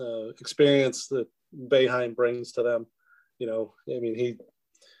experience that Boeheim brings to them. I mean,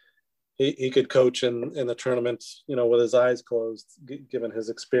 he could coach in the tournament, with his eyes closed, given his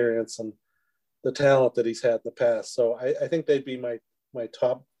experience and the talent that he's had in the past. So I think they'd be my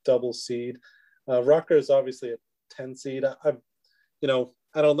top double seed. Rutgers obviously a 10 seed. I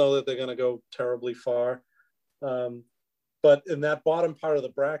don't know that they're going to go terribly far. But in that bottom part of the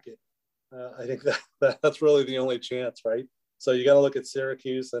bracket, I think that's really the only chance, right? So you got to look at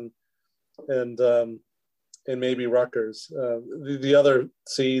Syracuse and maybe Rutgers. The other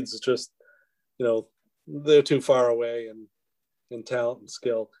seeds just, they're too far away in talent and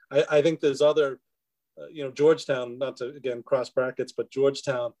skill. I think there's other, Georgetown, not to again cross brackets, but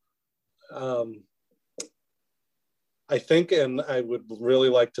Georgetown, I think, and I would really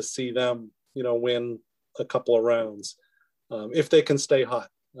like to see them, win a couple of rounds if they can stay hot.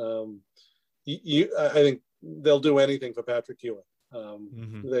 I think they'll do anything for Patrick Ewing.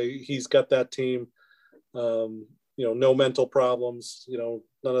 He's got that team, no mental problems, none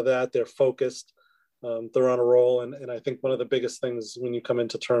of that. They're focused. They're on a roll. And I think one of the biggest things when you come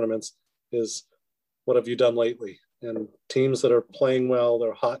into tournaments is, what have you done lately? And teams that are playing well,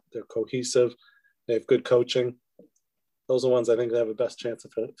 they're hot, they're cohesive, they have good coaching. Those are the ones I think that have the best chance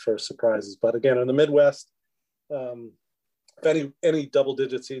for surprises. But again, in the Midwest, if any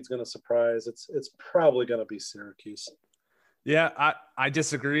double-digit seed's going to surprise, it's probably going to be Syracuse. Yeah, I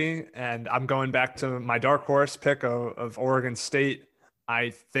disagree, and I'm going back to my dark horse pick of Oregon State.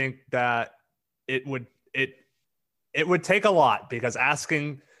 I think that it would take a lot, because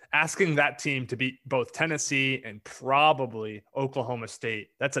asking that team to beat both Tennessee and probably Oklahoma State,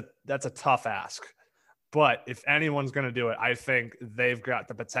 that's a tough ask. But if anyone's going to do it, I think they've got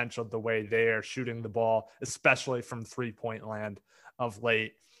the potential, the way they are shooting the ball, especially from 3-point land of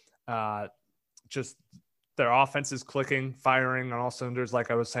late. Just their offense is clicking, firing on all cylinders,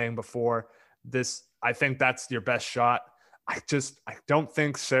 like I was saying before. I think that's your best shot. I don't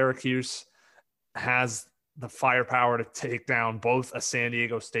think Syracuse has the firepower to take down both a San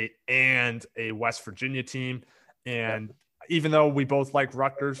Diego State and a West Virginia team. And even though we both like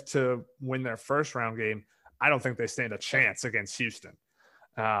Rutgers to win their first round game, I don't think they stand a chance against Houston.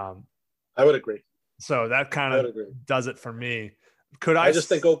 I would agree. So that kind of does it for me. I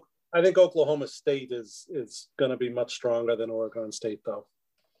think Oklahoma State is going to be much stronger than Oregon State, though.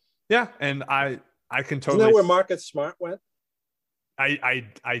 Yeah, and I can totally. Isn't that where Marcus Smart went? I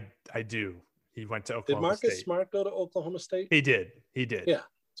do. He went to Oklahoma State. Did Marcus Smart go to Oklahoma State? He did. Yeah.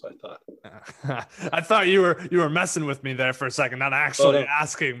 That's what I thought. I thought you were messing with me there for a second, not actually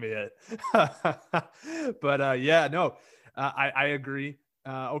asking me it. But I agree.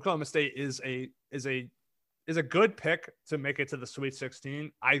 Oklahoma State is a good pick to make it to the Sweet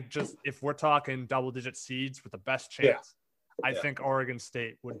 16. If we're talking double-digit seeds with the best chance, I think Oregon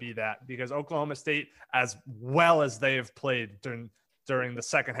State would be that, because Oklahoma State, as well as they have played during the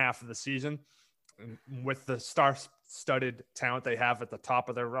second half of the season, with the star-studded talent they have at the top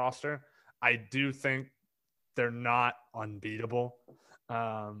of their roster, I do think they're not unbeatable,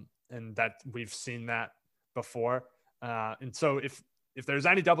 and that we've seen that before. And so if there's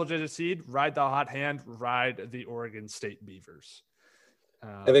any double-digit seed, ride the hot hand, ride the Oregon State Beavers.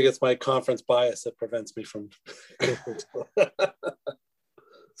 I think it's my conference bias that prevents me from.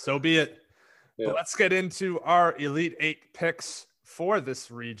 So be it. Yeah. But let's get into our Elite Eight picks for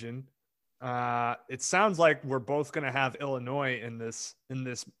this region. It sounds like we're both going to have Illinois in this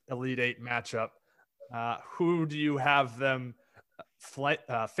Elite Eight matchup. Who do you have them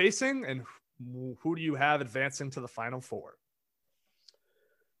facing, and who do you have advancing to the Final Four?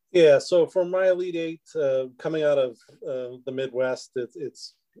 Yeah, so for my Elite Eight, coming out of the Midwest,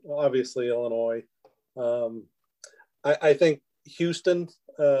 it's obviously Illinois. I think Houston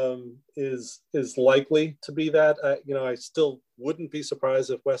is likely to be that. I still wouldn't be surprised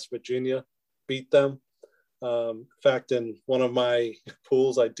if West Virginia beat them. In fact, in one of my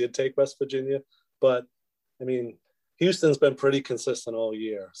pools, I did take West Virginia, but I mean, Houston's been pretty consistent all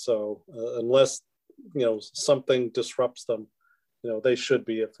year. So unless something disrupts them, they should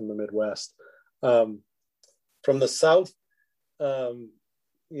be it from the Midwest. From the South,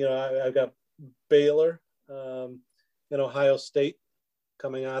 I've got Baylor and Ohio State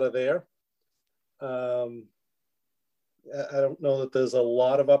coming out of there. I don't know that there's a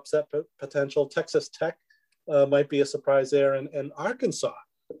lot of upset potential. Texas Tech might be a surprise there, and Arkansas,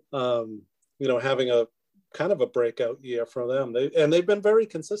 having a kind of a breakout year for them. They've been very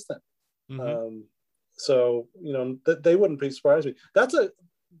consistent. Mm-hmm. So they wouldn't be surprised me.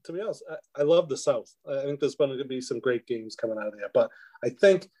 To be honest, I love the South. I think there's going to be some great games coming out of there. But I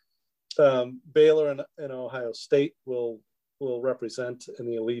think Baylor and Ohio State will represent in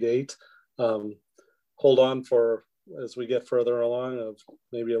the Elite Eight. Hold on for as we get further along of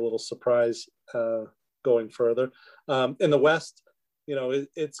maybe a little surprise going further. In the West,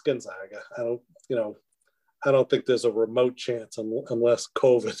 it's Gonzaga. I don't think there's a remote chance unless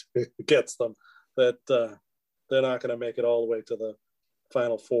COVID gets them that they're not going to make it all the way to the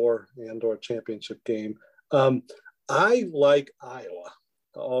Final Four and/or championship game. I like Iowa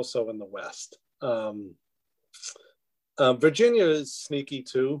also in the West. Virginia is sneaky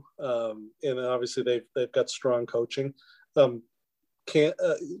too, and obviously they've got strong coaching. Some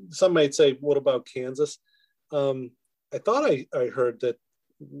might say, what about Kansas? I thought I heard that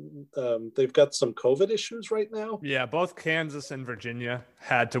they've got some COVID issues right now. Yeah, both Kansas and Virginia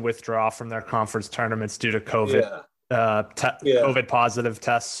had to withdraw from their conference tournaments due to COVID. COVID positive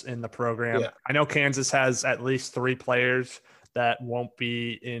tests in the program. Yeah. I know Kansas has at least 3 players that won't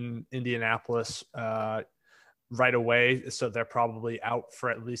be in Indianapolis right away, so they're probably out for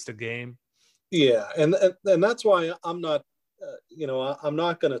at least a game. Yeah, and that's why I'm not, I'm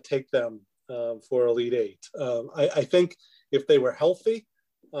not going to take them for Elite Eight. I think if they were healthy,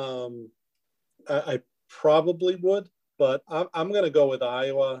 I probably would, but I'm going to go with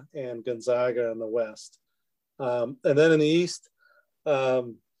Iowa and Gonzaga in the West. And then in the East,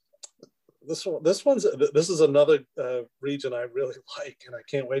 this is another region I really like, and I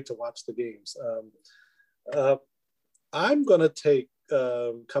can't wait to watch the games. I'm going to take,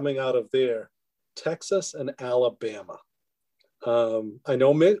 coming out of there, Texas and Alabama. I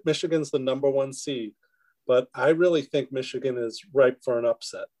know Michigan's the number 1 seed, but I really think Michigan is ripe for an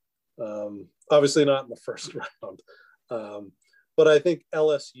upset. Obviously not in the first round, but I think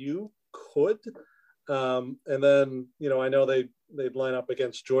LSU could. And then, I know they'd line up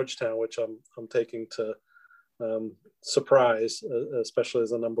against Georgetown, which I'm taking to surprise, especially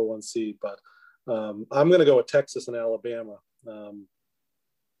as a number 1 seed. But I'm going to go with Texas and Alabama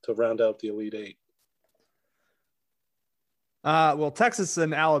to round out the Elite Eight. Well, Texas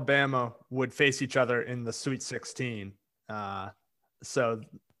and Alabama would face each other in the Sweet 16. So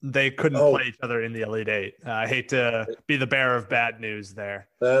they couldn't play each other in the Elite Eight. I hate to be the bearer of bad news there.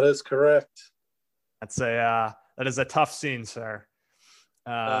 That is correct. That is a tough scene, sir,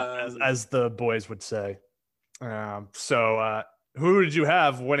 as the boys would say. So who did you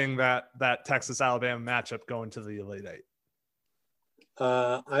have winning that Texas-Alabama matchup going to the Elite Eight?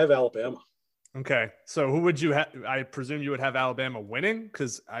 I have Alabama. Okay, so who would you have? I presume you would have Alabama winning,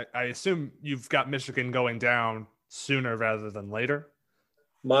 because I assume you've got Michigan going down sooner rather than later.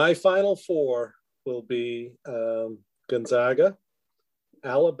 My Final Four will be Gonzaga,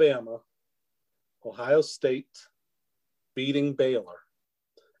 Alabama, Ohio State, beating Baylor,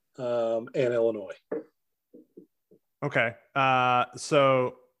 and Illinois. Okay,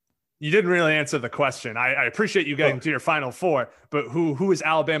 so you didn't really answer the question. I appreciate you getting to your Final Four, but who is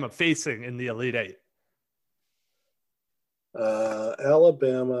Alabama facing in the Elite Eight?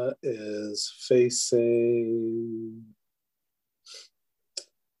 Alabama is facing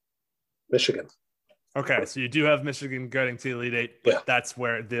Michigan. Okay, so you do have Michigan getting to the Elite Eight, but that's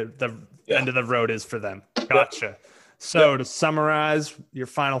where the end of the road is for them. Gotcha. Yeah. So to summarize, your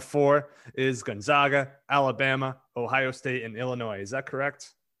Final Four is Gonzaga, Alabama, Ohio State, and Illinois. Is that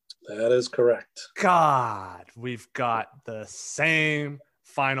correct? That is correct. God, we've got the same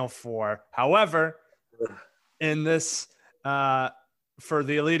Final Four. However, in this, for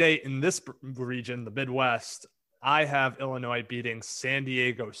the Elite Eight in this region, the Midwest, I have Illinois beating San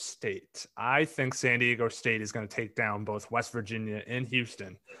Diego State. I think San Diego State is going to take down both West Virginia and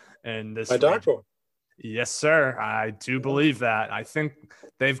Houston. And this My dark horse. Yes, sir. I do believe that. I think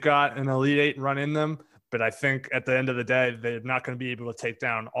they've got an Elite Eight run in them, but I think at the end of the day, they're not going to be able to take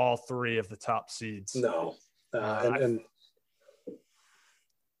down all three of the top seeds. No. And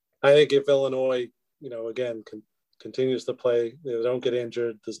I think if Illinois, again, continues to play, they don't get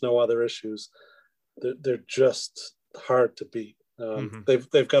injured, there's no other issues, they're just hard to beat.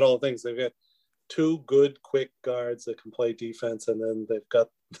 They've got all the things. They've got two good, quick guards that can play defense, and then they've got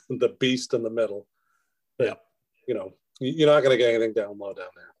the beast in the middle. Yeah. You're not going to get anything down low down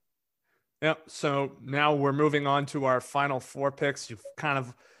there. Yep. So now we're moving on to our final four picks. You've kind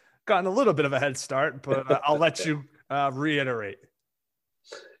of gotten a little bit of a head start, but I'll let you reiterate.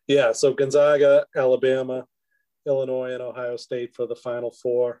 Yeah. So Gonzaga, Alabama, Illinois, and Ohio State for the final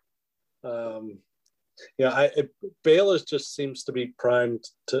four. Baylor just seems to be primed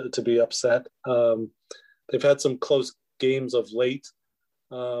to be upset. They've had some close games of late.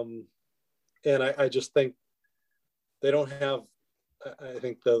 And I just think they don't have, I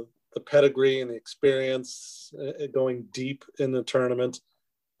think, the pedigree and the experience going deep in the tournament,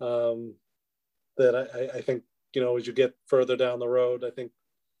 that I think, as you get further down the road, I think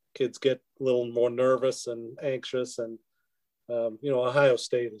kids get a little more nervous and anxious. And, Ohio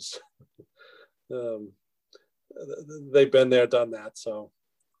State is, they've been there, done that. So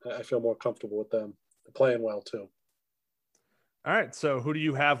I feel more comfortable with them. They're playing well too. All right. So who do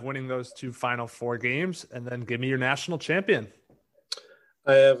you have winning those two final four games? And then give me your national champion.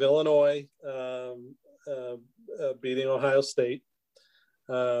 I have Illinois beating Ohio State.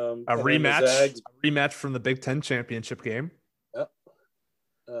 A rematch from the Big Ten championship game. Yep.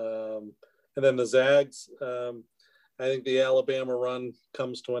 And then the Zags, I think the Alabama run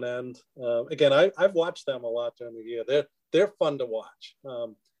comes to an end. Again, I've watched them a lot during the year. They're fun to watch.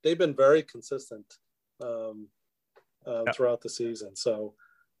 They've been very consistent throughout the season. So,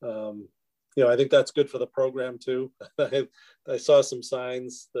 I think that's good for the program too. I saw some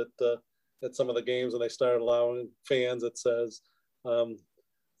signs that at some of the games when they started allowing fans, it says,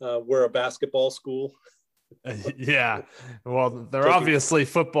 we're a basketball school. Yeah. Well, they're obviously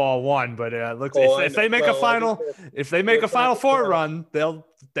football one, but if they make a final four run,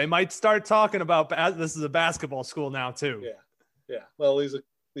 they might start talking about this is a basketball school now too. Yeah. Well, these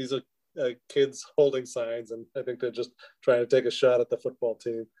are kids holding signs, and I think they're just trying to take a shot at the football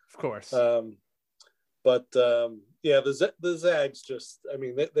team. Of course. The Zags just, I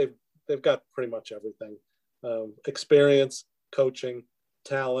mean, they've got pretty much everything. Experience, coaching,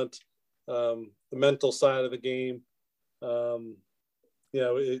 talent, the mental side of the game.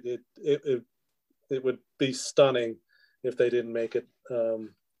 It would be stunning if they didn't make it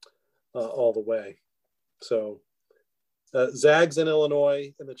all the way. So Zags in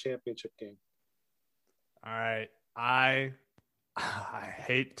Illinois in the championship game. All right. I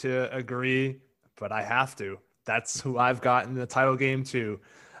hate to agree, but I have to. That's who I've got in the title game too.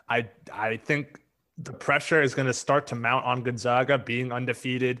 I think the pressure is going to start to mount on Gonzaga being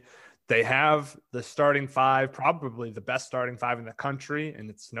undefeated. They have the starting five, probably the best starting five in the country, and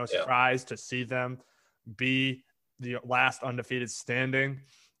it's no surprise to see them be the last undefeated standing.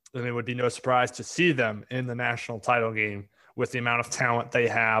 And it would be no surprise to see them in the national title game with the amount of talent they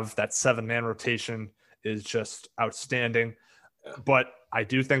have. That 7-man rotation is just outstanding. Yeah. But I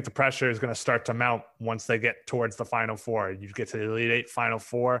do think the pressure is going to start to mount once they get towards the Final Four. You get to the Elite Eight, Final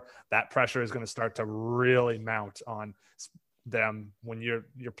Four, that pressure is going to start to really mount on them when you're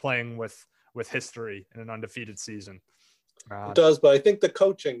playing with history in an undefeated season. It does, but I think the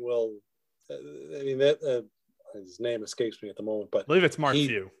coaching will. His name escapes me at the moment, but I believe it's Mark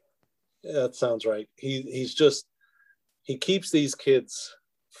Few. Yeah, that sounds right. He keeps these kids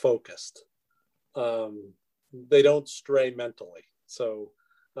focused. They don't stray mentally. So,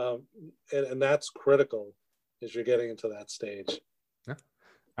 and that's critical as you're getting into that stage. Yeah.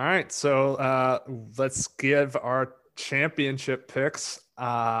 All right. So let's give our championship picks.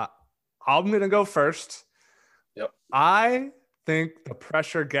 I'm going to go first. Yep. I think the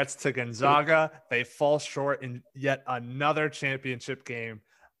pressure gets to Gonzaga. They fall short in yet another championship game.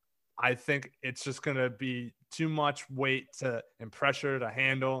 I think it's just going to be too much weight and pressure to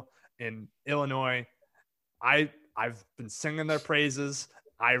handle in Illinois. I've been singing their praises.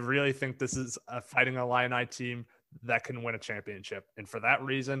 I really think this is a Fighting Illini team that can win a championship. And for that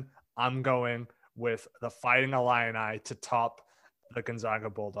reason, I'm going with the Fighting Illini to top the Gonzaga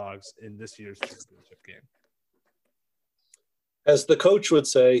Bulldogs in this year's championship game. As the coach would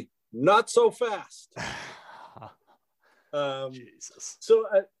say, not so fast. Jesus. So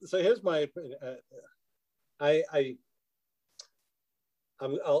here's my opinion. I'll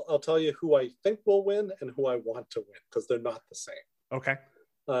tell you who I think will win and who I want to win because they're not the same. Okay.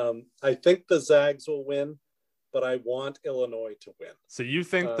 I think the Zags will win, but I want Illinois to win. So you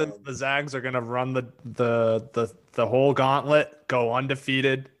think that the Zags are going to run the whole gauntlet, go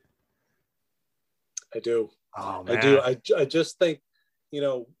undefeated? I do. Oh man. I do. I just think,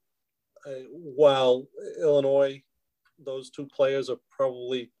 while Illinois, those two players are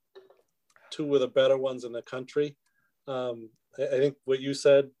probably two of the better ones in the country. I think what you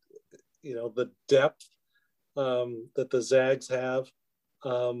said, the depth that the Zags have,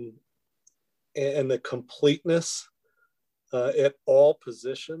 and the completeness at all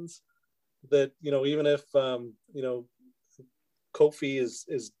positions, that even if Kofi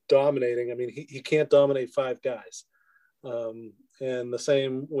is dominating, I mean he can't dominate five guys, and the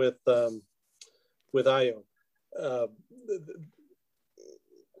same with Ayo.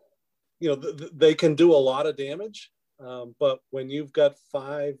 They can do a lot of damage, but when you've got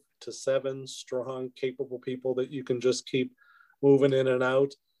 5 to 7 strong, capable people that you can just keep moving in and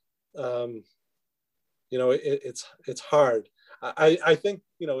out, it's hard. I think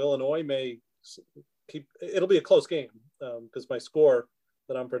Illinois may keep. It'll be a close game because my score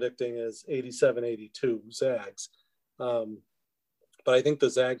that I'm predicting is 87-82 Zags, but I think the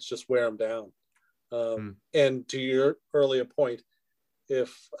Zags just wear them down. And to your earlier point,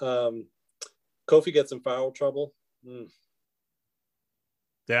 if Kofi gets in foul trouble,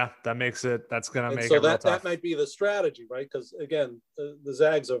 yeah, that's going to make so it real tough. That might be the strategy, right? Because again, the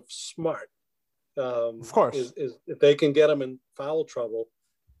Zags are smart. Of course, is if they can get him in foul trouble,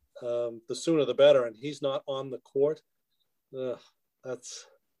 the sooner the better. And he's not on the court. That's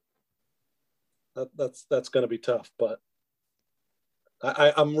going to be tough. But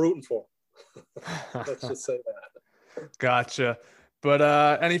I'm rooting for him. Let's just say that. Gotcha. But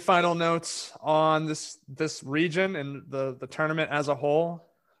any final notes on this region and the tournament as a whole?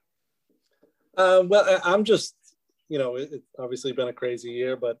 Well, I'm just, it's obviously been a crazy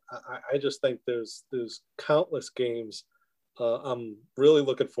year, but I just think there's countless games I'm really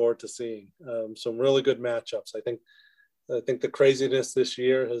looking forward to seeing. Some really good matchups. I think the craziness this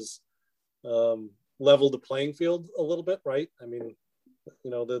year has leveled the playing field a little bit, right? I mean,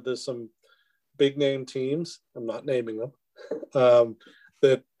 there's some big name teams. I'm not naming them.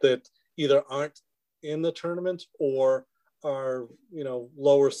 That either aren't in the tournament or are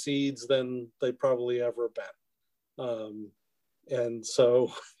lower seeds than they probably ever been, and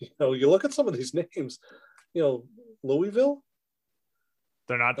so you look at some of these names, Louisville,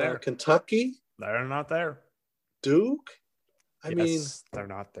 they're not there. Kentucky, they're not there. Duke, I mean, they're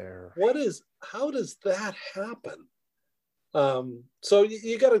not there. How does that happen? So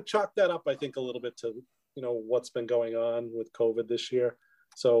you got to chalk that up, I think, a little bit to what's been going on with COVID this year.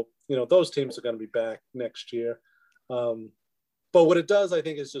 So, those teams are going to be back next year. But what it does, I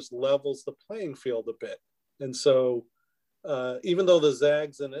think, is just levels the playing field a bit. And so even though the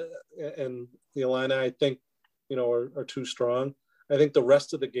Zags and the Illini, I think, are too strong, I think the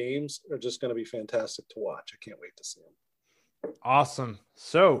rest of the games are just going to be fantastic to watch. I can't wait to see them. Awesome.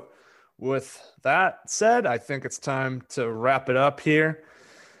 So with that said, I think it's time to wrap it up here.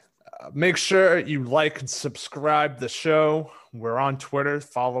 Make sure you like and subscribe the show. We're on Twitter.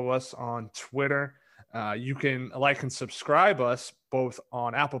 Follow us on Twitter. You can like and subscribe us both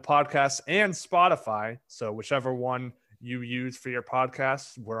on Apple Podcasts and Spotify. So whichever one you use for your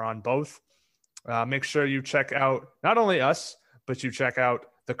podcasts, we're on both. Make sure you check out not only us, but you check out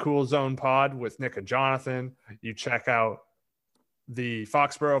the Cool Zone Pod with Nick and Jonathan. You check out the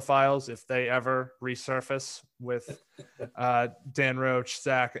Foxborough Files if they ever resurface with Dan Roach,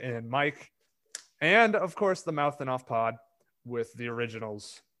 Zach, and Mike. And, of course, the Mouth and Off Pod with the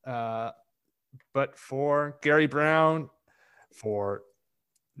originals. But for Gary Brown, for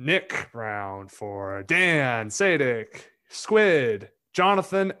Nick Brown, for Dan, Sadik, Squid,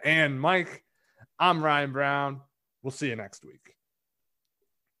 Jonathan, and Mike, I'm Ryan Brown. We'll see you next week.